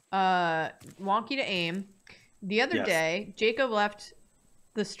to aim. The other day, Jacob left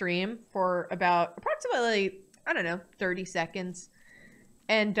the stream for about approximately, I don't know, 30 seconds.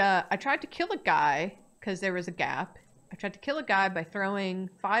 And I tried to kill a guy because there was a gap. I tried to kill a guy by throwing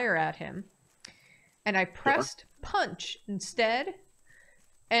fire at him. And I pressed punch instead.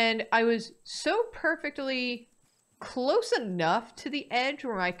 And I was so perfectly close enough to the edge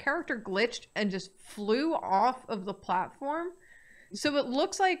where my character glitched and just flew off of the platform. So it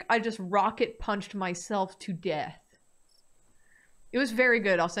looks like I just rocket punched myself to death. It was very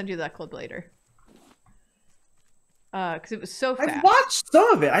good. I'll send you that clip later. Because it was so fast. I've watched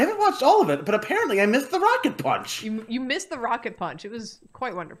some of it. I haven't watched all of it, but apparently I missed the rocket punch. You missed the rocket punch. It was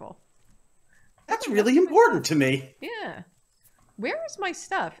quite wonderful. That's really important to me. Yeah. Where is my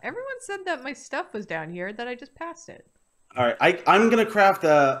stuff? Everyone said that my stuff was down here, that I just passed it. All right, I'm gonna craft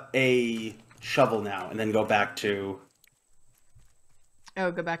a shovel now, and then go back to.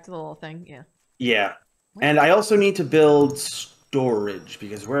 Oh, go back to the little thing. Yeah. Yeah, and I also need to build storage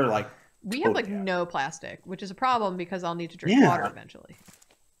because we're like. We have like no plastic, which is a problem because I'll need to drink Yeah. water eventually.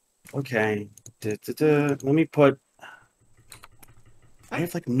 Okay. Let me put. I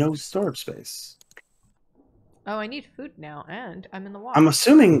have like no storage space. Oh, I need food now, and I'm in the water. I'm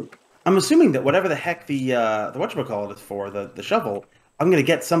assuming that whatever the heck the whatchamacallit is for, the shovel, I'm gonna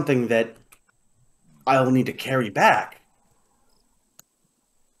get something that I'll need to carry back.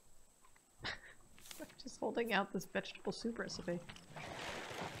 I'm just holding out this vegetable soup recipe.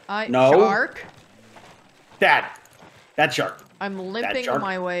 No. Shark? Dad! That shark. I'm limping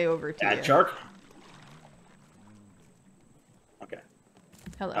my way over to you. That shark? Okay.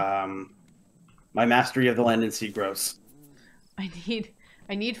 Hello. My mastery of the land and sea grows. I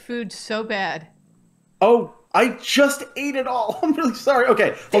need food so bad. Oh, I just ate it all. I'm really sorry.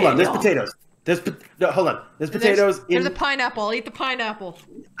 Okay, hold on. There's potatoes. Hold on. There's potatoes. There's a pineapple. I'll eat the pineapple.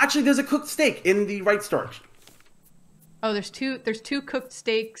 Actually, there's a cooked steak in the right storage. Oh, there's two cooked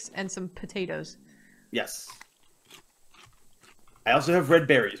steaks and some potatoes. Yes. I also have red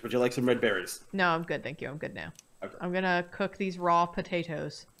berries. Would you like some red berries? No, I'm good. Thank you. I'm good now. Okay. I'm gonna cook these raw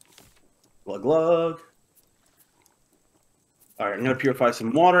potatoes. Glug glug. All right, I'm gonna purify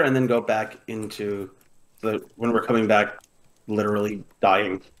some water and then go back into when we're coming back, literally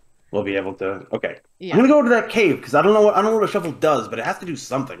dying. We'll be able to. Okay. Yeah. I'm gonna go to that cave because I don't know what a shovel does, but it has to do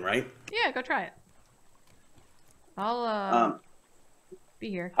something, right? Yeah, go try it. I'll be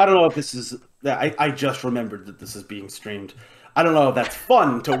here. I don't know if this is. I just remembered that this is being streamed. I don't know if that's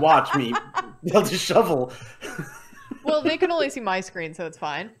fun to watch me build a shovel. Well, they can only see my screen, so it's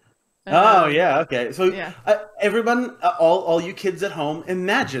fine. Oh yeah, okay. So yeah. Everyone, all you kids at home,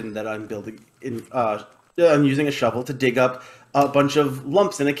 imagine that I'm I'm using a shovel to dig up a bunch of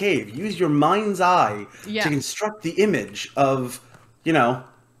lumps in a cave. Use your mind's eye to construct the image of,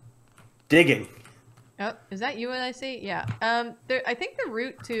 digging. Oh, is that you? What I see? Yeah. I think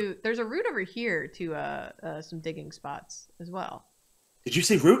there's a route over here to some digging spots as well. Did you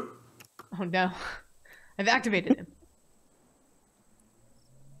say root? Oh no, I've activated him.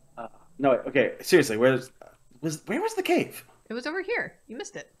 No, okay. Seriously, where was the cave? It was over here. You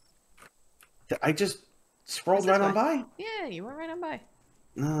missed it. I just scrolled right on by. Yeah, you went right on by.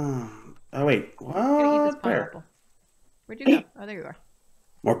 No. Oh wait. What? Eat this pineapple. Where'd you go? Oh, there you are.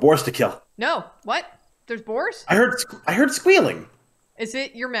 More boars to kill. No. What? There's boars? I heard squealing. Is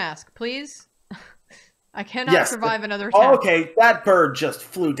it your mask, please? I cannot survive another attack. Oh, okay, that bird just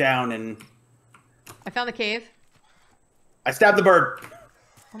flew down and. I found the cave. I stabbed the bird.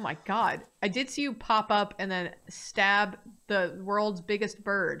 Oh my god. I did see you pop up and then stab the world's biggest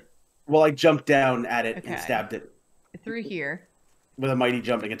bird. Well, I jumped down at it and stabbed it. Through here. With a mighty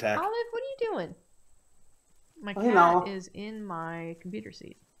jumping attack. Olive, what are you doing? My cat is in my computer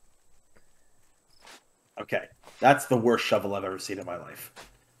seat. Okay. That's the worst shovel I've ever seen in my life.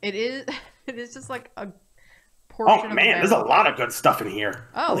 It is just like a portion of man, there's a lot of good stuff in here.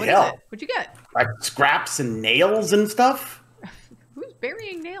 Oh, what is it? What'd you get? Like scraps and nails and stuff. Who's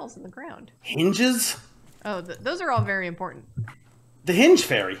burying nails in the ground? Hinges. Oh, those are all very important. The hinge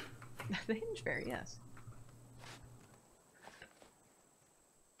fairy. The hinge fairy, yes.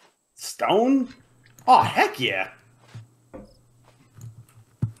 Stone? Oh, heck yeah.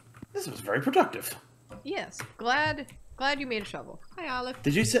 This was very productive. Yes. Glad you made a shovel. Hi, Olive.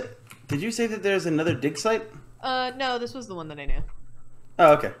 Did you say that there's another dig site? No, this was the one that I knew.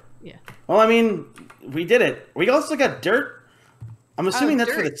 Oh, okay. Yeah. Well, I mean, we did it. We also got dirt. I'm assuming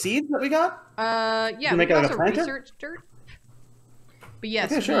that's for the seeds that we got? Yeah, we also researched dirt. But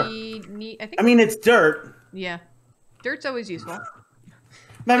yes, okay, sure. we need, I mean, it's dirt. Yeah. Dirt's always useful.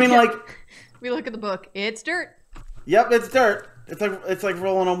 I mean, like... We look at the book. It's dirt. Yep, it's dirt. It's like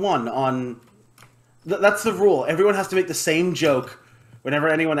rolling a 1 on... That's the rule. Everyone has to make the same joke whenever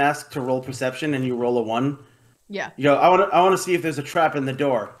anyone asks to roll perception and you roll a 1. Yeah. You go, I want to see if there's a trap in the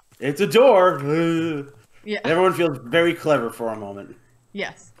door. It's a door. Yeah. Everyone feels very clever for a moment.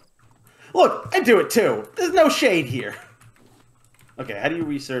 Yes. Look, I do it too. There's no shade here. Okay, how do you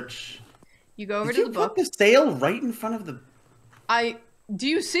research? You go over to the book. Did you put the sail right in front of the... Do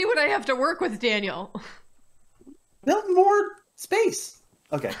you see what I have to work with, Daniel? Build more space.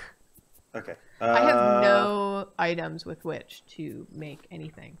 Okay. Okay. I have no items with which to make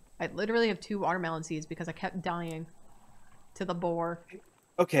anything. I literally have 2 watermelon seeds because I kept dying to the boar.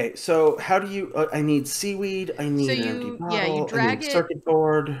 Okay, so how do you? I need seaweed. I So need an empty you bottle. I drag need it. circuit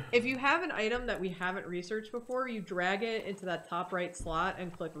board. If you have an item that we haven't researched before, you drag it into that top right slot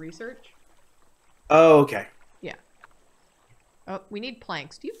and click research. Oh, okay. Yeah. Oh, we need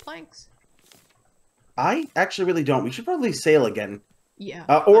planks. Do you have planks? I actually really don't. We should probably sail again. Yeah.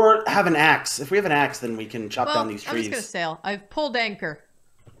 Or have an axe. If we have an axe, then we can chop down these I'm just gonna trees. sail. I've pulled anchor.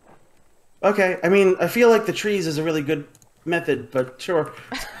 Okay, I mean, I feel like the trees is a really good method, but sure.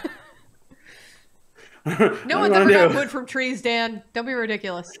 No one's ever got wood from trees, Dan. Don't be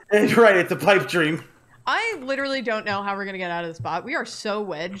ridiculous. Right, it's a pipe dream. I literally don't know how we're gonna get out of the spot. We are so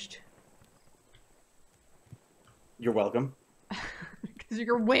wedged. You're welcome. Because of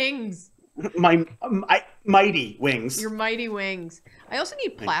your wings. My mighty wings. Your mighty wings. I also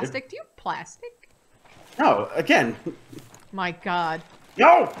need plastic. Do you have plastic? No, again. My God.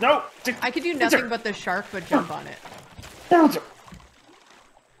 No. I could do nothing but the shark, but jump on it.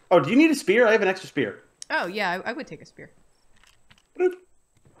 Oh, do you need a spear? I have an extra spear. Oh, yeah, I would take a spear. Boop.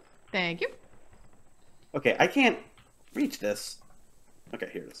 Thank you. Okay, I can't reach this. Okay,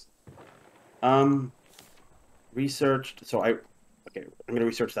 here it is. Researched. So okay, I'm gonna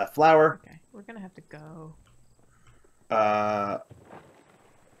research that flower. Okay, we're gonna have to go. I'm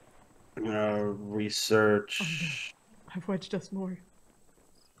gonna research. Oh, no. I've wedged us more.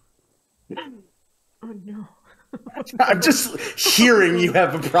 Oh no. I'm just hearing you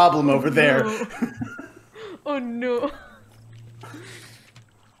have a problem over there. No. Oh no.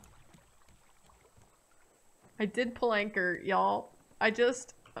 I did pull anchor, y'all. I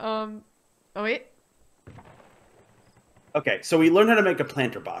just, oh wait. Okay, so we learned how to make a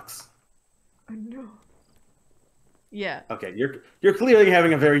planter box. Oh no. Yeah. Okay, you're clearly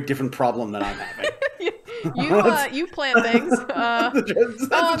having a very different problem than I'm having. You plant things. Let's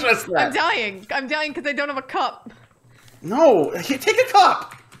address that. I'm dying because I don't have a cup. No, take a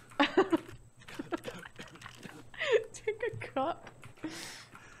cup. Take a cup.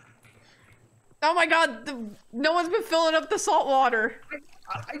 Oh my God! No one's been filling up the salt water.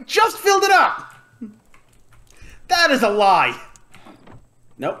 I just filled it up. That is a lie.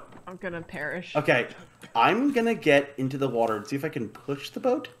 Nope. I'm gonna perish. Okay, I'm gonna get into the water and see if I can push the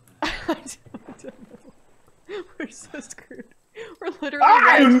boat. I don't know. We're so screwed. We're literally.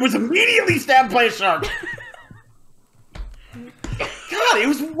 I was immediately stabbed by a shark. God, it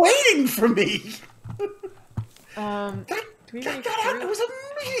was waiting for me. Do we have any fruit? I was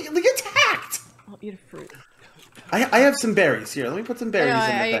immediately attacked. I'll eat a fruit. I have some berries here. Let me put some berries in the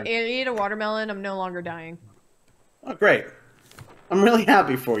I thing. ate a watermelon. I'm no longer dying. Oh, great. I'm really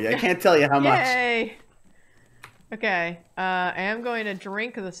happy for you. I can't tell you how much. Yay! Okay. I am going to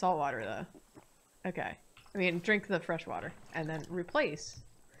drink the salt water though. Okay. I mean, drink the fresh water and then replace.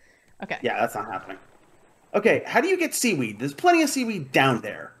 Okay. Yeah, that's not happening. Okay, how do you get seaweed? There's plenty of seaweed down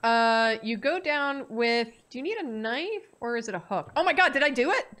there. You go down with. Do you need a knife or is it a hook? Oh my God! Did I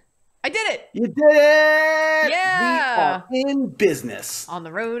do it? I did it! You did it! Yeah! We are in business. On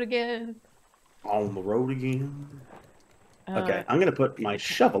the road again. On the road again. Okay, I'm gonna put my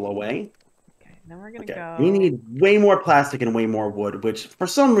shovel away. Okay, now we're gonna go. We need way more plastic and way more wood, which for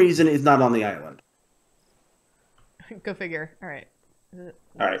some reason is not on the island. Go figure. All right. All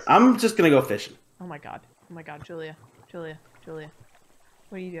right, I'm just gonna go fishing. Oh my God. Oh my God, Julia. Julia. What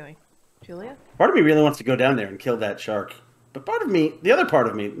are you doing? Julia? Part of me really wants to go down there and kill that shark. But part of me, the other part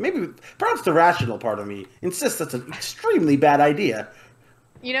of me, maybe perhaps the rational part of me, insists that's an extremely bad idea.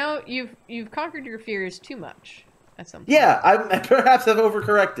 You know, you've conquered your fears too much at some point. Yeah, I perhaps have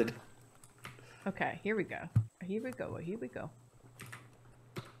overcorrected. Okay, here we go. Here we go.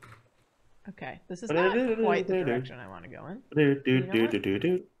 Okay, this is not quite the direction I want to go in.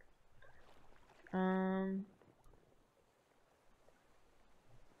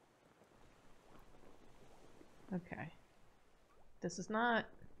 Okay. This is not...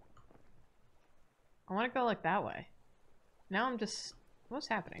 I want to go like that way. Now I'm just... What's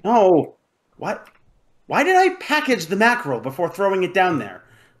happening? No! What? Why did I package the mackerel before throwing it down there?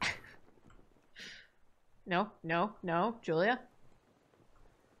 No, Julia?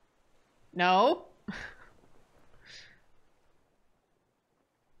 No?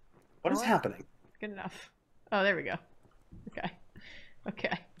 What is happening? Good enough. Oh, there we go. Okay.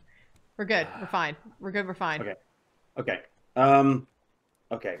 We're good. We're fine. We're good. We're fine. Okay.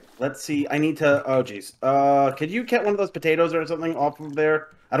 Okay. Let's see. I need to... Oh, geez. Could you get one of those potatoes or something off of there?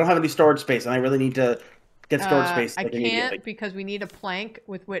 I don't have any storage space, and I really need to get storage space. I can't because we need a plank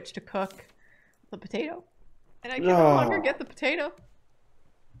with which to cook the potato. And I can no longer get the potato.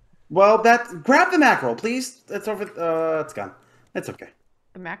 Well, grab the mackerel, please. It's over... it's gone. It's okay.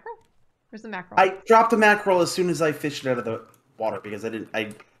 The mackerel? Where's the mackerel? I dropped the mackerel as soon as I fished it out of the water because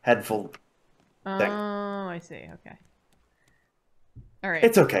I had full thing. Oh, I see. Okay. All right.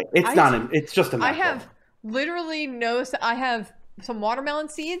 It's okay. It's just a mackerel. I have literally I have some watermelon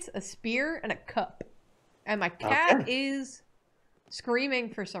seeds, a spear, and a cup. And my cat is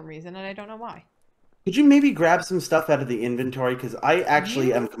screaming for some reason, and I don't know why. Could you maybe grab some stuff out of the inventory? Because I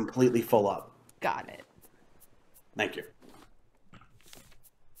actually am completely full up. Got it. Thank you.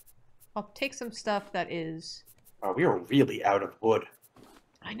 I'll take some stuff that is... Oh, we are really out of wood.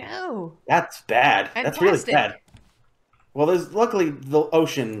 I know. That's bad. And That's plastic. really bad. Well, luckily the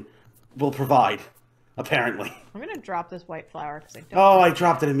ocean will provide, apparently. I'm going to drop this white flower because I don't... Oh, I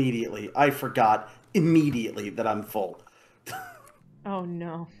dropped it immediately. I forgot immediately that I'm full. Oh,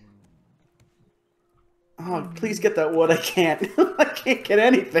 no. Oh, please get that wood. I can't. I can't get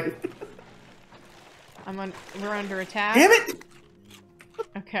anything. We're under attack. Damn it!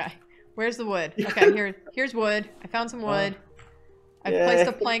 Okay. Where's the wood? Okay, here's wood. I found some wood. I've placed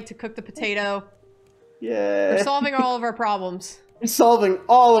a plank to cook the potato. Yeah. We're solving all of our problems. We're solving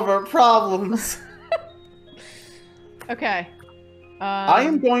all of our problems. Okay. I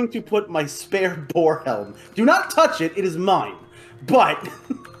am going to put my spare boar helm. Do not touch it. It is mine. But...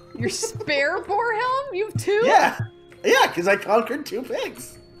 Your spare boar helm? You have two? Yeah. Yeah, because I conquered 2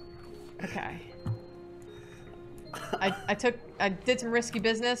 pigs. Okay. I did some risky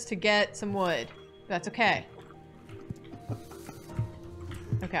business to get some wood. That's okay.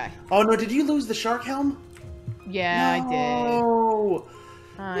 Okay. Oh no, did you lose the shark helm? Yeah, no.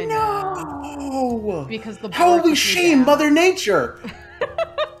 I did. I know. No. Because the How will we shame Mother Nature?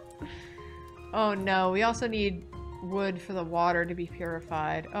 Oh no, we also need wood for the water to be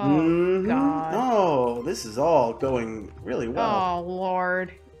purified. Oh god. Oh, this is all going really well. Oh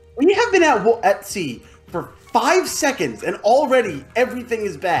lord. We have been at sea for 5 seconds and already everything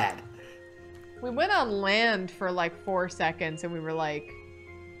is bad. We went on land for like 4 seconds and we were like,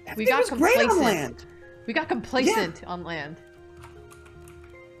 we got complacent. Great on land. We got complacent on land.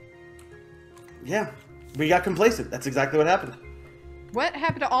 Yeah, we got complacent. That's exactly what happened. What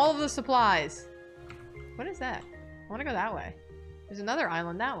happened to all of the supplies? What is that? I want to go that way. There's another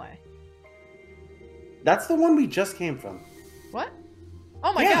island that way. That's the one we just came from. What?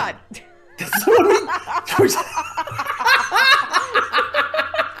 Oh my god. That's the one we...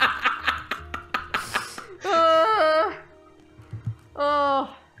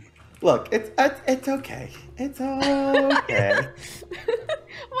 Oh. Look, it's okay. It's okay.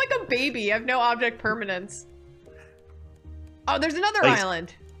 I'm like a baby. I have no object permanence. Oh, there's another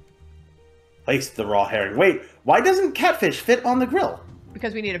island. Place the raw herring. Wait, why doesn't catfish fit on the grill?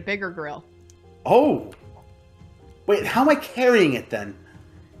 Because we need a bigger grill. Oh. Wait, how am I carrying it then?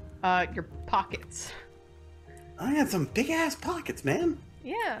 Your pockets. I had some big ass pockets, man.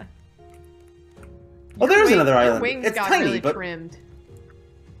 Yeah. Oh, there's another island. Your wings got tiny, really but... trimmed.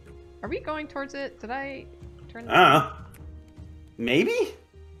 Are we going towards it? Did I turn it? Maybe?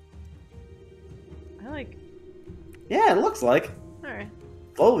 I like... Yeah, it looks like. Alright.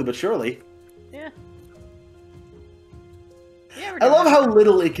 Slowly but surely. Yeah. I love how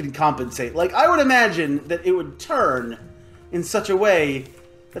little it can compensate. Like, I would imagine that it would turn in such a way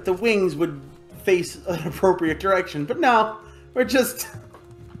that the wings would face an appropriate direction. But no, we're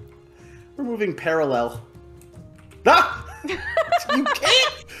moving parallel. Ah! You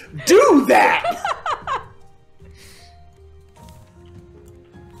can't do that!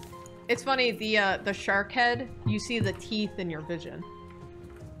 It's funny, the shark head, you see the teeth in your vision.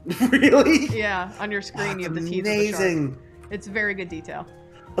 Really? Yeah, on your screen you have the teeth of the shark. It's very good detail.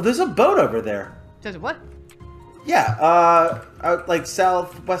 Oh, there's a boat over there. Does it what? Yeah, out like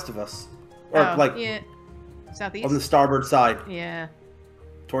southwest of us. Or yeah. Southeast? On the starboard side. Yeah.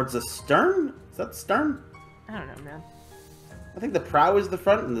 Towards the stern? Is that the stern? I don't know, man. I think the prow is the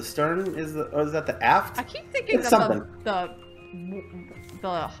front and the stern is the... Or is that the aft? I keep thinking that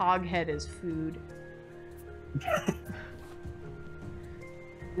the hog head is food.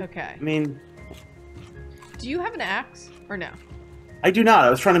 Okay. I mean... Do you have an axe? Or no? I do not. I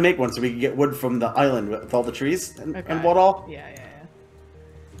was trying to make one so we could get wood from the island with all the trees and what all. Yeah.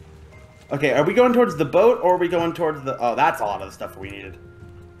 Okay, are we going towards the boat or are we going towards the... Oh, that's a lot of the stuff we needed.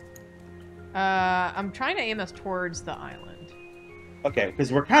 I'm trying to aim us towards the island. Okay,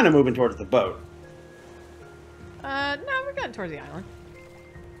 because we're kind of moving towards the boat. No, we're going towards the island.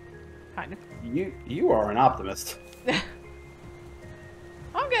 Kind of. You are an optimist.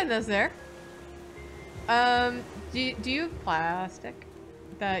 I'm getting us there. Do you have plastic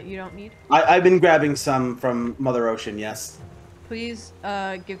that you don't need? I've been grabbing some from Mother Ocean, yes. Please,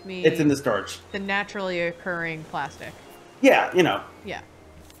 give me... It's in the storage. The naturally occurring plastic. Yeah, you know. Yeah.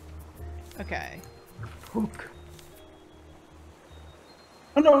 Okay. Hook.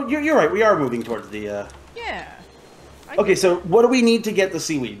 no, you're right. We are moving towards the. Yeah. Okay, so what do we need to get the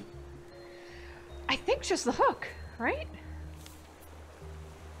seaweed? I think just the hook, right?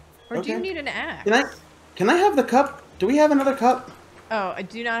 Or do you need an axe? Can I have the cup? Do we have another cup? Oh, I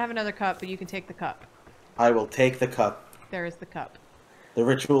do not have another cup, but you can take the cup. I will take the cup. There is the cup. The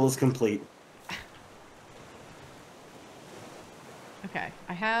ritual is complete. Okay,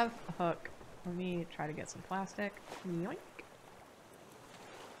 I have a hook. Let me try to get some plastic. Yoink.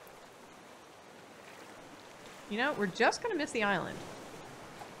 You know, we're just gonna miss the island.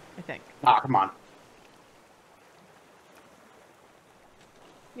 I think. Ah, come on.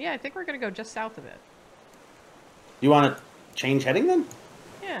 Yeah, I think we're gonna go just south of it. You want to change heading then?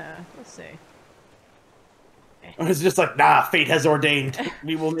 Yeah, let's see. Or is it just like, nah, fate has ordained.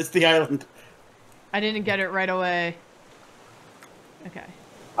 We will miss the island. I didn't get it right away. Okay.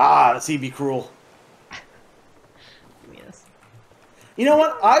 Ah, the sea be cruel. Give me this. You know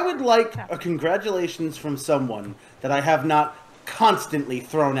what? I would like a congratulations from someone that I have not constantly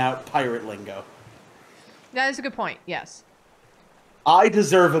thrown out pirate lingo. That is a good point, yes. I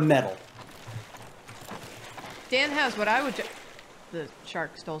deserve a medal. Dan has what I would... The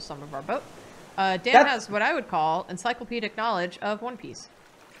shark stole some of our boat. Dan has what I would call encyclopedic knowledge of One Piece.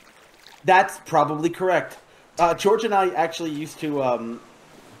 That's probably correct. George and I actually used to...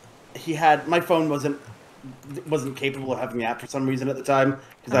 my phone wasn't capable of having the app for some reason at the time,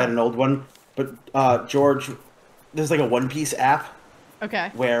 because I had an old one. But George... There's like a One Piece app.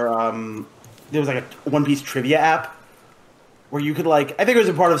 Okay. Where there was like a One Piece trivia app. Where you could like... I think it was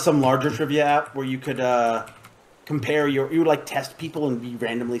a part of some larger trivia app where you could... compare you would like test people and be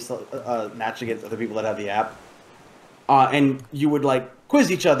randomly matched against other people that have the app, and you would like quiz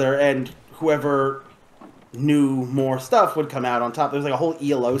each other, and whoever knew more stuff would come out on top. There's like a whole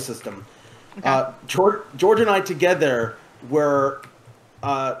ELO system. Okay. George and I together were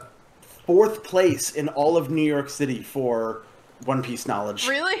 4th place in all of New York City for One Piece knowledge.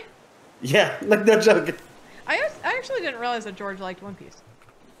 Really? Yeah, like no joke. I actually didn't realize that George liked One Piece.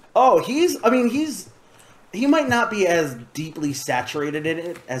 Oh, he might not be as deeply saturated in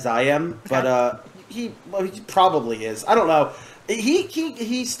it as I am, okay. But he probably is. I don't know.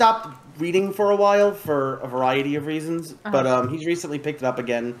 He stopped reading for a while for a variety of reasons, but he's recently picked it up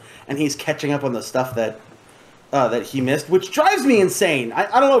again, and he's catching up on the stuff that he missed, which drives me insane.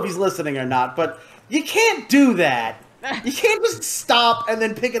 I don't know if he's listening or not, but you can't do that. You can't just stop and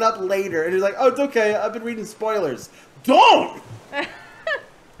then pick it up later, and he's like, "Oh, it's okay. I've been reading spoilers." Don't.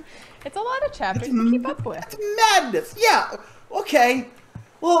 It's a lot of chapters to keep up with. It's madness. Yeah. Okay.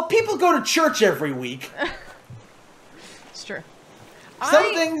 Well, people go to church every week. It's true. I'm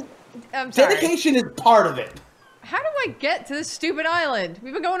sorry. Dedication is part of it. How do I get to this stupid island?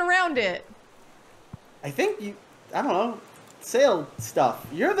 We've been going around it. I think I don't know, sail stuff.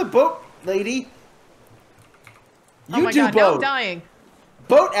 You're the boat lady. Oh my god, now I'm dying.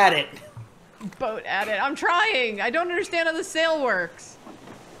 Boat at it. Boat at it. I'm trying. I don't understand how the sail works.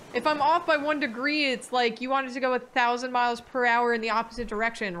 If I'm off by 1 degree, it's like you wanted to go 1,000 miles per hour in the opposite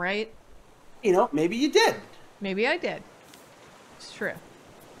direction, right? You know, maybe you did. Maybe I did. It's true.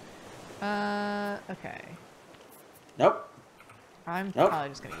 Okay. Nope. I'm probably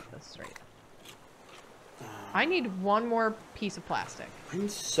just gonna eat this straight. I need one more piece of plastic. I'm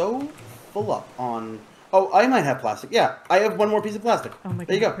so full up on... Oh, I might have plastic. Yeah, I have one more piece of plastic. Oh my god,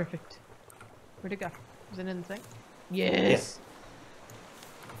 there you go. Perfect. Where'd it go? Is it in the thing? Yes.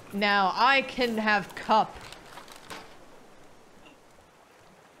 Now I can have cup.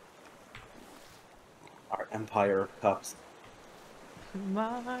 Our empire of cups.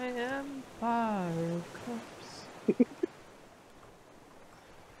 My empire of cups.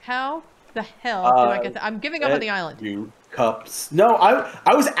 How the hell do I get that? I'm giving up on the island. You cups. No,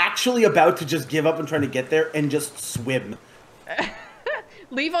 I was actually about to just give up and trying to get there and just swim.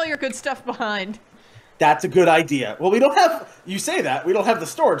 Leave all your good stuff behind. That's a good idea. Well, we don't have... You say that. We don't have the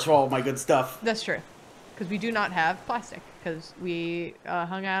storage for all of my good stuff. That's true. Because we do not have plastic. Because we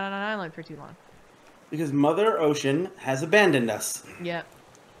hung out on an island for too long. Because Mother Ocean has abandoned us. Yep.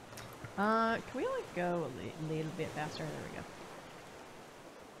 Can we like go a little bit faster? There we go.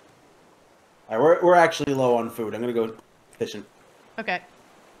 All right, we're actually low on food. I'm going to go fishing. Okay.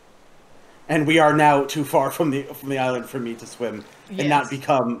 And we are now too far from the island for me to swim and not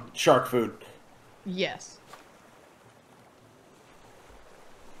become shark food. Yes.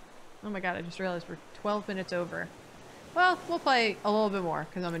 Oh my god, I just realized we're 12 minutes over. Well, we'll play a little bit more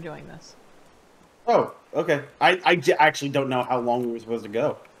because I'm enjoying this. Oh, okay. I actually don't know how long we were supposed to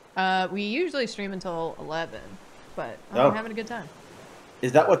go. We usually stream until 11, but I'm having a good time.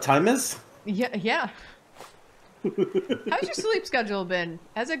 Is that what time is? Yeah, yeah. How's your sleep schedule been?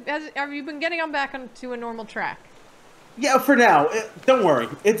 Have you been getting on back onto a normal track? Yeah, for now. Don't worry,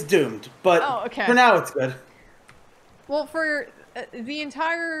 it's doomed. But Oh, okay. for now, it's good. Well, for the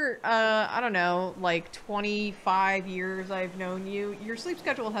entire, I don't know, like 25 years I've known you, your sleep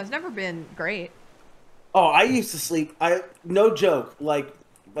schedule has never been great. Oh, I used to sleep. No joke, like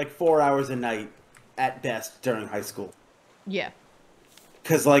 4 hours a night at best during high school. Yeah.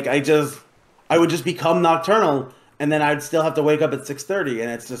 Because I would just become nocturnal, and then I'd still have to wake up at 6:30,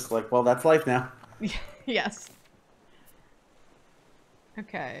 and it's just like, well, that's life now. Yes.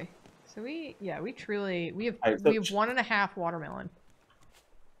 Okay. So we have 1.5 watermelon.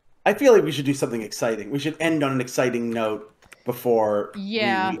 I feel like we should do something exciting. We should end on an exciting note before we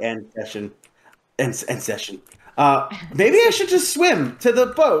end session. End session. Maybe I should just swim to the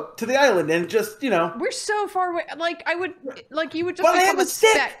boat, to the island, and just, We're so far away. You would just become a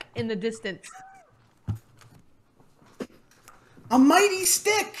speck in the distance. A mighty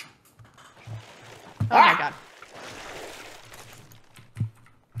stick! Oh my god.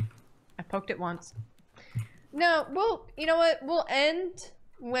 I poked it once. No, you know what? We'll end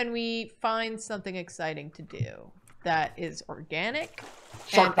when we find something exciting to do that is organic.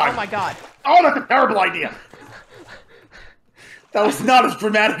 Shark time. Oh my god. Oh, that's a terrible idea! That was not as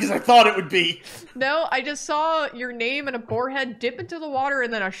dramatic as I thought it would be. No, I just saw your name and a boarhead dip into the water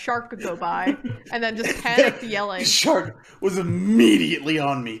and then a shark could go by. And then just panicked yelling. The shark was immediately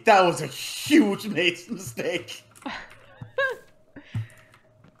on me. That was a huge mistake.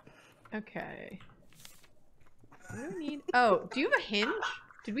 Okay. What do we need? Oh, do you have a hinge?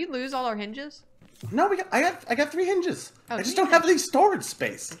 Did we lose all our hinges? No, I got 3 hinges. Oh, I just don't have any storage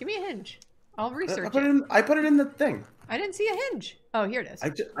space. Give me a hinge. I'll research I put it in the thing. I didn't see a hinge. Oh, here it is.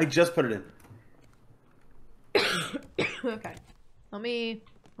 I just put it in. Okay. I'm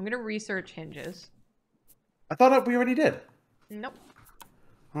gonna research hinges. I thought we already did. Nope.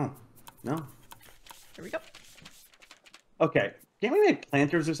 Oh, no. Here we go. Okay. Can't we make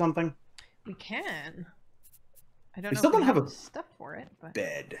planters or something? We can. I don't know still if we don't have have a stuff for it, but...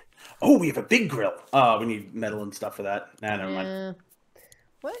 Bed. Oh, we have a big grill. Oh, we need metal and stuff for that. Nah, never mind.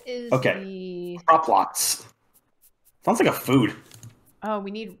 What is the... Crop plots. Sounds like a food. Oh,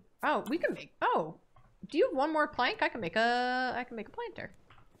 we need... Oh, we can make... Oh, do you have one more plank? I can make a planter.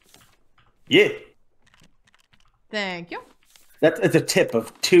 Yeah. Thank you. It's a tip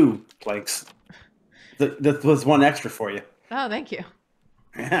of 2 planks. That was 1 extra for you. Oh, thank you.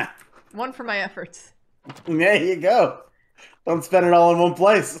 Yeah. 1 for my efforts. There you go. Don't spend it all in one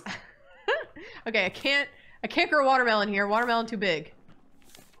place. Okay, I can't grow watermelon here. Watermelon too big.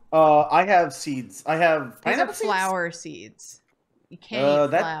 I have seeds. I have These are flower seeds. You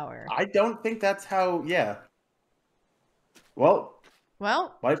can't eat flower. I don't think that's how. Yeah. Well.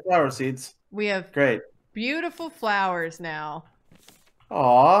 White flower seeds. We have great, beautiful flowers now.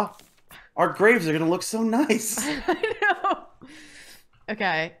 Aw, our graves are gonna look so nice. I know.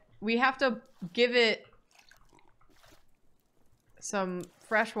 Okay, we have to give it some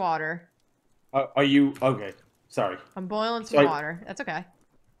fresh water. Are you okay? Sorry. I'm boiling some water. That's okay.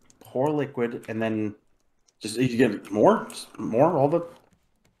 Pour liquid and then just you get more, all the.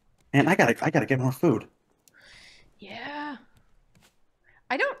 Man, I gotta get more food. Yeah.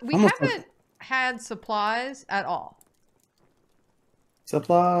 We haven't had supplies at all.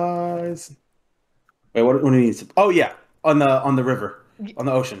 Supplies. Wait, what do you need? Oh yeah, on the river, on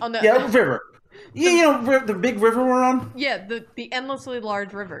the ocean. River. Yeah, the big river we're on. Yeah, the endlessly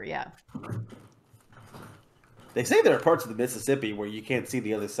large river. Yeah. They say there are parts of the Mississippi where you can't see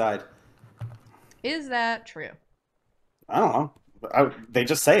the other side. Is that true? I don't know. They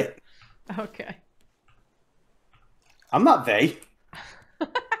just say it. Okay. I'm not they.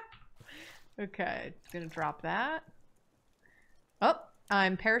 Okay, gonna drop that. Oh,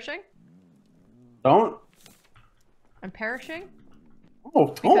 I'm perishing. Don't. I'm perishing. Oh,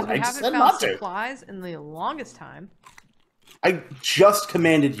 because we haven't found supplies in the longest time. I just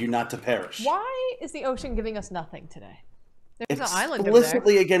commanded you not to perish. Why is the ocean giving us nothing today? There's an island over there.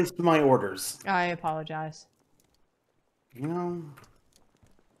 Explicitly against my orders. I apologize. You know.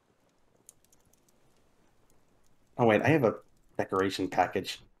 Oh wait, I have a decoration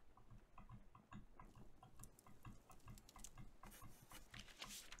package.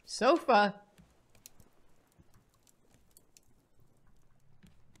 Sofa.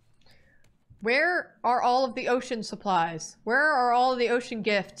 Where are all of the ocean supplies? Where are all of the ocean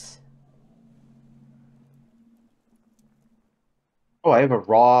gifts? Oh, I have a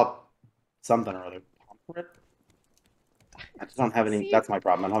raw something or other. I just don't have any. That's my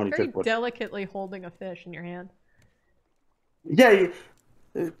problem. I don't have any very fish wood. Delicately holding a fish in your hand. Yeah,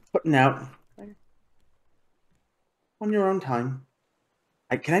 putting out. On your own time.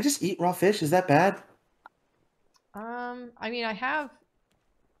 Can I just eat raw fish? Is that bad? I mean, I have.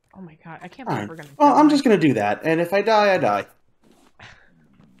 Oh my god, I can't All believe right. we're gonna Well, I'm die. just gonna do that, and if I die, I die.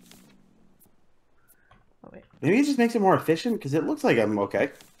 Oh wait. Maybe it just makes it more efficient because it looks like I'm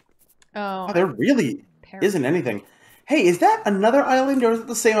okay. Oh, Oh, there really Paris. isn't anything. Hey, is that another island, or is it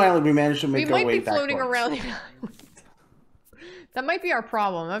the same island we managed to We make our might way be back floating towards? around the island. That might be our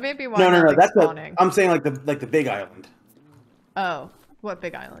problem. That may be why No, no, no. nothing's That's what spawning. I'm saying. Like the big island. Oh, what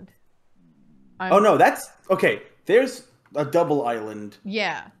big island? Oh no, that's okay. There's a double island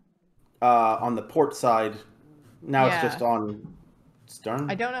Yeah. on the port side. Now it's Yeah. just on I stern.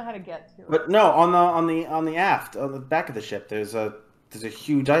 don't know how to get to it. But no, on the aft, on the back of the ship, there's a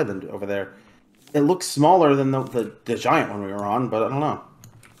huge island over there. It looks smaller than the giant one we were on, but I don't know.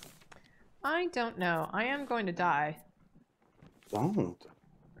 I don't know. I am going to die. Don't.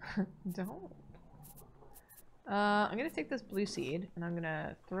 Don't. I'm gonna take this blue seed and I'm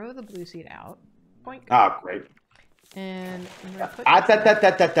gonna throw the blue seed out. Boink. Ah, great. And I'm gonna put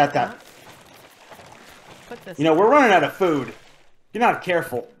That. put this. You know, we're running out of food. You're not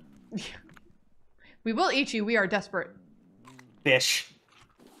careful, We will eat you. We are desperate. fish.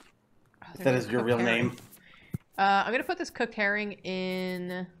 Oh, If that is your real herring. name. I'm gonna put this cooked herring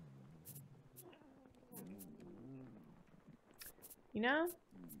in. You know,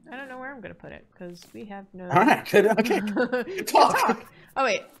 I don't know where I'm gonna put it because we have no. All right, good. Okay, Good talk. Oh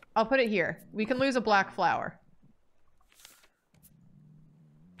wait, I'll put it here. We can lose a black flower.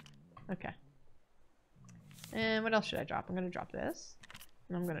 Okay. And what else should I drop? I'm gonna drop this.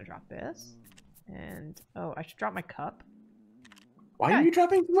 And I'm gonna drop this. And oh, I should drop my cup. Why are you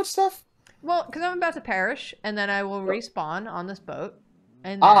dropping so much stuff? Well, because I'm about to perish, and then I will respawn on this boat,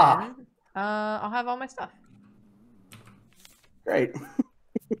 and then I'll have all my stuff. Great.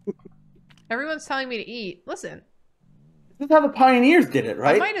 Everyone's telling me to eat. Listen, This is how the pioneers did it,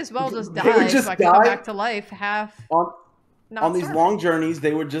 right? I might as well just They would die just so I can come die back to life half. On these long journeys,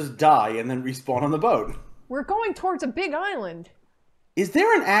 they would just die and then respawn on the boat. We're going towards a big island. Is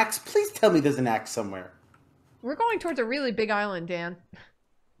there an axe? Please tell me there's an axe somewhere. We're going towards a really big island, Dan.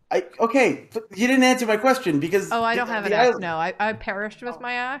 Okay, but you didn't answer my question because. Oh, I don't have an axe. No, I perished with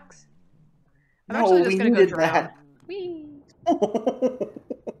my axe. I'm No, actually just we gonna go needed drown. that. Whee!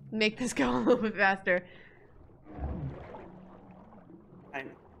 Make this go a little bit faster. Trying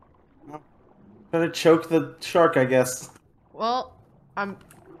to choke the shark, I guess. Well,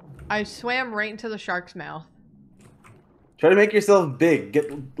 I swam right into the shark's mouth. Try to make yourself big.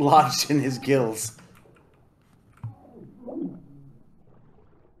 Get lodged in his gills.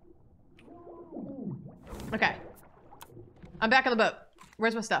 Okay. I'm back on the boat.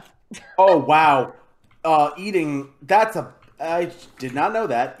 Where's my stuff? Oh, wow. Eating... That's a... I did not know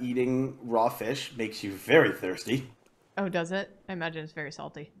that. Eating raw fish makes you very thirsty. Oh, does it? I imagine it's very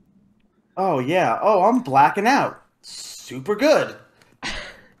salty. Oh, yeah. Oh, I'm blacking out. Super good.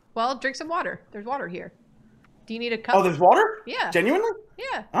 Well, drink some water. There's water here. Do you need a cup? Oh, there's water? Yeah. Genuinely?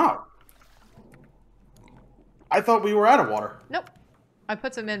 Yeah. Oh. I thought we were out of water. Nope. I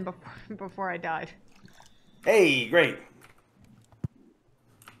put some in before I died. Hey, great.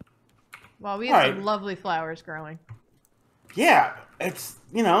 Well, we have some Alright. lovely flowers growing. Yeah, it's,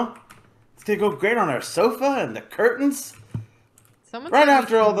 you know, it's gonna go great on our sofa and the curtains. Someone Right said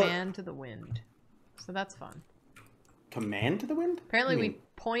after all the- command to the wind. So that's fun. Command to the wind? Apparently What do we you mean?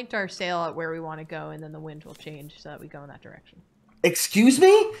 point our sail at where we want to go and then the wind will change so that we go in that direction. Excuse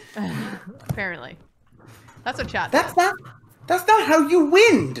me? Apparently. That's what chat That's not how you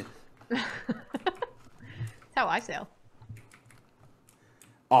wind. That's how I sail.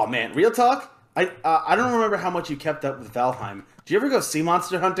 Oh man, real talk? I don't remember how much you kept up with Valheim. Did you ever go sea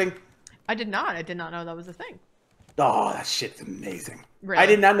monster hunting? I did not. I did not know that was a thing. Oh, that shit's amazing. Really? I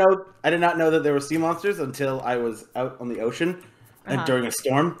did not know that there were sea monsters until I was out on the ocean and during a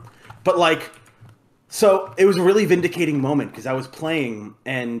storm. But like, so it was a really vindicating moment because I was playing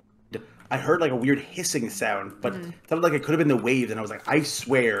and I heard like a weird hissing sound, but it sounded like it could have been the waves, and I was like, I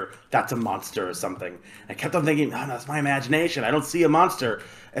swear that's a monster or something. I kept on thinking, oh no, that's my imagination. I don't see a monster.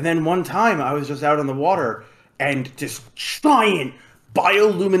 And then one time I was just out on the water and this giant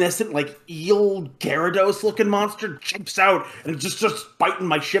bioluminescent, like eel Gyarados looking monster jumps out and just biting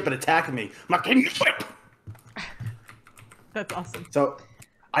my ship and attacking me. I'm like, can you quit? That's awesome. So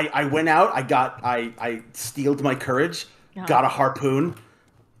I went out, I steeled my courage, got a harpoon,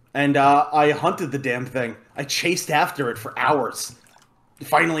 and I hunted the damn thing. I chased after it for hours.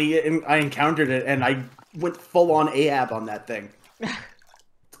 Finally, I encountered it, and I went full on Ahab on that thing.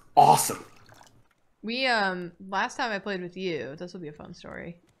 Awesome. We last time I played with you, this will be a fun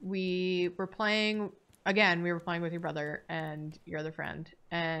story. We were playing again, we were playing with your brother and your other friend,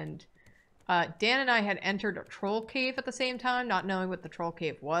 and Dan and I had entered a troll cave at the same time, not knowing what the troll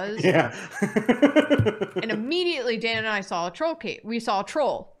cave was. Yeah. And immediately Dan and I saw a troll cave. We saw a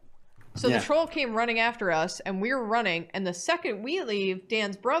troll. So the troll came running after us, and we were running, and the second we leave,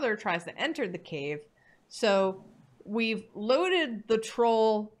 Dan's brother tries to enter the cave. So we've loaded the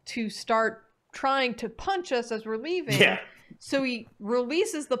troll to start trying to punch us as we're leaving. Yeah. So he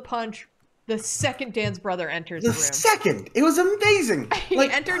releases the punch the second Dan's brother enters the room. The second! It was amazing! He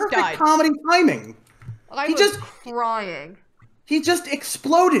like, entered, perfect died. comedy timing. I He was just- crying. He just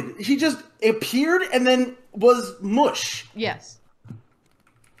exploded. He just appeared and then was mush. Yes.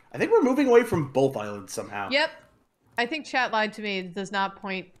 I think we're moving away from both islands somehow. Yep. I think chat lied to me. It does not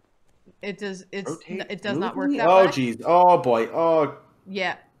point. It does. Rotate It does not work smoothly? that Oh, way. jeez. Oh, boy. Oh.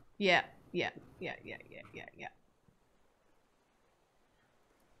 Yeah. Yeah. Yeah.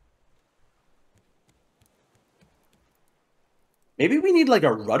 Maybe we need, like,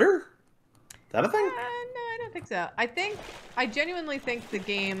 a rudder? Is that a thing? No, I don't think so. I genuinely think the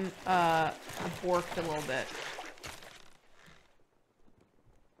game borked a little bit.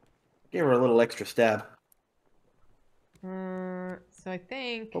 Give her a little extra stab. So I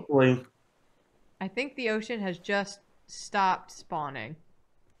think Hopefully. the ocean has just stopped spawning.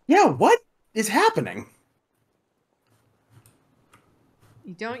 Yeah, what is happening?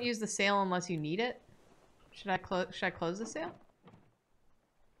 You don't use the sail unless you need it. Should I close the sail?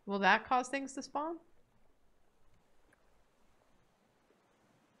 Will that cause things to spawn?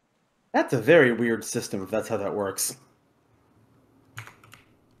 That's a very weird system if that's how that works.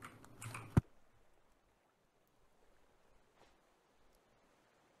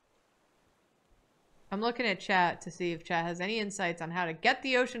 I'm looking at chat to see if chat has any insights on how to get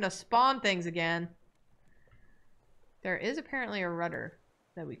the ocean to spawn things again. There is apparently a rudder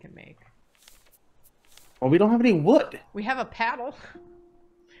that we can make. Well, we don't have any wood. We have a paddle.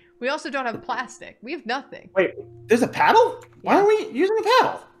 We also don't have plastic. We have nothing. Wait, there's a paddle? Why aren't we using a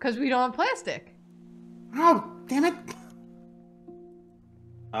paddle? Because we don't have plastic. Oh, damn it.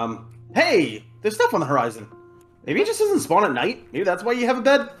 Hey, there's stuff on the horizon. Maybe it just doesn't spawn at night. Maybe that's why you have a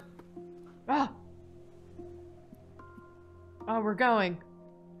bed. Oh. Oh, we're going.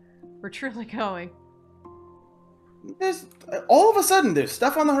 We're truly going. There's all of a sudden there's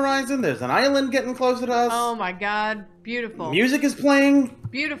stuff on the horizon. There's an island getting closer to us. Oh my god. Beautiful. Music is playing.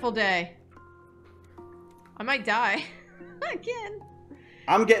 Beautiful day. I might die. Again.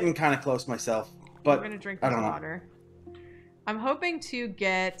 I'm getting kind of close myself, but I'm gonna drink I this don't know. water. I'm hoping to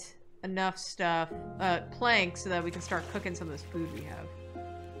get enough stuff, planks, so that we can start cooking some of this food we have.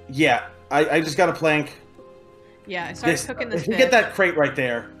 Yeah, I just got a plank. Yeah, I started cooking this If you fish. get that crate right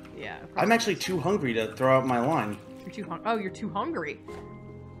there. Yeah. I'm actually too hungry to throw out my line. You're too hungry. Oh, you're too hungry.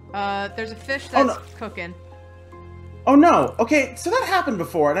 There's a fish that's cooking. Oh no. Okay, so that happened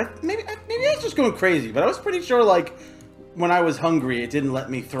before, and maybe I was just going crazy, but I was pretty sure like when I was hungry, it didn't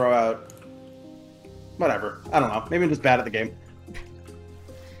let me throw out. Whatever. I don't know. Maybe I'm just bad at the game.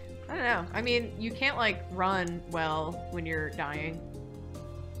 I don't know. I mean, you can't like run well when you're dying.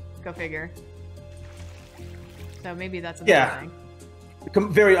 Go figure. So maybe that's another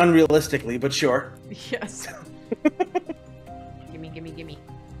thing. Very unrealistically, but sure. Yes. Gimme.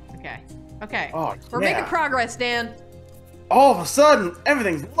 Okay. Okay. Oh, We're making progress, Dan. All of a sudden,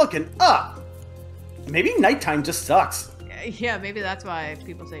 everything's looking up. Maybe nighttime just sucks. Yeah, maybe that's why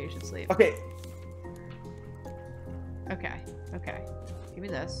people say you should sleep. Okay. Okay. Give me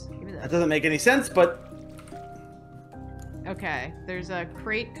this. That doesn't make any sense, but... Okay. There's a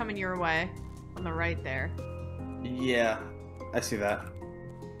crate coming your way on the right there. Yeah, I see that.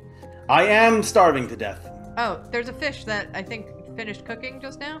 I am starving to death. Oh, there's a fish that I think finished cooking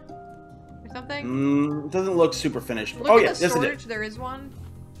just now? Or something? It doesn't look super finished. Look Oh at yeah, the yes it storage. is. There is one.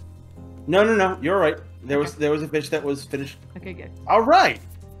 No, you're right. There was a fish that was finished. Okay, good. All right.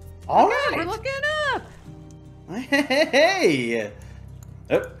 All Okay, right. we're looking up. Hey.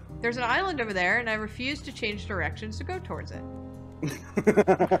 Oh. There's an island over there, and I refuse to change directions to go towards it.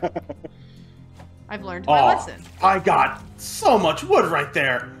 I've learned my lesson. I got so much wood right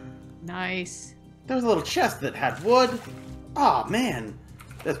there. Nice. There was a little chest that had wood. Oh man,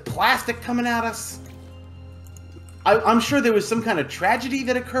 there's plastic coming at us. I'm sure there was some kind of tragedy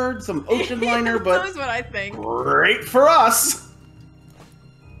that occurred, some ocean liner, but that was what I think. Great for us.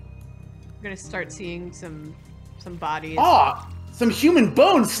 I'm gonna start seeing some bodies. Oh, some human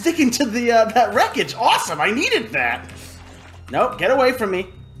bones sticking to the that wreckage. Awesome, I needed that. Nope, get away from me.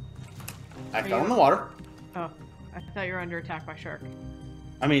 I fell in the water. Oh, I thought you were under attack by shark.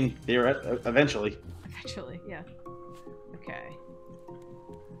 I mean, eventually. Eventually, yeah. Okay.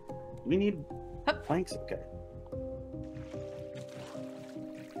 We need... Hup. planks. Okay.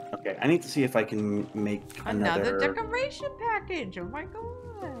 Okay, I need to see if I can make another decoration package. Oh my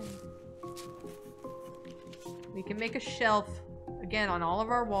god. We can make a shelf again on all of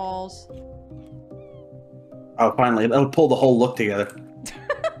our walls. Oh, finally, it'll pull the whole look together.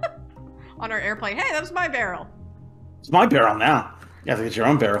 On our airplane. Hey, that was my barrel. It's my barrel now. You have to get your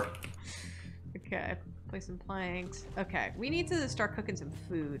own barrel. Okay, place some planks. Okay, we need to start cooking some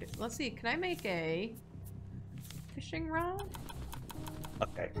food. Let's see, can I make a fishing rod?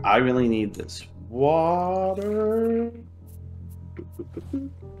 Okay, I really need this water.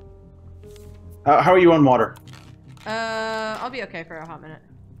 How are you on water? I'll be okay for a hot minute.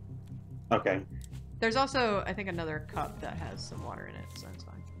 Okay. There's also, I think, another cup that has some water in it, so it's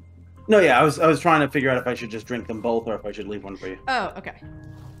fine. No, yeah, I was trying to figure out if I should just drink them both or if I should leave one for you. Oh, okay.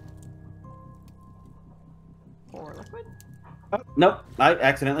 Pour liquid? Oh, nope, I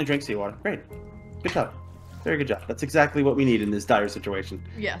accidentally drank seawater. Great. Good job. Very good job. That's exactly what we need in this dire situation.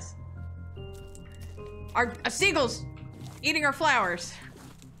 Yes. Our seagulls eating our flowers.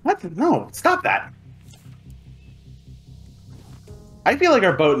 What? No, stop that. I feel like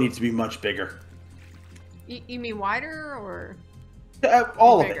our boat needs to be much bigger. You mean wider or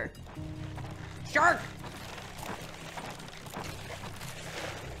all bigger? Of it. Shark!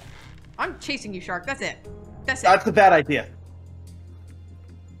 I'm chasing you, shark. That's it. That's it. That's a bad idea.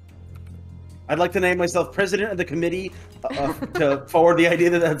 I'd like to name myself president of the committee to forward the idea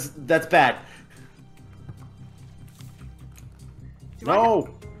that that's bad. No.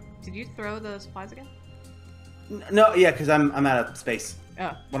 Did you throw the supplies again? No, yeah, because I'm out of space.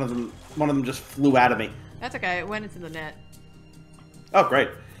 Oh. One of them just flew out of me. That's okay. It went into the net. Oh, great.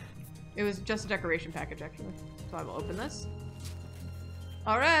 It was just a decoration package, actually. So I will open this.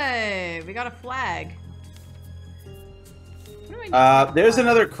 All right, we got a flag. There's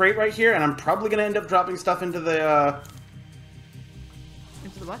another crate right here, and I'm probably gonna end up dropping stuff into the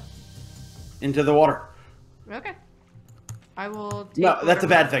Into the what? Into the water. Okay. I will take No, that's a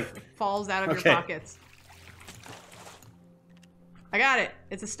bad thing. Falls out of your pockets. I got it.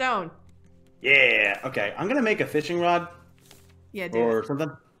 It's a stone. Yeah. Okay. I'm gonna make a fishing rod. Yeah, do or it.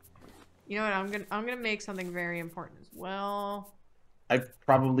 something. You know what? I'm gonna make something very important as well. I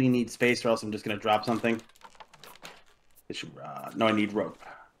probably need space, or else I'm just gonna drop something. Fishing rod. No, I need rope.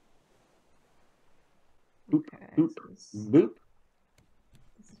 Boop, Okay, boop, so boop.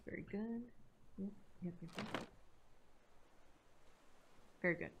 this is very good. Yep.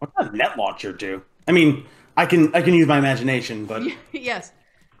 Very good. What does a net launcher do? I mean, I can use my imagination, but yes.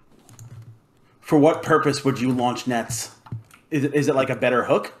 For what purpose would you launch nets? Is it like a better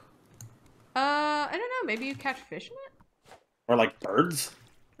hook? I don't know. Maybe you catch fish in it? Or like birds?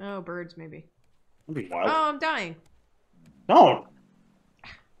 Oh, birds maybe. That'd be wild. Oh, I'm dying. No.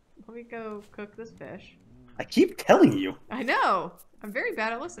 Let me go cook this fish. I keep telling you. I know. I'm very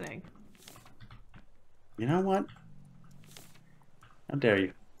bad at listening. You know what? How dare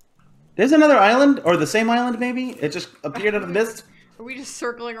you? There's another island, or the same island maybe? It just appeared out of the mist. Are we just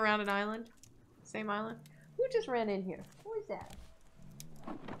circling around an island? Same island? Who just ran in here? Who is that?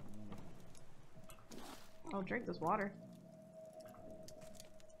 I'll drink this water.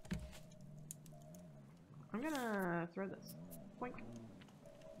 I'm gonna throw this. Boink.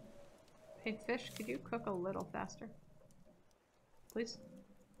 Hey fish, could you cook a little faster? Please?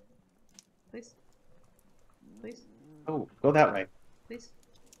 Please? Please? Oh, go that way. Please?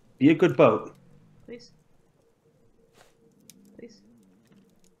 Be a good boat. Please? Please?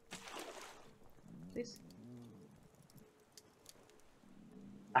 Please?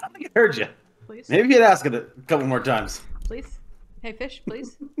 I don't think I heard you. Please? Maybe you'd ask it a couple more times. Please? Hey fish,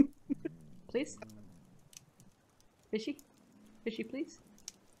 please? Please? Fishy? Fishy, please?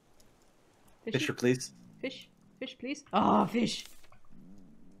 Fishy? Fisher, please. Fish? Fish, please? Ah, oh, fish!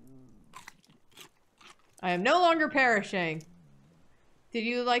 I am no longer perishing. Did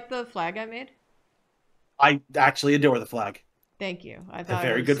you like the flag I made? I actually adore the flag. Thank you. I A thought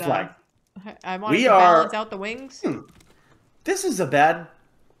very it was, good flag. I wanted to balance out the wings. This is a bad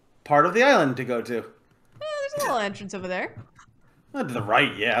part of the island to go to. Oh, there's a little entrance over there. To the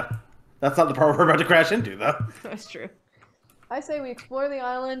right, yeah. That's not the part we're about to crash into, though. That's true. I say we explore the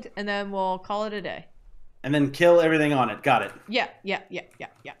island and then we'll call it a day. And then kill everything on it. Got it. Yeah.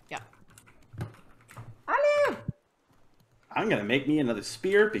 Hello! I'm gonna make me another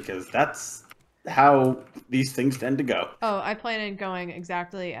spear because that's how these things tend to go. Oh, I plan on going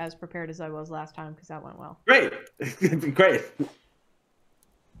exactly as prepared as I was last time because that went well. Great. Great.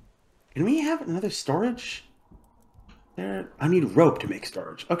 Can we have another storage? There. I need rope to make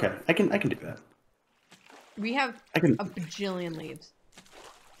storage. Okay, I can do that. We have a bajillion leaves.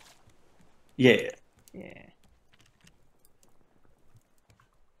 Yeah. Yeah.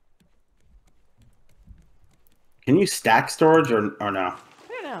 Can you stack storage or no? I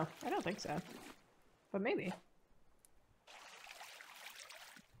don't know. I don't think so. But maybe.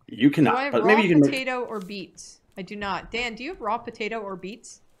 You Do cannot, I have but raw maybe you can make. potato or beets? I do not. Dan, do you have raw potato or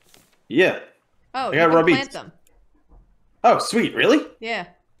beets? Yeah. Oh, I you got can raw plant beets. them. Oh, sweet. Really? Yeah.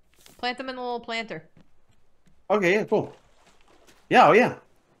 Plant them in the little planter. Okay, yeah, cool. Yeah, oh yeah.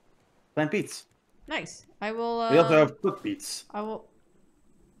 Plant beets. Nice. I will, We also have cooked beets. I will...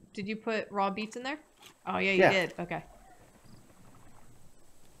 Did you put raw beets in there? Oh, yeah, you Yeah. did. Okay.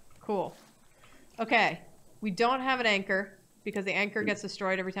 Cool. Okay. We don't have an anchor because the anchor gets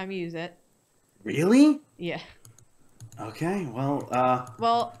destroyed every time you use it. Really? Yeah. Okay, well,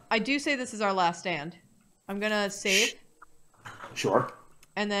 Well, I do say this is our last stand. I'm gonna save, sure.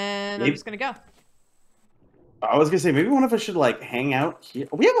 and then I'm Maybe. just gonna go. I was gonna say, maybe one of us should, like, hang out here.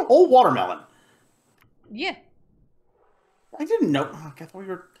 We have a whole watermelon. Yeah. I didn't know. Oh, I thought we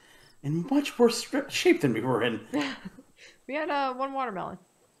were in much worse shape than we were in. We had one watermelon.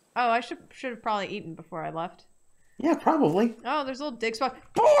 Oh, I should have probably eaten before I left. Yeah, probably. Oh, there's a little dig spot.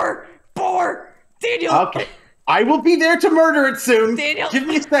 Boar! Boar! Daniel! Okay. I will be there to murder it soon. Daniel! Give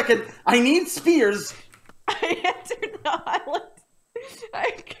me a second. I need spears. I entered the island.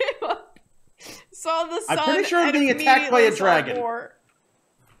 I came up, saw the sun. I'm pretty sure I'm and being attacked by a immediately saw dragon. boar.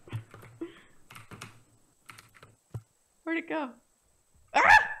 Where'd it go? Ah!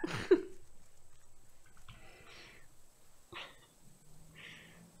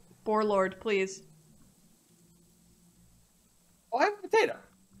 Boar Lord, please. Oh, I have a potato.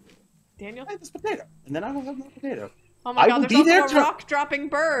 Daniel? I have this potato. And then I will have more potato. Oh my I god, will there's be also there a to- rock-dropping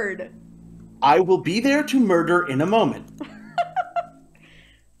bird. I will be there to murder in a moment.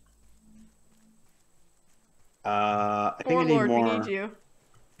 I think Boar I need Lord, more. we need you.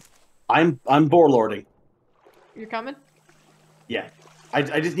 I'm boar lording. You're coming? Yeah. I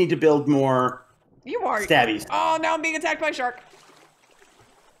just need to build more You are. stabbies. Oh, now I'm being attacked by a shark.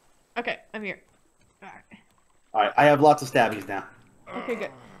 Okay, I'm here. Alright. Alright, I have lots of stabbies now. Okay,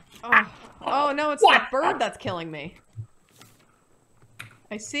 good. Oh, oh no, it's What? the bird that's killing me.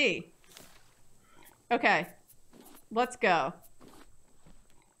 I see. Okay. Let's go.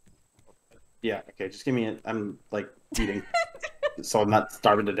 Yeah, okay, just give me a... I'm, like, eating. So I'm not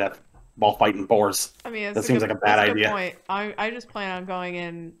starving to death while fighting boars. I mean, That seems like a bad that's idea. good point. I just plan on going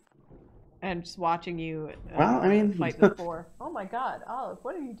in and just watching you Well, I mean... fight this boar. Oh my god, Olive,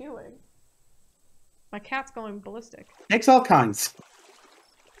 what are you doing? My cat's going ballistic. Takes all kinds.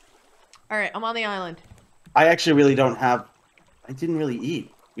 Alright, I'm on the island. I actually really don't have... I didn't really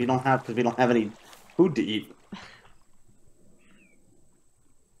eat. We don't have... Because we don't have any food to eat.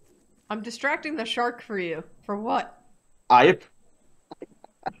 I'm distracting the shark for you. For what?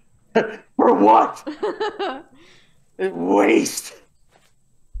 For what? Waste.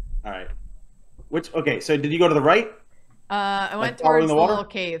 All right. Okay, so did you go to the right? I went following towards the the water? little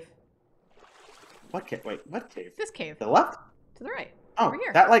cave. What cave? Wait, what cave? This cave. The left? To the right. Oh, Over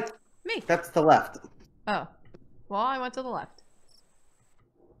here. that like Me. that's the left, Oh. Well, I went to the left.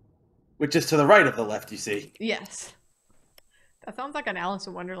 which is to the right of the left. You see? Yes. That sounds like an Alice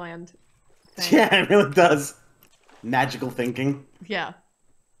in Wonderland thing. Yeah, it really does. Magical thinking. Yeah.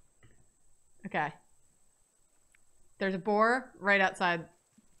 Okay. There's a boar right outside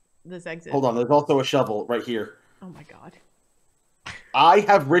this exit. Hold on, there's also a shovel right here. Oh my god. I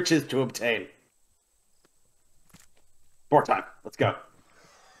have riches to obtain. More time. Let's go.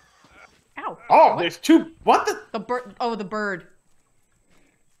 Ow. Oh, What? there's two. What the? The bird. Oh, the bird.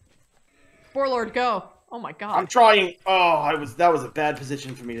 Boar Lord, go. Oh my I'm god. trying. Oh, that was a bad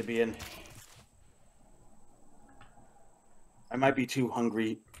position for me to be in. I might be too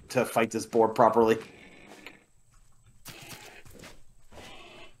hungry to fight this boar properly.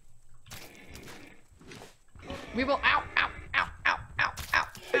 We will. Ow, ow, ow, ow, ow, ow.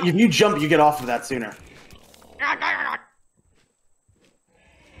 Ow. If you jump, you get off of that sooner.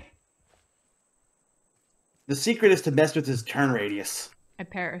 The secret is to mess with his turn radius. I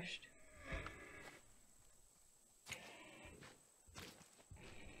perished.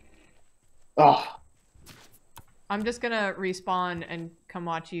 Oh, I'm just gonna respawn and come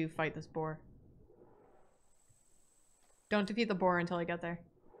watch you fight this boar. Don't defeat the boar until I get there.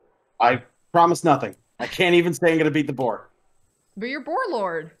 I promise nothing. I can't even say I'm gonna beat the boar. But you're Boar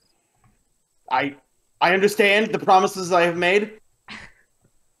Lord. I understand the promises I have made.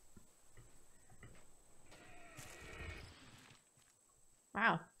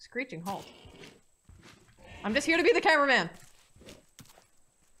 Wow, screeching halt. I'm just here to be the cameraman.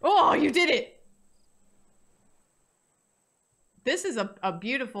 Oh, you did it! This is a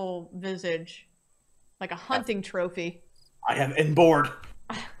beautiful visage. like a hunting trophy. I have and bored.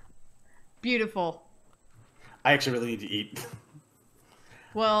 Beautiful. I actually really need to eat.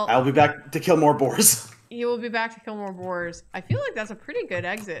 Well, I'll be back to kill more boars. You will be back to kill more boars. I feel like that's a pretty good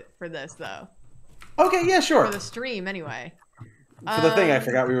exit for this, though. Okay, yeah, sure. For the stream, anyway. For the thing I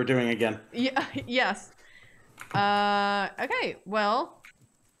forgot we were doing again. Yeah. Yes. Okay. Well,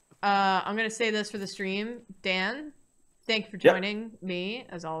 I'm gonna say this for the stream, Dan. Thank you for joining me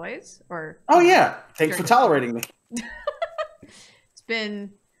as always. Yeah, thanks for tolerating me. It's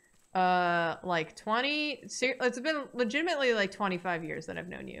been like 20. It's been legitimately like 25 years that I've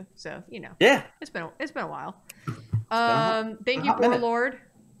known you. So Yeah, it's been a while. a Thank you, hot minute. Warlord.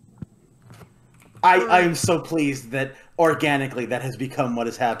 I'm so pleased that organically that has become what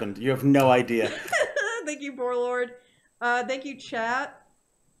has happened. You have no idea. Thank you, Warlord. Thank you, chat.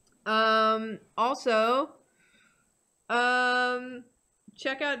 Also,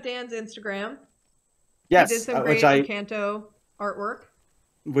 check out Dan's Instagram. Yes, he did some great Encanto artwork,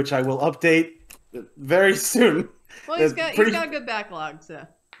 which I will update very soon. Well, he's got a good backlog, so.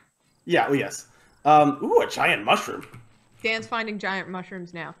 Yeah. Well, yes. Ooh, a giant mushroom. Dan's finding giant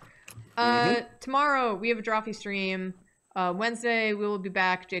mushrooms now. Tomorrow we have a Drawfee stream. Wednesday we will be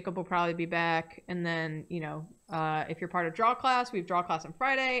back. Jacob will probably be back, and then if you're part of Draw Class, we have Draw Class on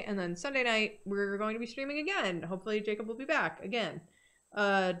Friday, and then Sunday night we're going to be streaming again. Hopefully Jacob will be back again.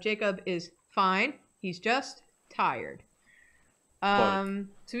 Jacob is fine. He's just tired. So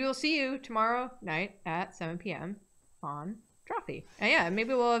we will see you tomorrow night at 7 p.m. on Drawfee. And yeah,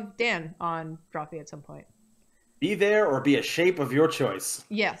 maybe we'll have Dan on Drawfee at some point. Be there or be a shape of your choice.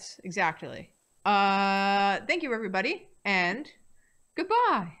 Yes, exactly. Thank you, everybody, and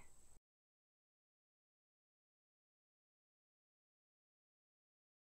goodbye.